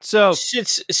God. So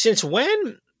since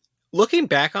when, looking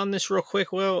back on this real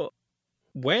quick, Will,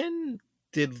 when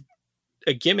did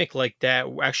a gimmick like that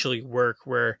actually work,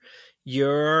 where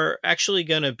you're actually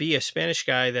going to be a Spanish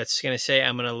guy that's going to say,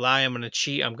 I'm going to lie, I'm going to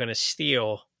cheat, I'm going to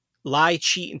steal, lie,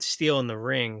 cheat, and steal in the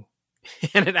ring.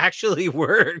 And it actually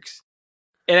works.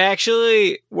 It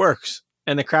actually works.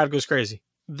 And the crowd goes crazy.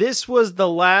 This was the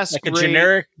last like a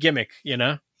generic gimmick, you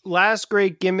know? Last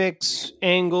great gimmicks,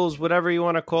 angles, whatever you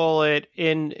want to call it,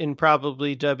 in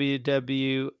probably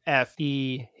WWFE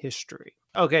history.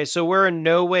 Okay, so we're in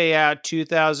No Way Out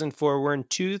 2004. We're in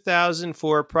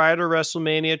 2004, prior to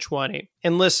WrestleMania 20.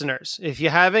 And listeners, if you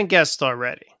haven't guessed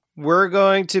already, we're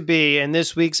going to be in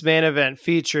this week's main event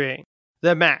featuring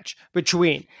the match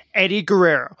between Eddie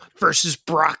Guerrero versus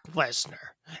Brock Lesnar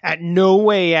at No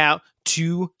Way Out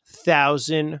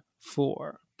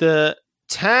 2004. The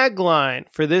tagline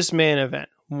for this main event: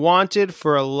 wanted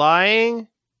for lying,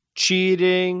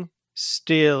 cheating,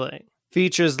 stealing.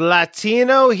 Features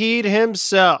Latino Heat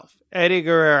himself, Eddie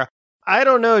Guerrero. I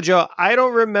don't know, Joe. I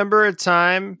don't remember a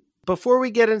time. Before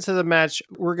we get into the match,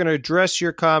 we're going to address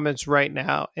your comments right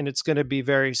now, and it's going to be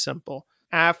very simple.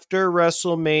 After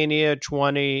WrestleMania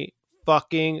 20,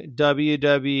 fucking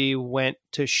WWE went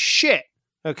to shit.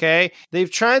 Okay?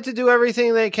 They've tried to do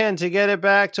everything they can to get it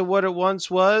back to what it once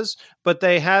was, but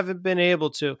they haven't been able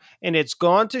to. And it's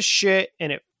gone to shit,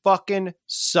 and it fucking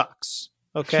sucks.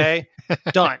 Okay?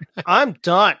 Done. I'm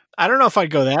done. I don't know if I'd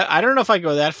go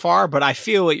that far, but I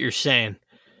feel what you're saying.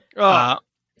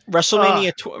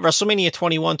 WrestleMania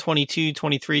 21, 22,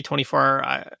 23,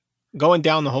 24, going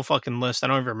down the whole fucking list. I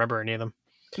don't even remember any of them.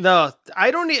 No,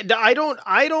 I don't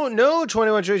know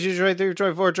 21, 22, 23,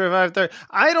 24, 25, 30.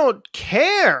 I don't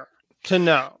care to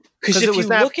know. Because it if was you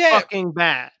that look at fucking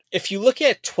bad. if you look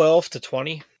at 12 to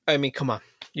 20, I mean, come on.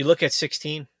 You look at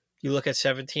 16, you look at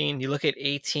 17, you look at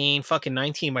 18, fucking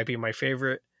 19 might be my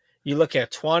favorite. You look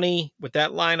at 20 with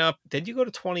that lineup. Then you go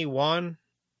to 21.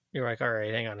 You're like, all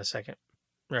right, hang on a second.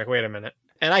 You're like, wait a minute.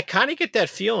 And I kind of get that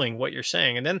feeling, what you're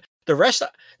saying. And then the rest,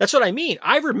 that's what I mean.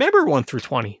 I remember 1 through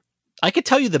 20. I could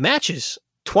tell you the matches.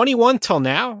 21 till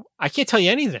now, I can't tell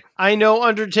you anything. I know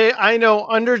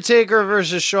Undertaker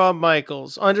versus Shawn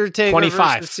Michaels. Undertaker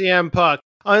 25. versus CM Punk.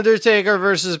 Undertaker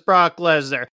versus Brock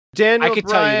Lesnar. Daniel I could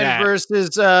tell you Bryan that.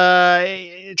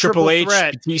 versus Triple H,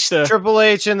 Threat. Batista. Triple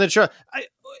H and the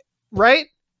right?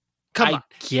 Come on. I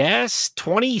guess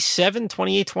 27,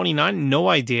 28, 29. No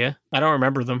idea. I don't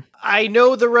remember them. I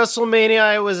know the WrestleMania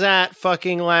I was at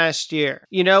fucking last year.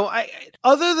 You know,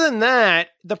 other than that,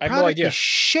 the I have no product idea. is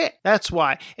shit. That's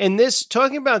why. And this,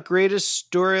 talking about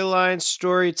greatest storyline,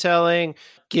 storytelling,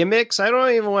 gimmicks, I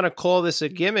don't even want to call this a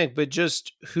gimmick, but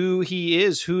just who he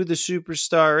is, who the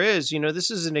superstar is. You know,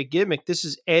 this isn't a gimmick. This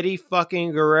is Eddie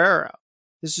fucking Guerrero.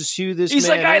 This is who this He's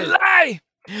man like, is. I lie.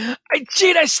 I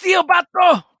cheat. I steal,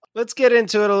 bato. Let's get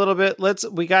into it a little bit.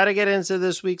 We got to get into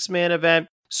this week's main event.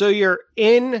 So you're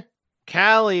in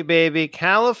Cali, baby,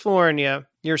 California.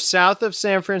 You're south of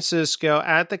San Francisco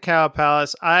at the Cow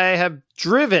Palace. I have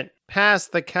driven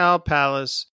past the Cow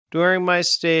Palace during my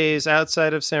stays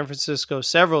outside of San Francisco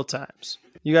several times.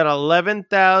 You got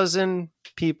 11,000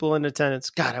 people in attendance.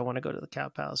 God, I want to go to the Cow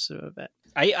Palace event.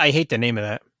 I hate the name of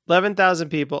that. 11,000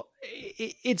 people.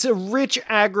 It's a rich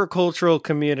agricultural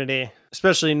community,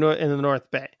 especially in the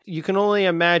North Bay. You can only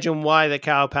imagine why the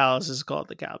Cow Palace is called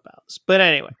the Cow Palace. But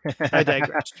anyway, I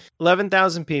digress.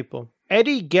 11,000 people.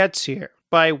 Eddie gets here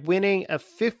by winning a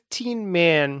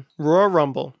 15-man Royal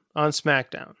Rumble on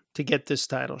SmackDown to get this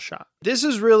title shot. This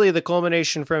is really the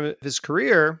culmination from his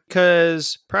career,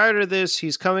 because prior to this,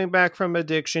 he's coming back from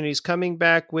addiction. He's coming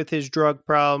back with his drug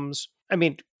problems. I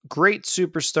mean, great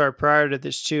superstar prior to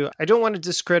this too. I don't want to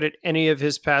discredit any of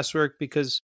his past work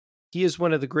because he is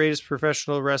one of the greatest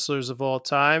professional wrestlers of all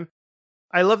time.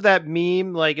 I love that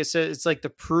meme. Like I said, it's like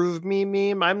the prove me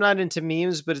meme. I'm not into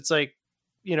memes, but it's like,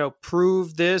 you know,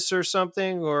 prove this or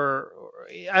something, or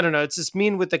I don't know. It's this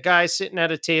meme with the guy sitting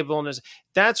at a table, and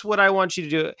that's what I want you to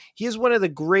do. He is one of the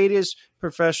greatest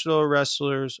professional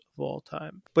wrestlers of all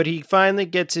time, but he finally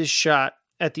gets his shot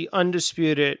at the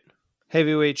undisputed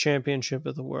heavyweight championship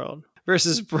of the world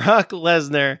versus Brock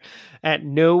Lesnar at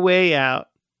No Way Out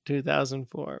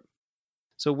 2004.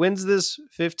 So wins this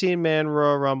 15-man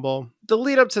Royal Rumble. The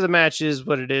lead up to the match is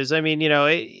what it is. I mean, you know,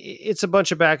 it's a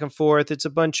bunch of back and forth. It's a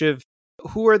bunch of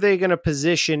who are they going to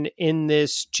position in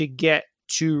this to get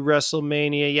to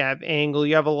WrestleMania. You have Angle.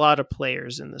 You have a lot of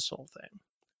players in this whole thing.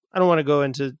 I don't want to go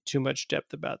into too much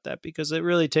depth about that because it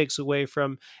really takes away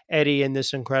from Eddie in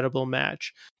this incredible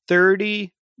match.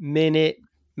 30-minute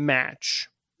match.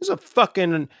 It was a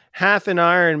fucking half an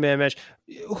Iron Man match.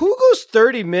 Who goes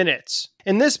 30 minutes?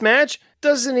 And this match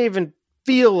doesn't even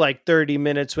feel like 30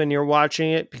 minutes when you're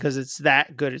watching it because it's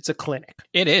that good. It's a clinic.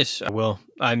 It is, Will.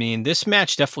 I mean, this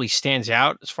match definitely stands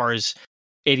out as far as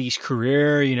Eddie's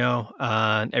career, you know,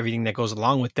 and everything that goes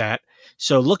along with that.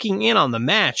 So looking in on the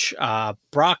match,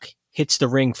 Brock hits the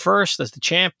ring first as the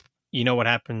champ. You know what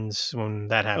happens when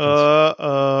that happens.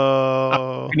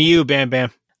 Uh-oh. You, Bam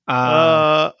Bam.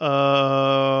 Uh-oh.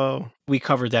 We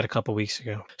covered that a couple weeks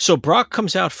ago. So Brock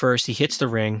comes out first. He hits the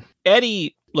ring.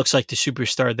 Eddie looks like the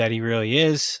superstar that he really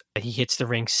is. He hits the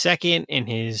ring second in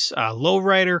his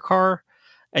lowrider car.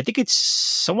 I think I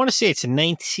want to say it's a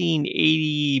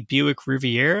 1980 Buick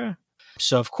Riviera.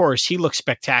 So, of course, he looks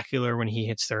spectacular when he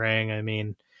hits the ring. I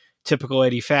mean, typical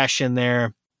Eddie fashion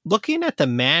there. Looking at the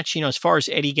match, you know, as far as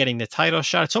Eddie getting the title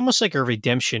shot, it's almost like a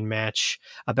redemption match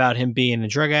about him being a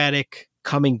drug addict,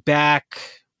 coming back,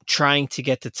 trying to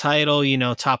get the title, you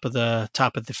know, top of the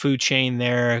food chain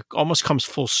there. Almost comes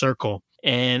full circle.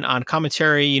 And on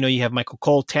commentary, you know, you have Michael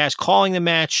Cole, Taz calling the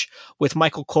match with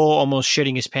Michael Cole almost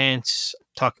shitting his pants,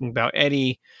 talking about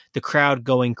Eddie, the crowd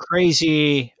going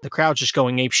crazy, the crowd just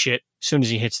going apeshit as soon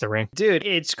as he hits the ring. Dude,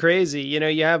 it's crazy. You know,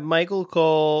 you have Michael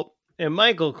Cole, and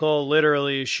Michael Cole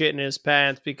literally is shitting his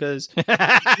pants because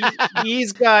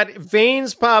he's got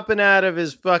veins popping out of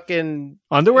his fucking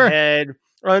head,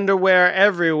 underwear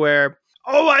everywhere.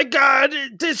 Oh my God,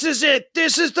 this is it.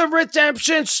 This is the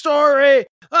redemption story.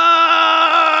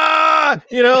 Ah!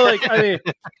 You know, like, I mean,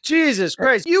 Jesus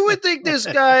Christ. You would think this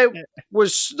guy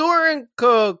was snoring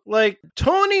coke like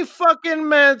Tony fucking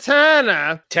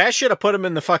Montana. Taz should have put him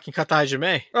in the fucking Kata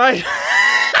Hajime. Right?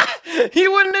 He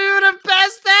wouldn't even have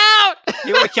passed out.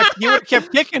 You would have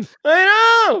kept kicking.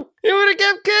 I know. He would have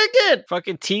kept kicking.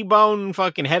 Fucking T-bone,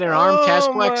 fucking head and arm, Casplex.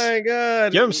 Oh my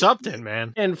god. Give him something,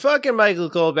 man. And fucking Michael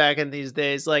Cole back in these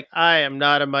days, like I am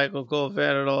not a Michael Cole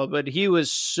fan at all, but he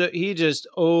just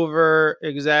over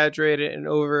exaggerated and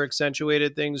over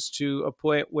accentuated things to a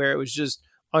point where it was just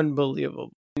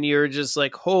unbelievable. And you're just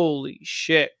like, holy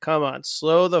shit, come on,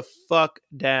 slow the fuck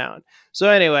down. So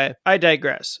anyway, I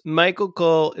digress. Michael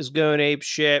Cole is going ape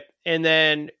shit, and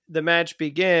then the match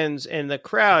begins, and the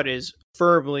crowd is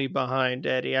firmly behind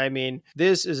Eddie. I mean,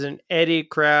 this is an Eddie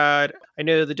crowd. I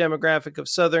know the demographic of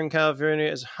Southern California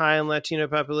is high in Latino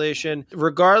population.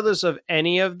 Regardless of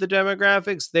any of the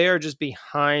demographics, they are just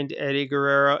behind Eddie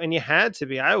Guerrero, and you had to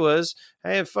be. I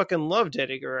have fucking loved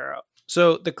Eddie Guerrero.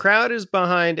 So the crowd is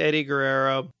behind Eddie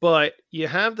Guerrero, but you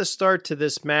have the start to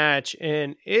this match,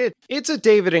 and it's a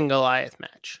David and Goliath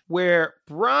match where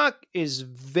Brock is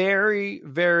very,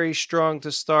 very strong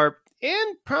to start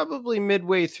and probably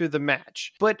midway through the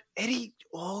match. But Eddie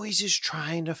always is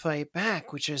trying to fight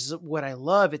back, which is what I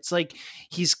love. It's like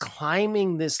he's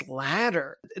climbing this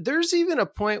ladder. There's even a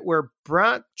point where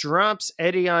Brock drops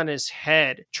Eddie on his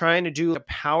head, trying to do a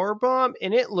power bomb,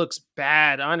 and it looks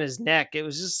bad on his neck. It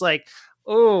was just like,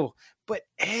 oh, but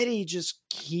Eddie just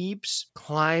keeps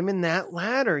climbing that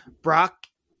ladder. Brock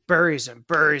buries him,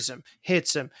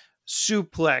 hits him.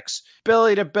 Suplex,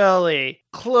 belly to belly,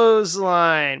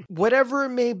 clothesline, whatever it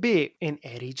may be. And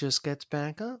Eddie just gets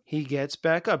back up. He gets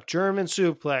back up. German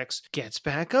suplex, gets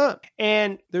back up.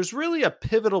 And there's really a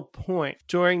pivotal point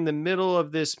during the middle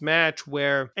of this match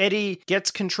where Eddie gets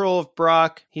control of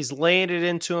Brock. He's laying it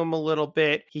into him a little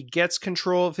bit. He gets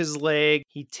control of his leg.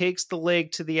 He takes the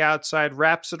leg to the outside,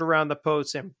 wraps it around the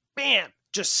post, and bam!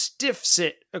 Just stiffs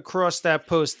it across that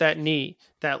post, that knee,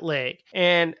 that leg.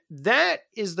 And that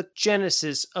is the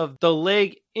genesis of the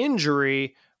leg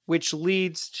injury, which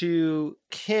leads to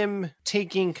him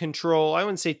taking control. I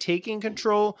wouldn't say taking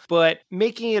control, but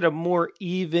making it a more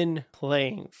even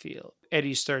playing field.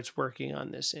 Eddie starts working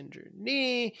on this injured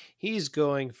knee. He's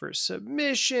going for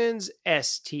submissions,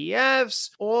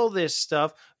 STFs, all this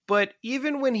stuff. But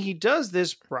even when he does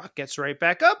this, Brock gets right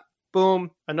back up.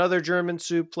 Boom, another German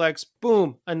suplex.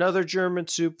 Boom, another German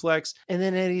suplex. And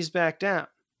then Eddie's back down.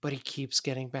 But he keeps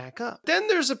getting back up. Then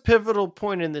there's a pivotal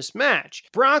point in this match.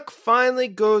 Brock finally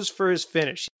goes for his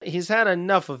finish. He's had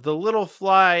enough of the little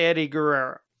fly Eddie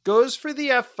Guerrero. Goes for the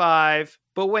F5,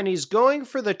 but when he's going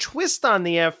for the twist on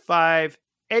the F5,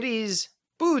 Eddie's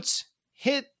boots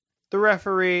hit the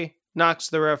referee, knocks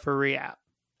the referee out.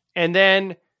 And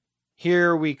then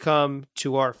here we come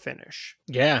to our finish.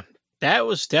 Yeah. That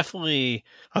was definitely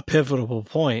a pivotal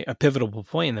point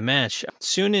in the match. As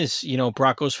soon as,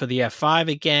 Brock goes for the F5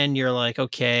 again, you're like,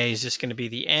 okay, is this going to be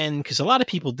the end? Because a lot of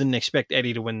people didn't expect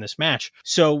Eddie to win this match.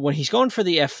 So when he's going for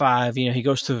the F5, he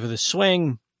goes to the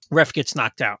swing, ref gets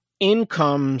knocked out. In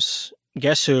comes,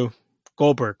 guess who?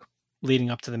 Goldberg, leading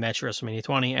up to the match at WrestleMania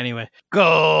 20. Anyway.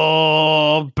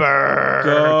 Goldberg.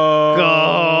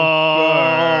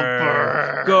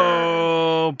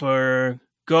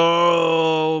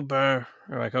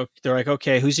 They're like,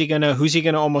 okay, who's he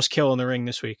gonna almost kill in the ring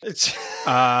this week? Is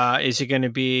it gonna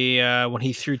be when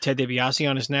he threw Ted DiBiase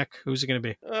on his neck? Who's it gonna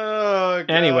be? Oh,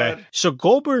 God. Anyway, so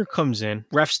Goldberg comes in,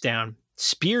 refs down,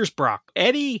 spears Brock.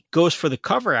 Eddie goes for the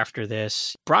cover after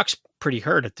this. Brock's pretty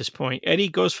hurt at this point. Eddie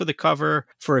goes for the cover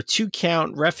for a 2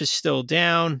 count. Ref is still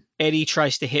down. Eddie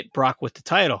tries to hit Brock with the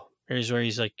title. Here's where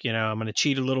he's like, I'm going to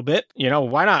cheat a little bit.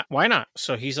 Why not? Why not?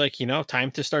 So he's like,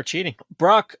 time to start cheating.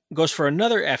 Brock goes for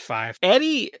another F5.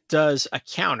 Eddie does a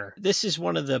counter. This is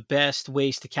one of the best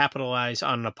ways to capitalize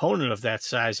on an opponent of that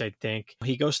size, I think.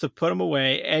 He goes to put him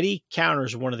away. Eddie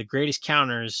counters one of the greatest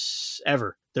counters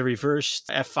ever. The reversed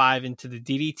F5 into the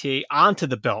DDT onto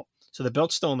the belt. So the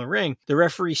belt's still in the ring. The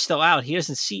referee's still out. He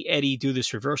doesn't see Eddie do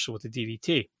this reversal with the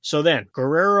DDT. So then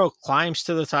Guerrero climbs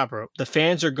to the top rope. The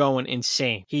fans are going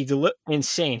insane. He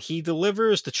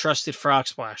delivers the trusted frog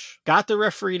splash. Got the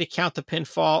referee to count the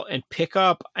pinfall and pick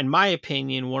up, in my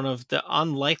opinion, one of the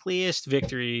unlikeliest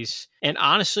victories. And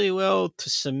honestly, Will, to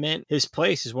cement his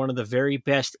place as one of the very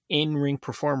best in-ring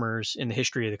performers in the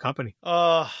history of the company.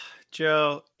 Oh,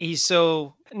 Joe,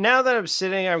 now that I'm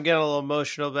sitting, I'm getting a little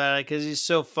emotional about it because he's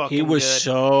so fucking good. He was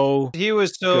so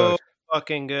good.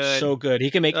 Fucking good. So good.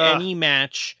 He can make any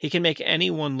match. He can make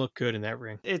anyone look good in that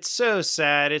ring. It's so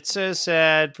sad. It's so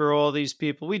sad for all these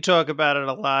people. We talk about it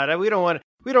a lot. We don't want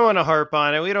we don't want to harp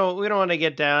on it. We don't want to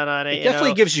get down on it. It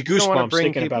definitely gives you We don't wanna goosebumps bring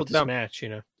thinking people about this down. match,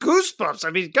 Goosebumps.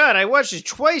 I mean, God, I watched it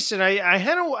twice, and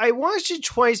I watched it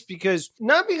twice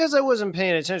not because I wasn't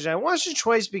paying attention. I watched it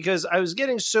twice because I was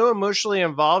getting so emotionally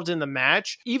involved in the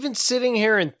match. Even sitting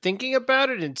here and thinking about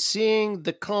it and seeing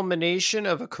the culmination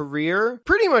of a career,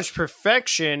 pretty much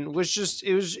perfection, it's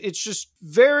just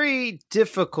very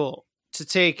difficult to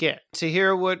take in, to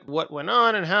hear what went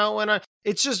on and how it went on.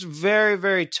 It's just very,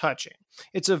 very touching.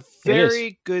 It's a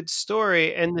very good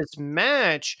story, and this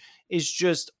match is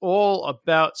just all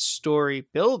about story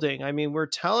building. I mean, we're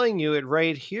telling you it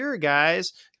right here,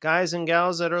 guys and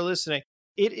gals that are listening.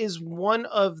 It is one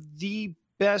of the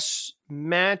best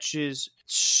matches,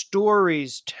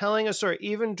 stories, telling a story,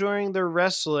 even during the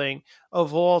wrestling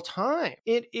of all time.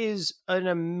 It is an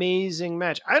amazing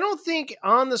match. I don't think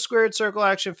on the Squared Circle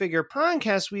Action Figure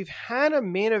podcast we've had a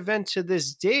main event to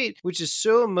this date which is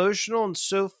so emotional and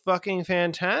so fucking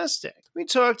fantastic. We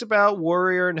talked about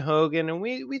Warrior and Hogan, and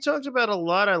we talked about a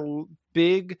lot of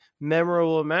big,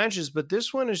 memorable matches, but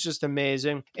this one is just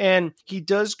amazing. And he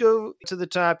does go to the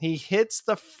top. He hits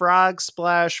the frog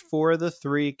splash for the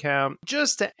 3 count.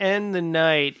 Just to end the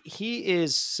night, he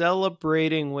is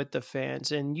celebrating with the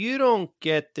fans, and you don't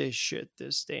get this shit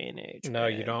this day and age. No,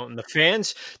 man. you don't. And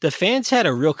the fans had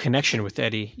a real connection with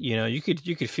Eddie. You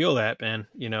could feel that, man.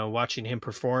 Watching him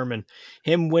perform and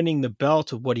him winning the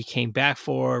belt of what he came back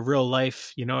for, real life,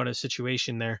 in a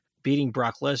situation there. Beating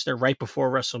Brock Lesnar right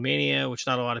before WrestleMania, which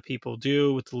not a lot of people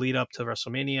do with the lead up to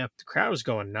WrestleMania. The crowd was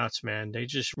going nuts, man. They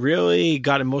just really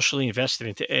got emotionally invested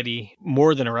into Eddie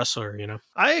more than a wrestler,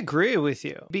 I agree with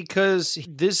you because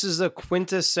this is a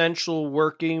quintessential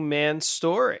working man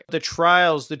story. The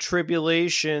trials, the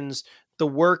tribulations, the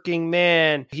working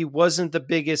man, he wasn't the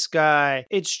biggest guy.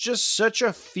 It's just such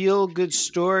a feel-good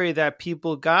story that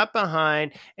people got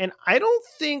behind. And I don't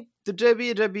think the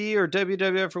WWE or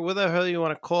WWF or whatever the hell you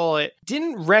want to call it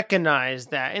didn't recognize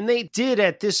that. And they did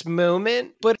at this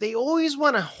moment, but they always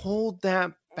want to hold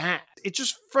that back. It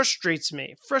just frustrates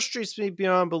me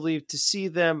beyond belief to see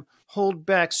them hold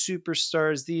back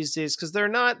superstars these days because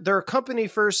they're a company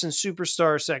first and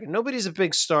superstar second. Nobody's a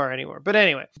big star anymore. But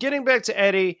anyway, getting back to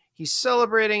Eddie, he's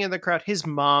celebrating in the crowd. His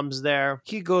mom's there.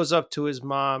 He goes up to his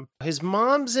mom. His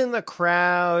mom's in the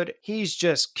crowd. He's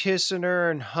just kissing her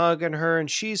and hugging her,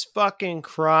 and she's fucking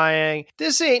crying.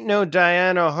 This ain't no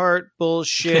Diana Hart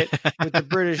bullshit with the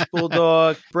British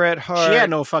Bulldog, Bret Hart. She had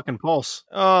no fucking pulse.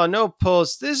 Oh, no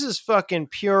pulse. This is fucking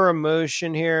pure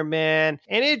emotion here, man.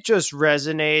 And it just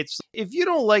resonates. If you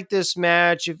don't like this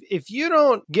match, if you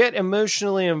don't get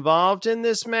emotionally involved in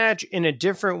this match in a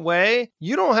different way,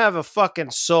 you don't have a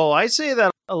fucking soul. I say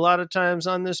that a lot of times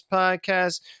on this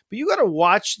podcast, but you got to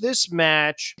watch this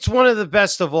match. It's one of the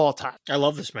best of all time. I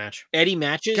love this match. Eddie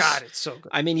matches. God, it's so good.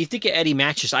 I mean, you think of Eddie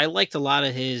matches. I liked a lot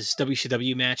of his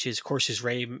WCW matches. Of course, his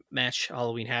Ray match,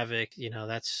 Halloween Havoc.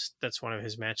 That's one of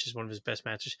his matches, one of his best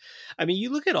matches. I mean,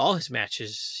 you look at all his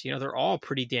matches. They're all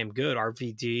pretty damn good.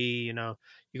 RVD.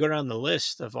 You go down the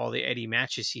list of all the Eddie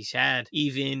matches he's had.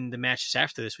 Even the matches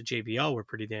after this with JBL were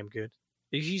pretty damn good.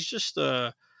 He's just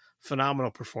a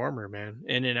phenomenal performer, man,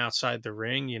 in and outside the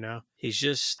ring. He's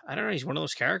just, I don't know, he's one of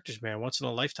those characters, man, once in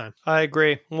a lifetime. I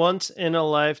agree, once in a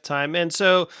lifetime. And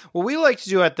so what we like to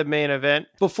do at the main event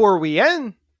before we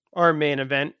end our main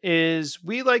event is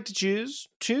we like to choose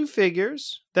 2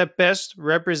 figures that best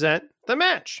represent the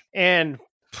match. And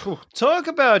talk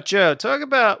about Joe. Talk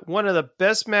about one of the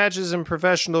best matches in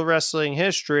professional wrestling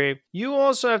history. You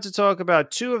also have to talk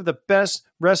about 2 of the best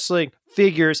wrestling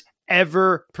figures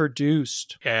ever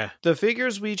produced. Yeah. The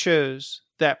figures we chose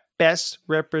that best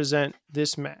represent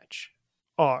this match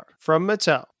are from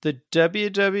Mattel, the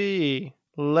WWE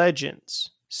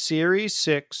Legends Series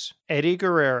 6 Eddie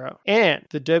Guerrero, and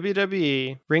the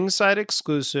WWE ringside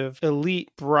exclusive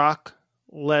Elite Brock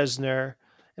Lesnar.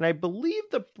 And I believe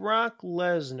the Brock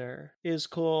Lesnar is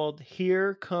called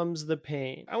Here Comes the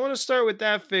Pain. I want to start with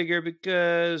that figure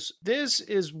because this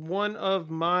is one of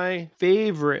my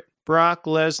favorite Brock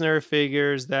Lesnar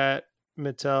figures that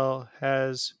Mattel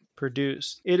has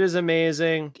produced. It is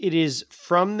amazing. It is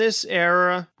from this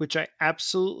era, which I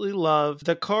absolutely love.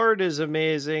 The card is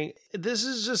amazing. This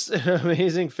is just an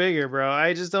amazing figure, bro.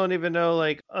 I just don't even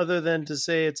know, other than to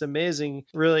say it's amazing,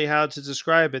 really how to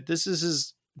describe it. This is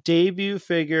his debut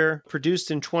figure, produced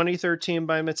in 2013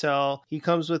 by Mattel. He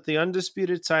comes with the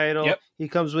undisputed title. Yep. He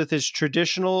comes with his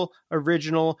traditional,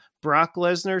 original Brock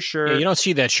Lesnar shirt. Yeah, you don't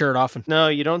see that shirt often. No,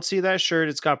 you don't see that shirt.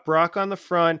 It's got Brock on the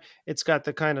front. It's got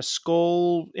the kind of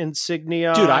skull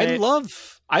insignia. Dude, on I it.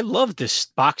 love this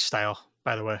box style.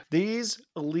 by the way. These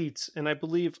elites, and I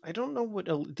believe, I don't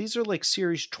know these are like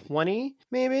series 20,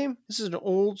 maybe. This is an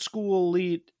old school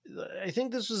elite. I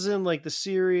think this was in like the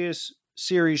series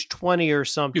 20 or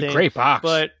something. Dude, great box.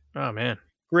 But oh man,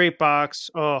 great box.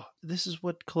 Oh, this is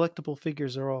what collectible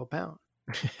figures are all about.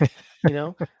 You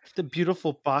know, the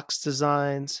beautiful box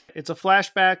designs. It's a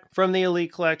flashback from the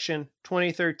Elite Collection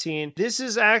 2013. This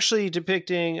is actually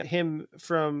depicting him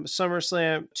from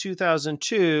SummerSlam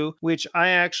 2002, which I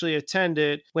actually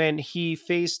attended, when he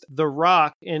faced The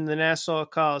Rock in the Nassau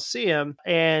Coliseum,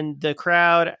 and the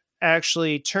crowd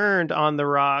actually turned on The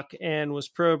Rock and was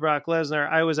pro Brock Lesnar.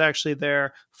 I was actually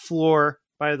there, floor,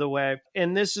 by the way.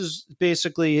 And this is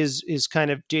basically his kind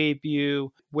of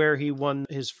debut where he won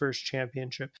his first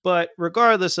championship. But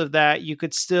regardless of that, you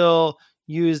could still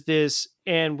use this,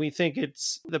 and we think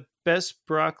it's the best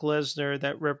Brock Lesnar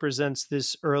that represents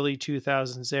this early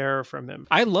 2000s era from him.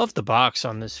 I love the box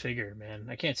on this figure, man.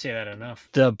 I can't say that enough.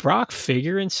 The Brock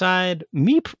figure inside,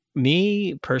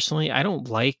 me personally, I don't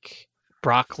like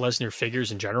Brock Lesnar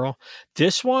figures in general.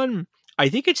 This one, I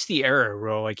think it's the era,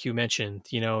 Ro, like you mentioned.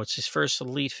 You know, it's his first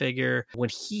Elite figure. When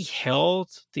he held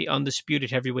the undisputed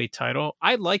heavyweight title,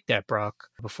 I liked that Brock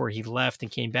before he left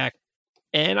and came back.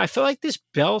 And I feel like this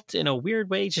belt, in a weird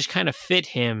way, just kind of fit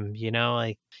him, you know,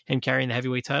 like him carrying the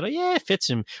heavyweight title. Yeah, it fits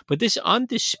him. But this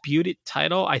undisputed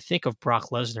title, I think of Brock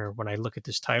Lesnar when I look at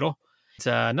this title.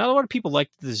 Not a lot of people like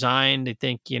the design. They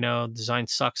think, you know, design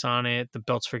sucks on it. The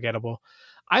belt's forgettable.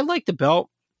 I like the belt.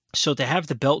 So to have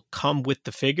the belt come with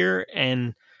the figure,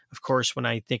 and of course, when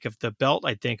I think of the belt,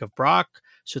 I think of Brock.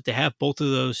 So to have both of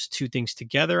those two things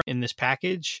together in this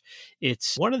package,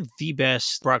 it's one of the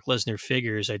best Brock Lesnar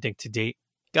figures, I think, to date.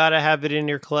 Gotta have it in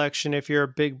your collection if you're a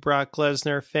big Brock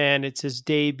Lesnar fan. It's his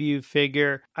debut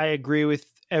figure. I agree with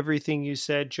everything you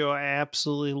said, Joe. I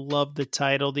absolutely love the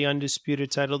title, the Undisputed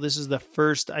title. This is the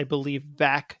first, I believe,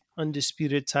 back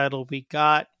Undisputed title we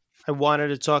got. I wanted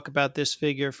to talk about this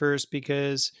figure first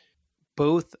because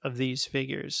both of these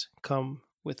figures come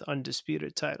with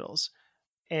Undisputed titles.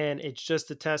 And it's just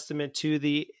a testament to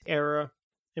the era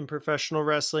in professional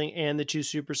wrestling and the two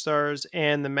superstars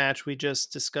and the match we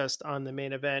just discussed on the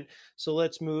main event. So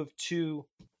let's move to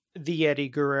the Eddie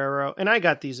Guerrero. And I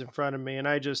got these in front of me, and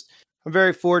I'm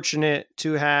very fortunate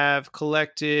to have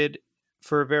collected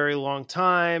for a very long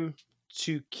time,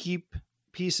 to keep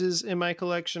pieces in my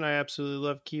collection. I absolutely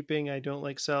love keeping. I don't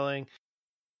like selling.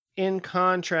 In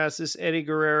contrast, this Eddie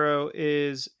Guerrero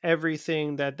is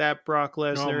everything that Brock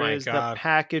Lesnar is. God. The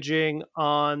packaging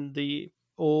on the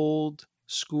old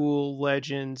school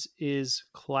Legends is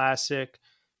classic.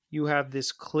 You have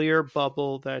this clear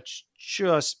bubble that's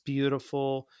just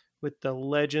beautiful with the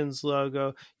Legends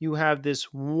logo. You have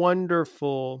this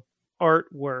wonderful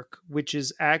artwork, which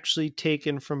is actually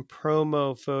taken from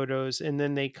promo photos, and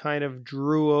then they kind of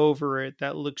drew over it.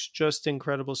 That looks just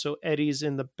incredible. So Eddie's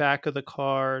in the back of the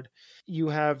card. You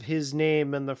have his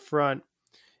name in the front.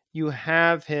 You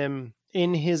have him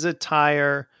in his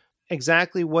attire,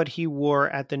 exactly what he wore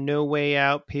at the No Way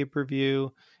Out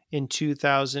pay-per-view in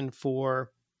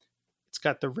 2004. It's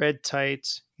got the red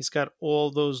tights. He's got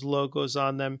all those logos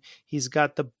on them. He's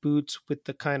got the boots with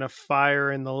the kind of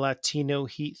fire and the Latino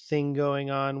heat thing going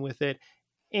on with it.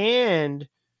 And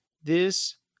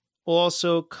this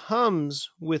also comes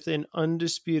with an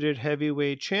Undisputed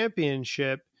Heavyweight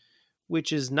Championship,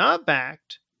 which is not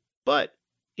backed, but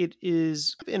it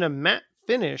is in a matte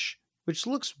finish, which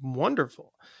looks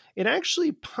wonderful. It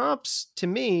actually pops to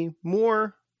me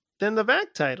more than the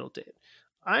VAC title did.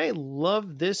 I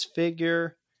love this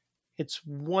figure. It's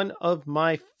one of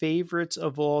my favorites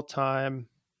of all time.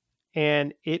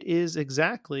 And it is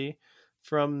exactly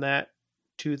from that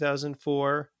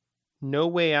 2004 No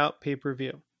Way Out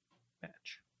pay-per-view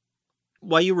match.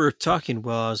 While you were talking,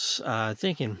 well, I was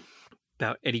thinking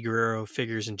about Eddie Guerrero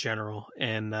figures in general.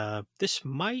 And this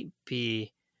might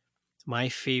be my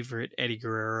favorite Eddie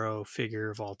Guerrero figure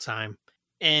of all time.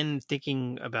 And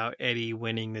thinking about Eddie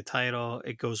winning the title,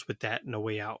 it goes with that No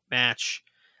Way Out match.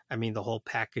 I mean, the whole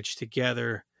package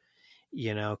together,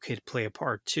 you know, could play a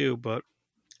part too. But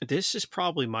this is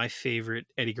probably my favorite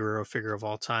Eddie Guerrero figure of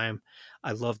all time.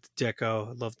 I love the deco.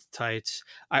 I love the tights.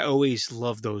 I always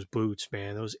love those boots,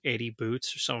 man. Those Eddie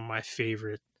boots are some of my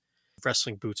favorite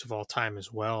wrestling boots of all time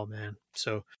as well, man.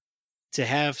 So to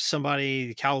have somebody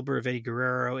the caliber of Eddie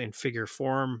Guerrero in figure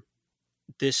form,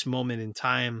 this moment in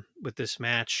time with this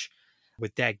match,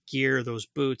 with that gear, those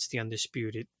boots, the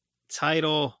Undisputed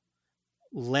title,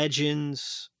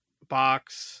 Legends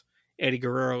box, Eddie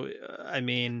Guerrero. I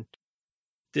mean,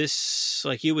 this,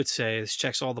 like you would say, this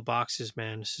checks all the boxes,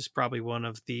 man. This is probably one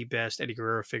of the best Eddie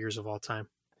Guerrero figures of all time.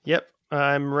 Yep.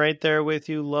 I'm right there with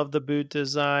you. Love the boot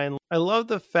design. I love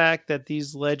the fact that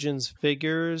these Legends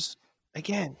figures,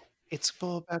 again, it's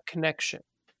full about connection.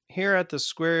 Here at the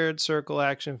Squared Circle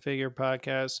Action Figure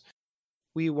Podcast,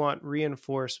 we want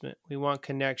reinforcement. We want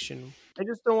connection. I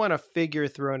just don't want a figure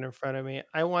thrown in front of me.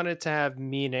 I want it to have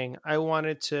meaning. I want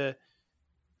it to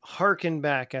harken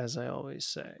back, as I always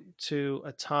say, to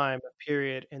a time, a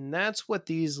period. And that's what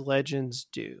these Legends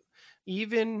do.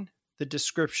 Even the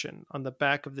description on the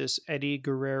back of this Eddie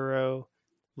Guerrero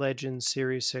Legends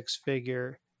Series 6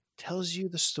 figure tells you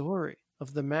the story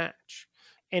of the match.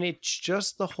 And it's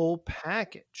just the whole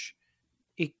package.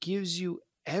 It gives you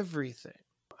everything.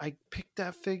 I pick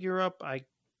that figure up. I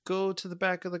go to the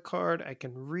back of the card. I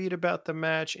can read about the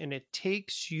match, and it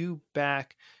takes you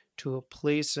back to a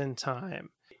place and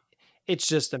time. It's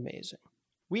just amazing.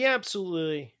 We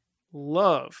absolutely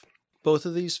love both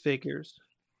of these figures.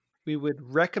 We would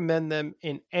recommend them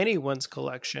in anyone's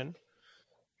collection.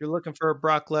 You're looking for a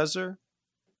Brock Lesnar,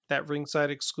 that ringside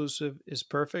exclusive is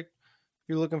perfect.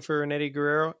 You're looking for an Eddie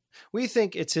Guerrero, we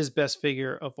think it's his best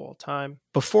figure of all time.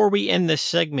 Before we end this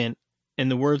segment, in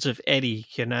the words of Eddie,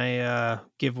 can I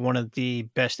give one of the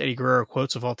best Eddie Guerrero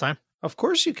quotes of all time? Of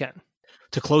course you can.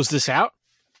 To close this out?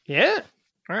 Yeah.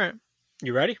 All right.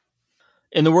 You ready?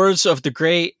 In the words of the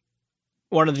great,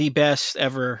 one of the best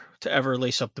ever to ever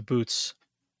lace up the boots.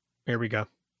 Here we go.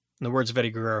 In the words of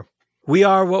Eddie Guerrero. We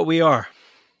are what we are.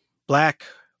 Black,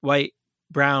 white,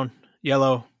 brown,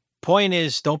 yellow. Point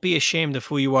is, don't be ashamed of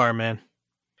who you are, man.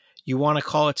 You want to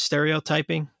call it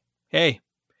stereotyping? Hey,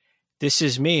 this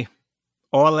is me.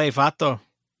 Ole vato.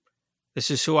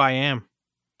 This is who I am.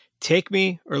 Take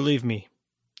me or leave me.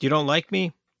 You don't like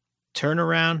me? Turn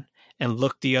around and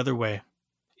look the other way.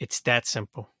 It's that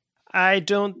simple. I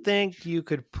don't think you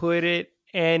could put it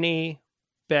any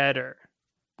better.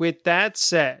 With that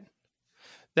said,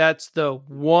 that's the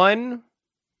 1,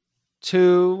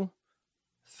 2,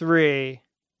 3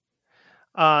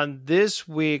 on this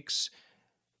week's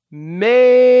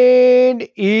main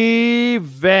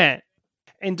event.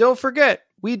 And don't forget,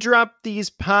 we drop these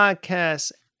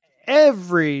podcasts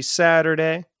every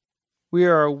Saturday. We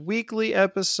are a weekly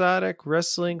episodic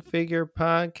wrestling figure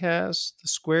podcast, the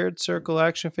Squared Circle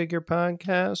Action Figure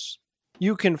Podcast.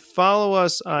 You can follow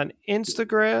us on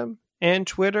Instagram and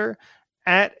Twitter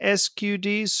at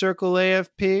SQD Circle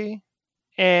AFP.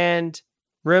 And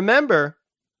remember,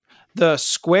 the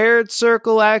Squared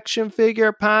Circle Action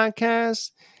Figure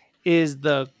Podcast is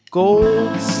the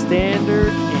gold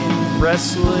standard in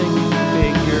wrestling